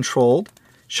self-controlled.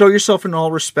 Show yourself in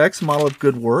all respects, model of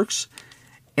good works.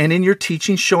 And in your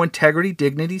teaching, show integrity,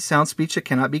 dignity, sound speech that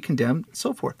cannot be condemned, and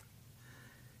so forth.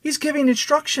 He's giving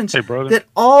instructions that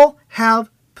all have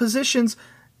positions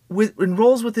and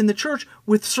roles within the church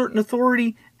with certain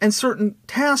authority and certain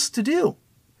tasks to do.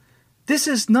 This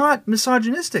is not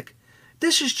misogynistic.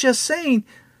 This is just saying,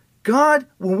 God,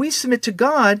 when we submit to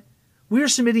God, we are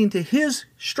submitting to His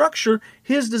structure,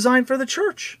 His design for the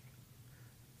church.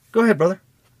 Go ahead, brother.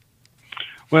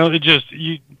 Well,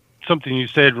 something you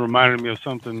said reminded me of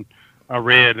something I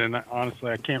read, and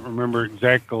honestly, I can't remember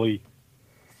exactly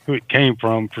who it came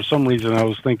from. For some reason, I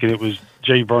was thinking it was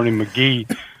J. Vernon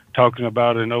McGee talking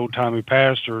about an old-timey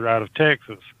pastor out of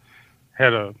Texas.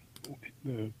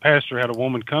 The pastor had a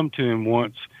woman come to him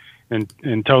once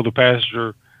and told the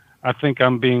pastor, I think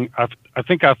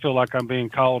I feel like I'm being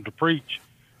called to preach.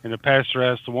 And the pastor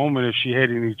asked the woman if she had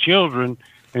any children,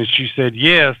 and she said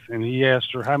yes. And he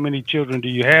asked her, how many children do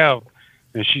you have?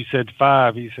 And she said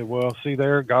 5. He said, well, see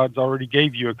there, God's already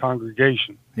gave you a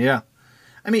congregation. Yeah.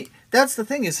 I mean, that's the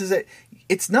thing is that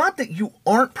it's not that you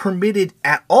aren't permitted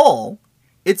at all.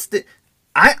 It's that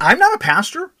I'm not a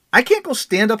pastor. I can't go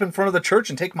stand up in front of the church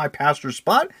and take my pastor's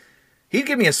spot. He'd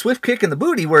give me a swift kick in the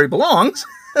booty where he belongs,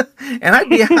 and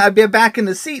I'd be back in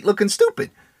the seat looking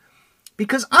stupid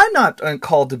because I'm not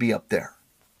called to be up there.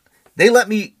 They let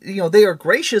me, they are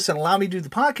gracious and allow me to do the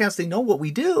podcast. They know what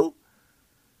we do.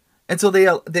 And so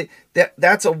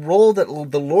that's a role that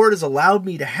the Lord has allowed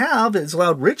me to have, has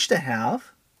allowed Rich to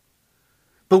have.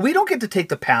 But we don't get to take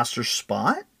the pastor's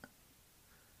spot.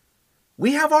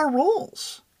 We have our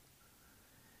roles.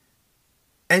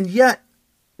 And yet,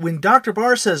 when Dr.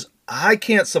 Barr says, I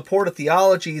can't support a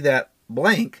theology that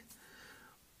blank,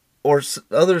 or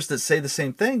others that say the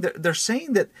same thing, they're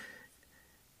saying that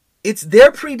it's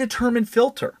their predetermined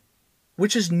filter,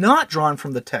 which is not drawn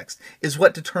from the text, is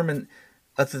what determined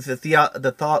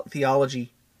the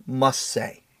theology must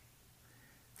say.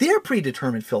 Their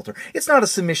predetermined filter. It's not a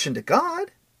submission to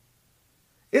God.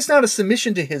 It's not a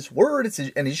submission to His Word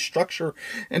and His structure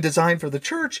and design for the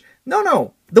church.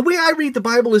 No. The way I read the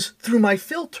Bible is through my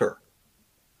filter.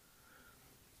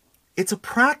 It's a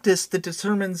practice that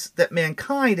determines that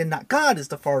mankind and not God is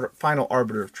the final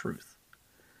arbiter of truth.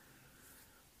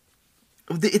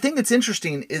 The thing that's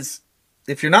interesting is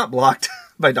if you're not blocked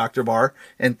by Dr. Barr,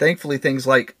 and thankfully things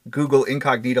like Google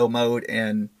incognito mode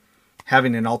and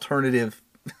having an alternative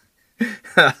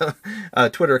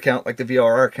Twitter account like the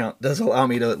VRR account does allow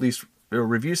me to at least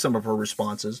review some of her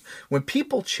responses. When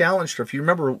people challenged her, if you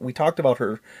remember, we talked about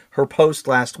her post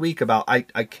last week about I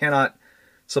cannot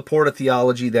support a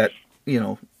theology that,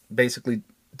 basically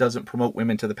doesn't promote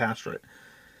women to the pastorate.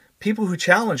 People who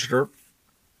challenged her,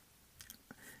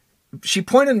 she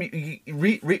pointed me,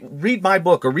 read my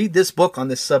book or read this book on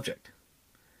this subject.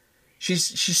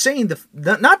 She's saying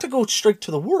not to go straight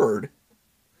to the Word,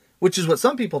 which is what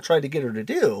some people tried to get her to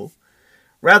do.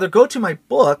 Rather, go to my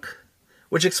book,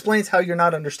 which explains how you're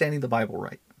not understanding the Bible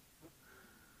right.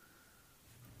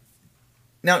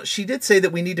 Now, she did say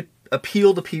that we need to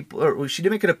appeal to people, or she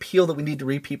did make an appeal that we need to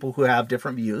read people who have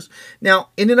different views. Now,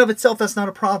 in and of itself, that's not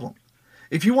a problem.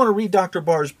 If you want to read Dr.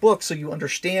 Barr's book so you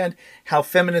understand how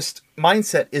feminist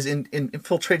mindset is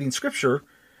infiltrating Scripture,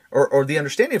 or the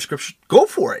understanding of Scripture, go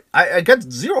for it. I got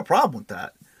zero problem with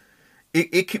that.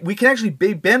 We can actually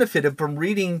be benefited from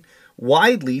reading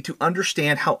widely to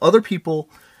understand how other people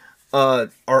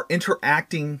are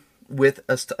interacting with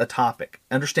a topic,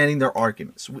 understanding their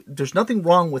arguments. There's nothing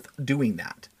wrong with doing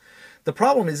that. The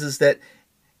problem is that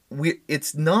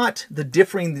it's not the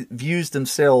differing views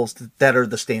themselves that are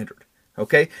the standard.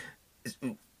 Okay?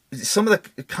 Some of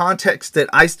the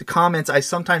comments I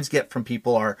sometimes get from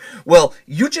people are, well,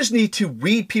 you just need to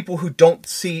read people who don't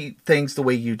see things the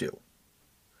way you do.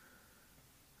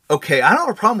 Okay, I don't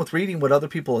have a problem with reading what other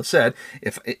people have said.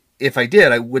 If I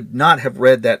did, I would not have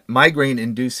read that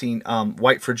migraine-inducing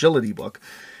white fragility book.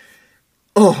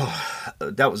 Oh,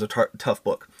 that was a tough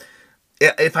book.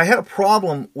 If I had a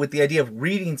problem with the idea of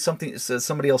reading something that says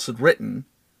somebody else had written,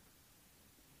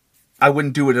 I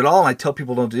wouldn't do it at all. And I'd tell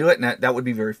people don't do it, and that would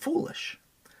be very foolish.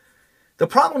 The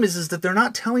problem is that they're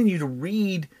not telling you to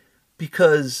read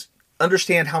because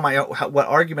understand what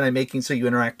argument I'm making so you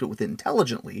interact with it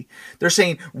intelligently. They're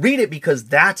saying read it because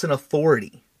that's an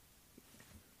authority.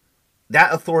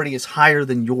 That authority is higher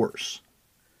than yours.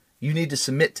 You need to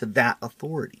submit to that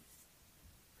authority.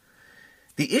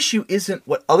 The issue isn't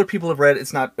what other people have read.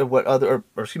 It's not what other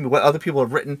people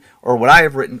have written, or what I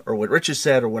have written, or what Rich has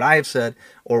said, or what I have said,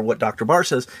 or what Dr. Barr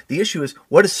says. The issue is,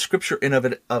 what does Scripture in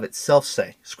of itself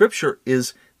say? Scripture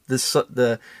is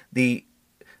the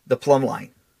plumb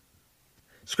line.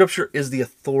 Scripture is the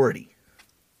authority.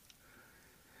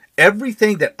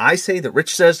 Everything that I say, that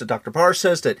Rich says, that Dr. Barr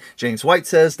says, that James White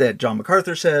says, that John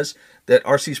MacArthur says, that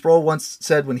R.C. Sproul once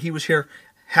said when he was here,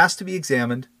 has to be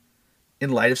examined in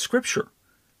light of Scripture.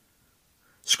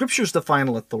 Scripture is the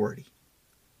final authority.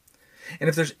 And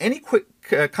if there's any quick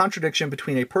contradiction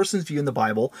between a person's view and the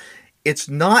Bible, it's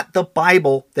not the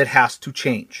Bible that has to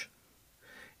change.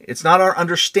 It's not our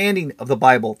understanding of the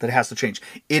Bible that has to change.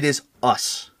 It is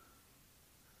us.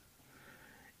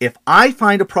 If I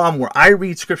find a problem where I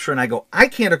read Scripture and I go, I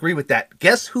can't agree with that,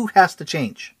 guess who has to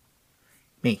change?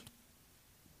 Me.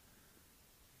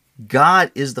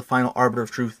 God is the final arbiter of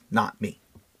truth, not me.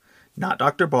 Not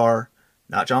Dr. Barr,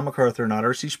 not John MacArthur, not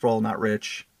R.C. Sproul, not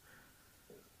Rich.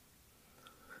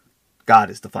 God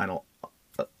is the final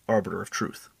arbiter of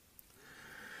truth.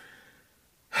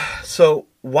 So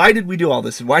why did we do all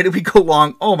this? Why did we go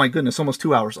long? Oh my goodness, almost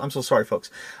 2 hours. I'm so sorry,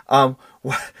 folks.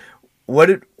 Why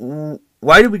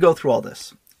did we go through all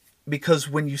this? Because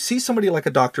when you see somebody like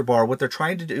a Dr. Barr, what they're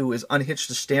trying to do is unhitch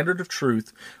the standard of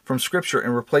truth from Scripture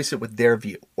and replace it with their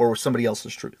view or with somebody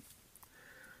else's truth.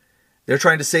 They're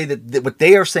trying to say that what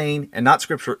they are saying and not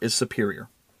Scripture is superior.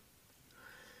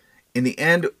 In the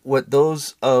end, what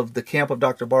those of the camp of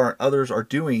Dr. Barr and others are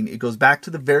doing, it goes back to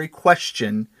the very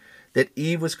question that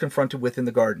Eve was confronted with in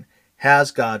the garden.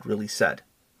 Has God really said?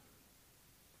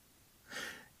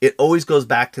 It always goes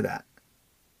back to that.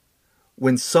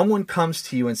 When someone comes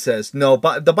to you and says, no,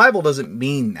 but the Bible doesn't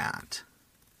mean that,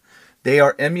 they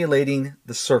are emulating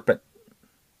the serpent.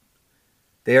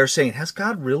 They are saying, has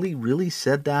God really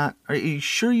said that? Are you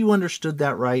sure you understood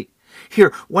that right?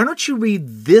 Here, why don't you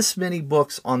read this many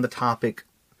books on the topic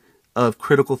of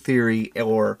critical theory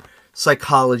or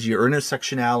psychology or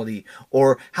intersectionality?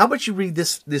 Or how about you read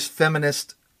this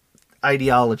feminist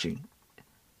ideology?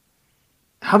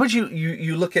 How about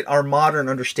you look at our modern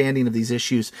understanding of these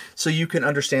issues so you can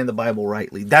understand the Bible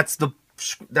rightly? That's the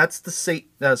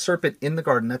serpent in the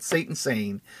garden. That's Satan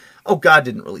saying, oh, God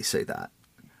didn't really say that.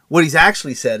 What he's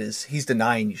actually said is he's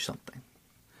denying you something.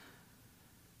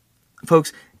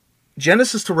 Folks,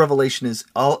 Genesis to Revelation is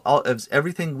all of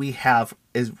everything we have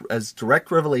is as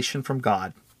direct revelation from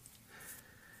God.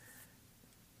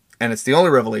 And it's the only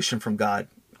revelation from God,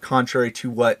 contrary to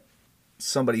what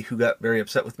somebody who got very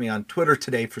upset with me on Twitter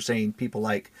today for saying people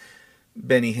like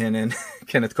Benny Hinn and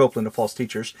Kenneth Copeland are false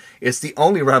teachers. It's the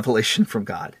only revelation from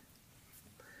God.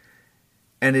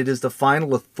 And it is the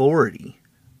final authority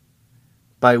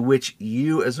by which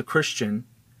you as a Christian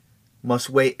must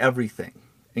weigh everything,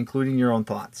 including your own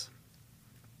thoughts.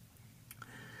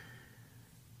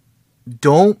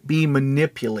 Don't be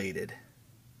manipulated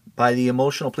by the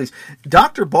emotional pleas.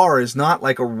 Dr. Barr is not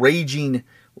like a raging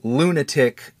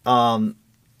lunatic, like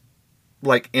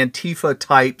Antifa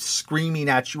type screaming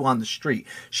at you on the street.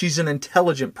 She's an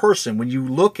intelligent person. When you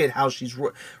look at how she's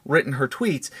written her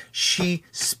tweets, she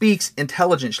speaks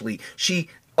intelligently. She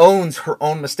owns her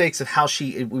own mistakes of how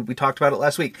we talked about it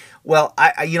last week. Well,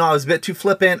 I was a bit too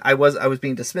flippant. I was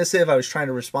being dismissive. I was trying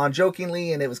to respond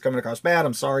jokingly and it was coming across bad.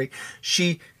 I'm sorry.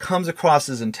 She comes across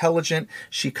as intelligent.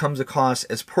 She comes across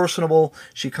as personable.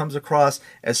 She comes across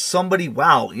as somebody,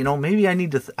 wow, maybe I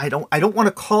need to, I don't want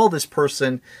to call this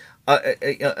person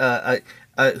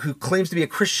who claims to be a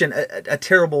Christian a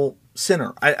terrible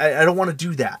sinner. I don't want to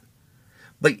do that.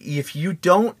 But if you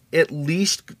don't at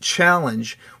least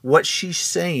challenge what she's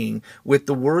saying with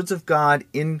the words of God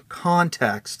in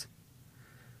context,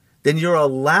 then you're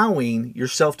allowing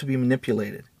yourself to be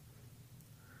manipulated.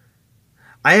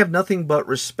 I have nothing but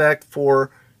respect for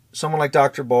someone like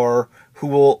Dr. Barr who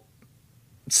will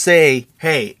say,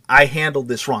 hey, I handled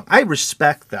this wrong. I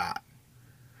respect that.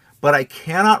 But I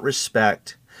cannot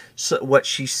respect what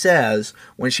she says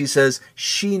when she says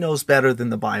she knows better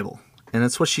than the Bible. And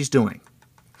that's what she's doing.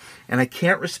 And I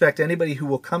can't respect anybody who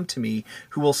will come to me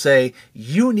who will say,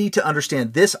 you need to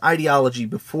understand this ideology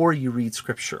before you read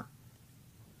Scripture.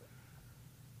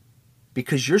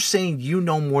 Because you're saying you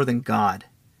know more than God.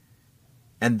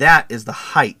 And that is the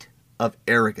height of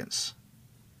arrogance.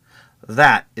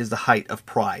 That is the height of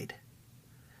pride.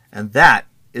 And that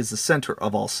is the center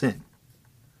of all sin.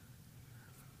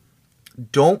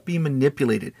 Don't be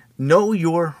manipulated. Know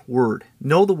your word.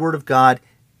 Know the word of God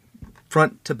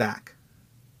front to back.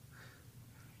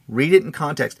 Read it in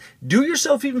context. Do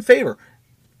yourself even a favor.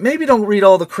 Maybe don't read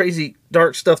all the crazy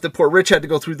dark stuff that poor Rich had to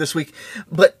go through this week,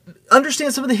 but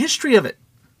understand some of the history of it.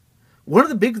 One of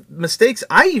the big mistakes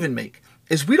I even make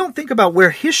is we don't think about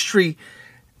where history,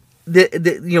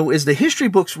 as the history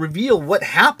books reveal what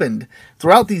happened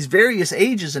throughout these various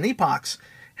ages and epochs,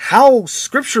 how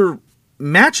Scripture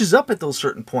matches up at those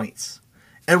certain points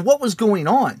and what was going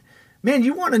on. Man,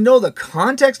 you want to know the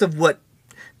context of what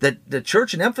the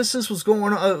church in Ephesus was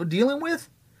dealing with?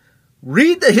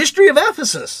 Read the history of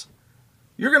Ephesus.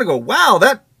 You're going to go, wow,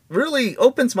 that really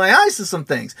opens my eyes to some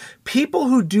things. People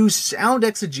who do sound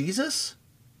exegesis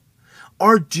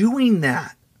are doing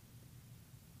that.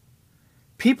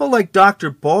 People like Dr.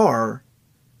 Barr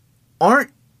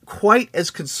aren't quite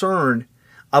as concerned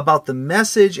about the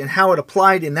message and how it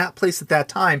applied in that place at that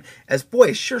time as, boy,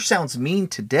 it sure sounds mean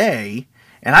today.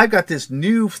 And I've got this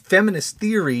new feminist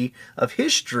theory of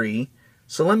history,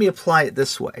 so let me apply it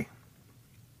this way.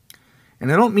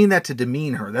 And I don't mean that to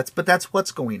demean her, but that's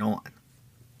what's going on.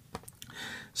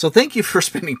 So thank you for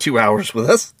spending 2 hours with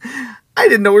us. I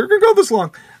didn't know we were going to go this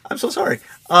long. I'm so sorry.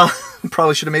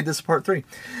 Probably should have made this a part 3.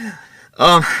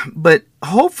 But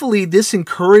hopefully this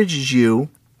encourages you.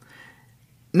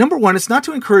 Number one, it's not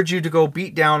to encourage you to go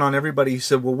beat down on everybody who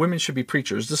said, well, women should be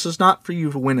preachers. This is not for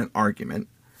you to win an argument.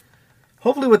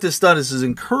 Hopefully what this does is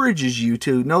encourages you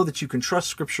to know that you can trust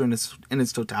Scripture in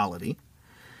its totality.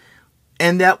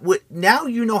 And that now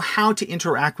you know how to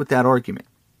interact with that argument.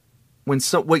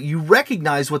 What you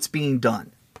recognize what's being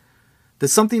done. That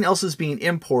something else is being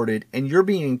imported and you're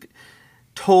being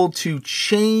told to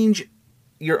change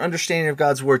your understanding of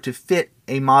God's Word to fit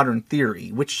a modern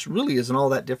theory, which really isn't all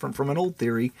that different from an old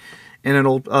theory and an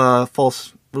old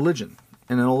false religion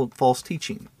and an old false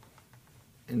teaching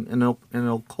and an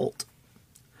old cult.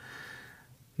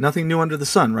 Nothing new under the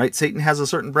sun, right? Satan has a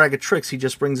certain brag of tricks. He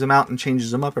just brings them out and changes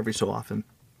them up every so often.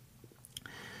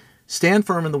 Stand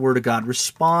firm in the Word of God.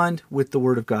 Respond with the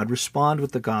Word of God. Respond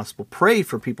with the gospel. Pray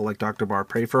for people like Dr. Barr.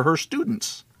 Pray for her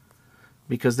students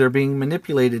because they're being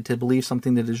manipulated to believe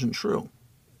something that isn't true.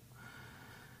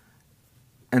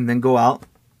 And then go out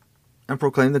and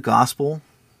proclaim the gospel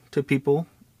to people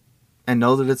and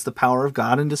know that it's the power of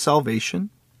God into salvation.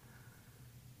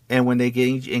 And when they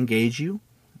engage you,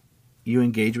 you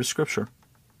engage with Scripture.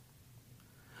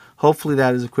 Hopefully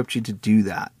that has equipped you to do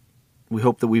that. We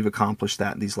hope that we've accomplished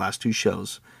that in these last 2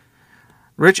 shows.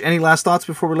 Rich, any last thoughts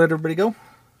before we let everybody go?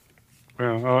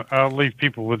 Well, I'll leave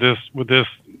people with this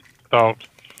thought.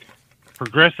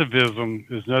 Progressivism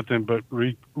is nothing but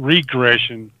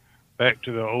regression back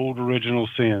to the old original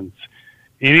sins.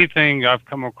 Anything I've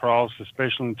come across,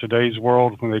 especially in today's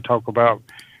world, when they talk about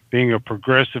being a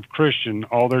progressive Christian,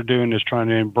 all they're doing is trying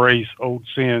to embrace old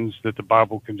sins that the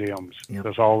Bible condemns. Yep.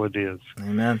 That's all it is.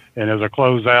 Amen. And as I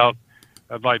close out,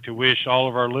 I'd like to wish all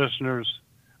of our listeners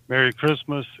Merry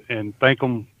Christmas and thank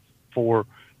them for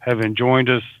having joined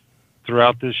us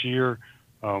throughout this year.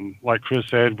 Like Chris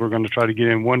said, we're going to try to get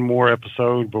in one more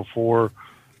episode before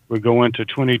we go into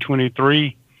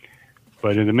 2023.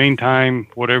 But in the meantime,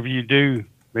 whatever you do,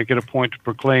 make it a point to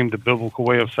proclaim the biblical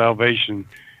way of salvation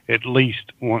at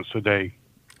least once a day.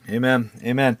 Amen.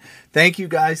 Amen. Thank you,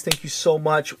 guys. Thank you so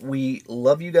much. We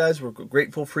love you guys. We're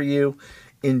grateful for you.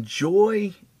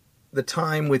 Enjoy the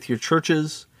time with your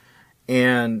churches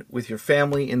and with your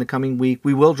family in the coming week.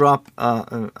 We will drop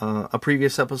a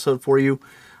previous episode for you.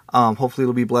 Hopefully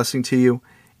it'll be a blessing to you.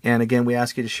 And again, we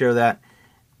ask you to share that.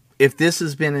 If this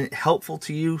has been helpful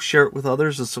to you, share it with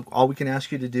others. That's all we can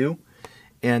ask you to do.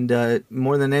 And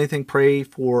more than anything, pray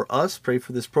for us, pray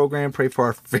for this program, pray for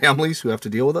our families who have to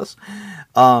deal with us,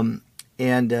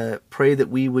 and pray that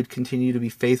we would continue to be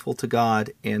faithful to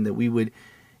God and that we would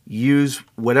use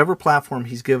whatever platform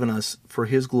He's given us for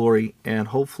His glory and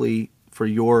hopefully for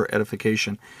your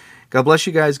edification. God bless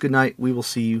you guys. Good night. We will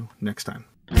see you next time.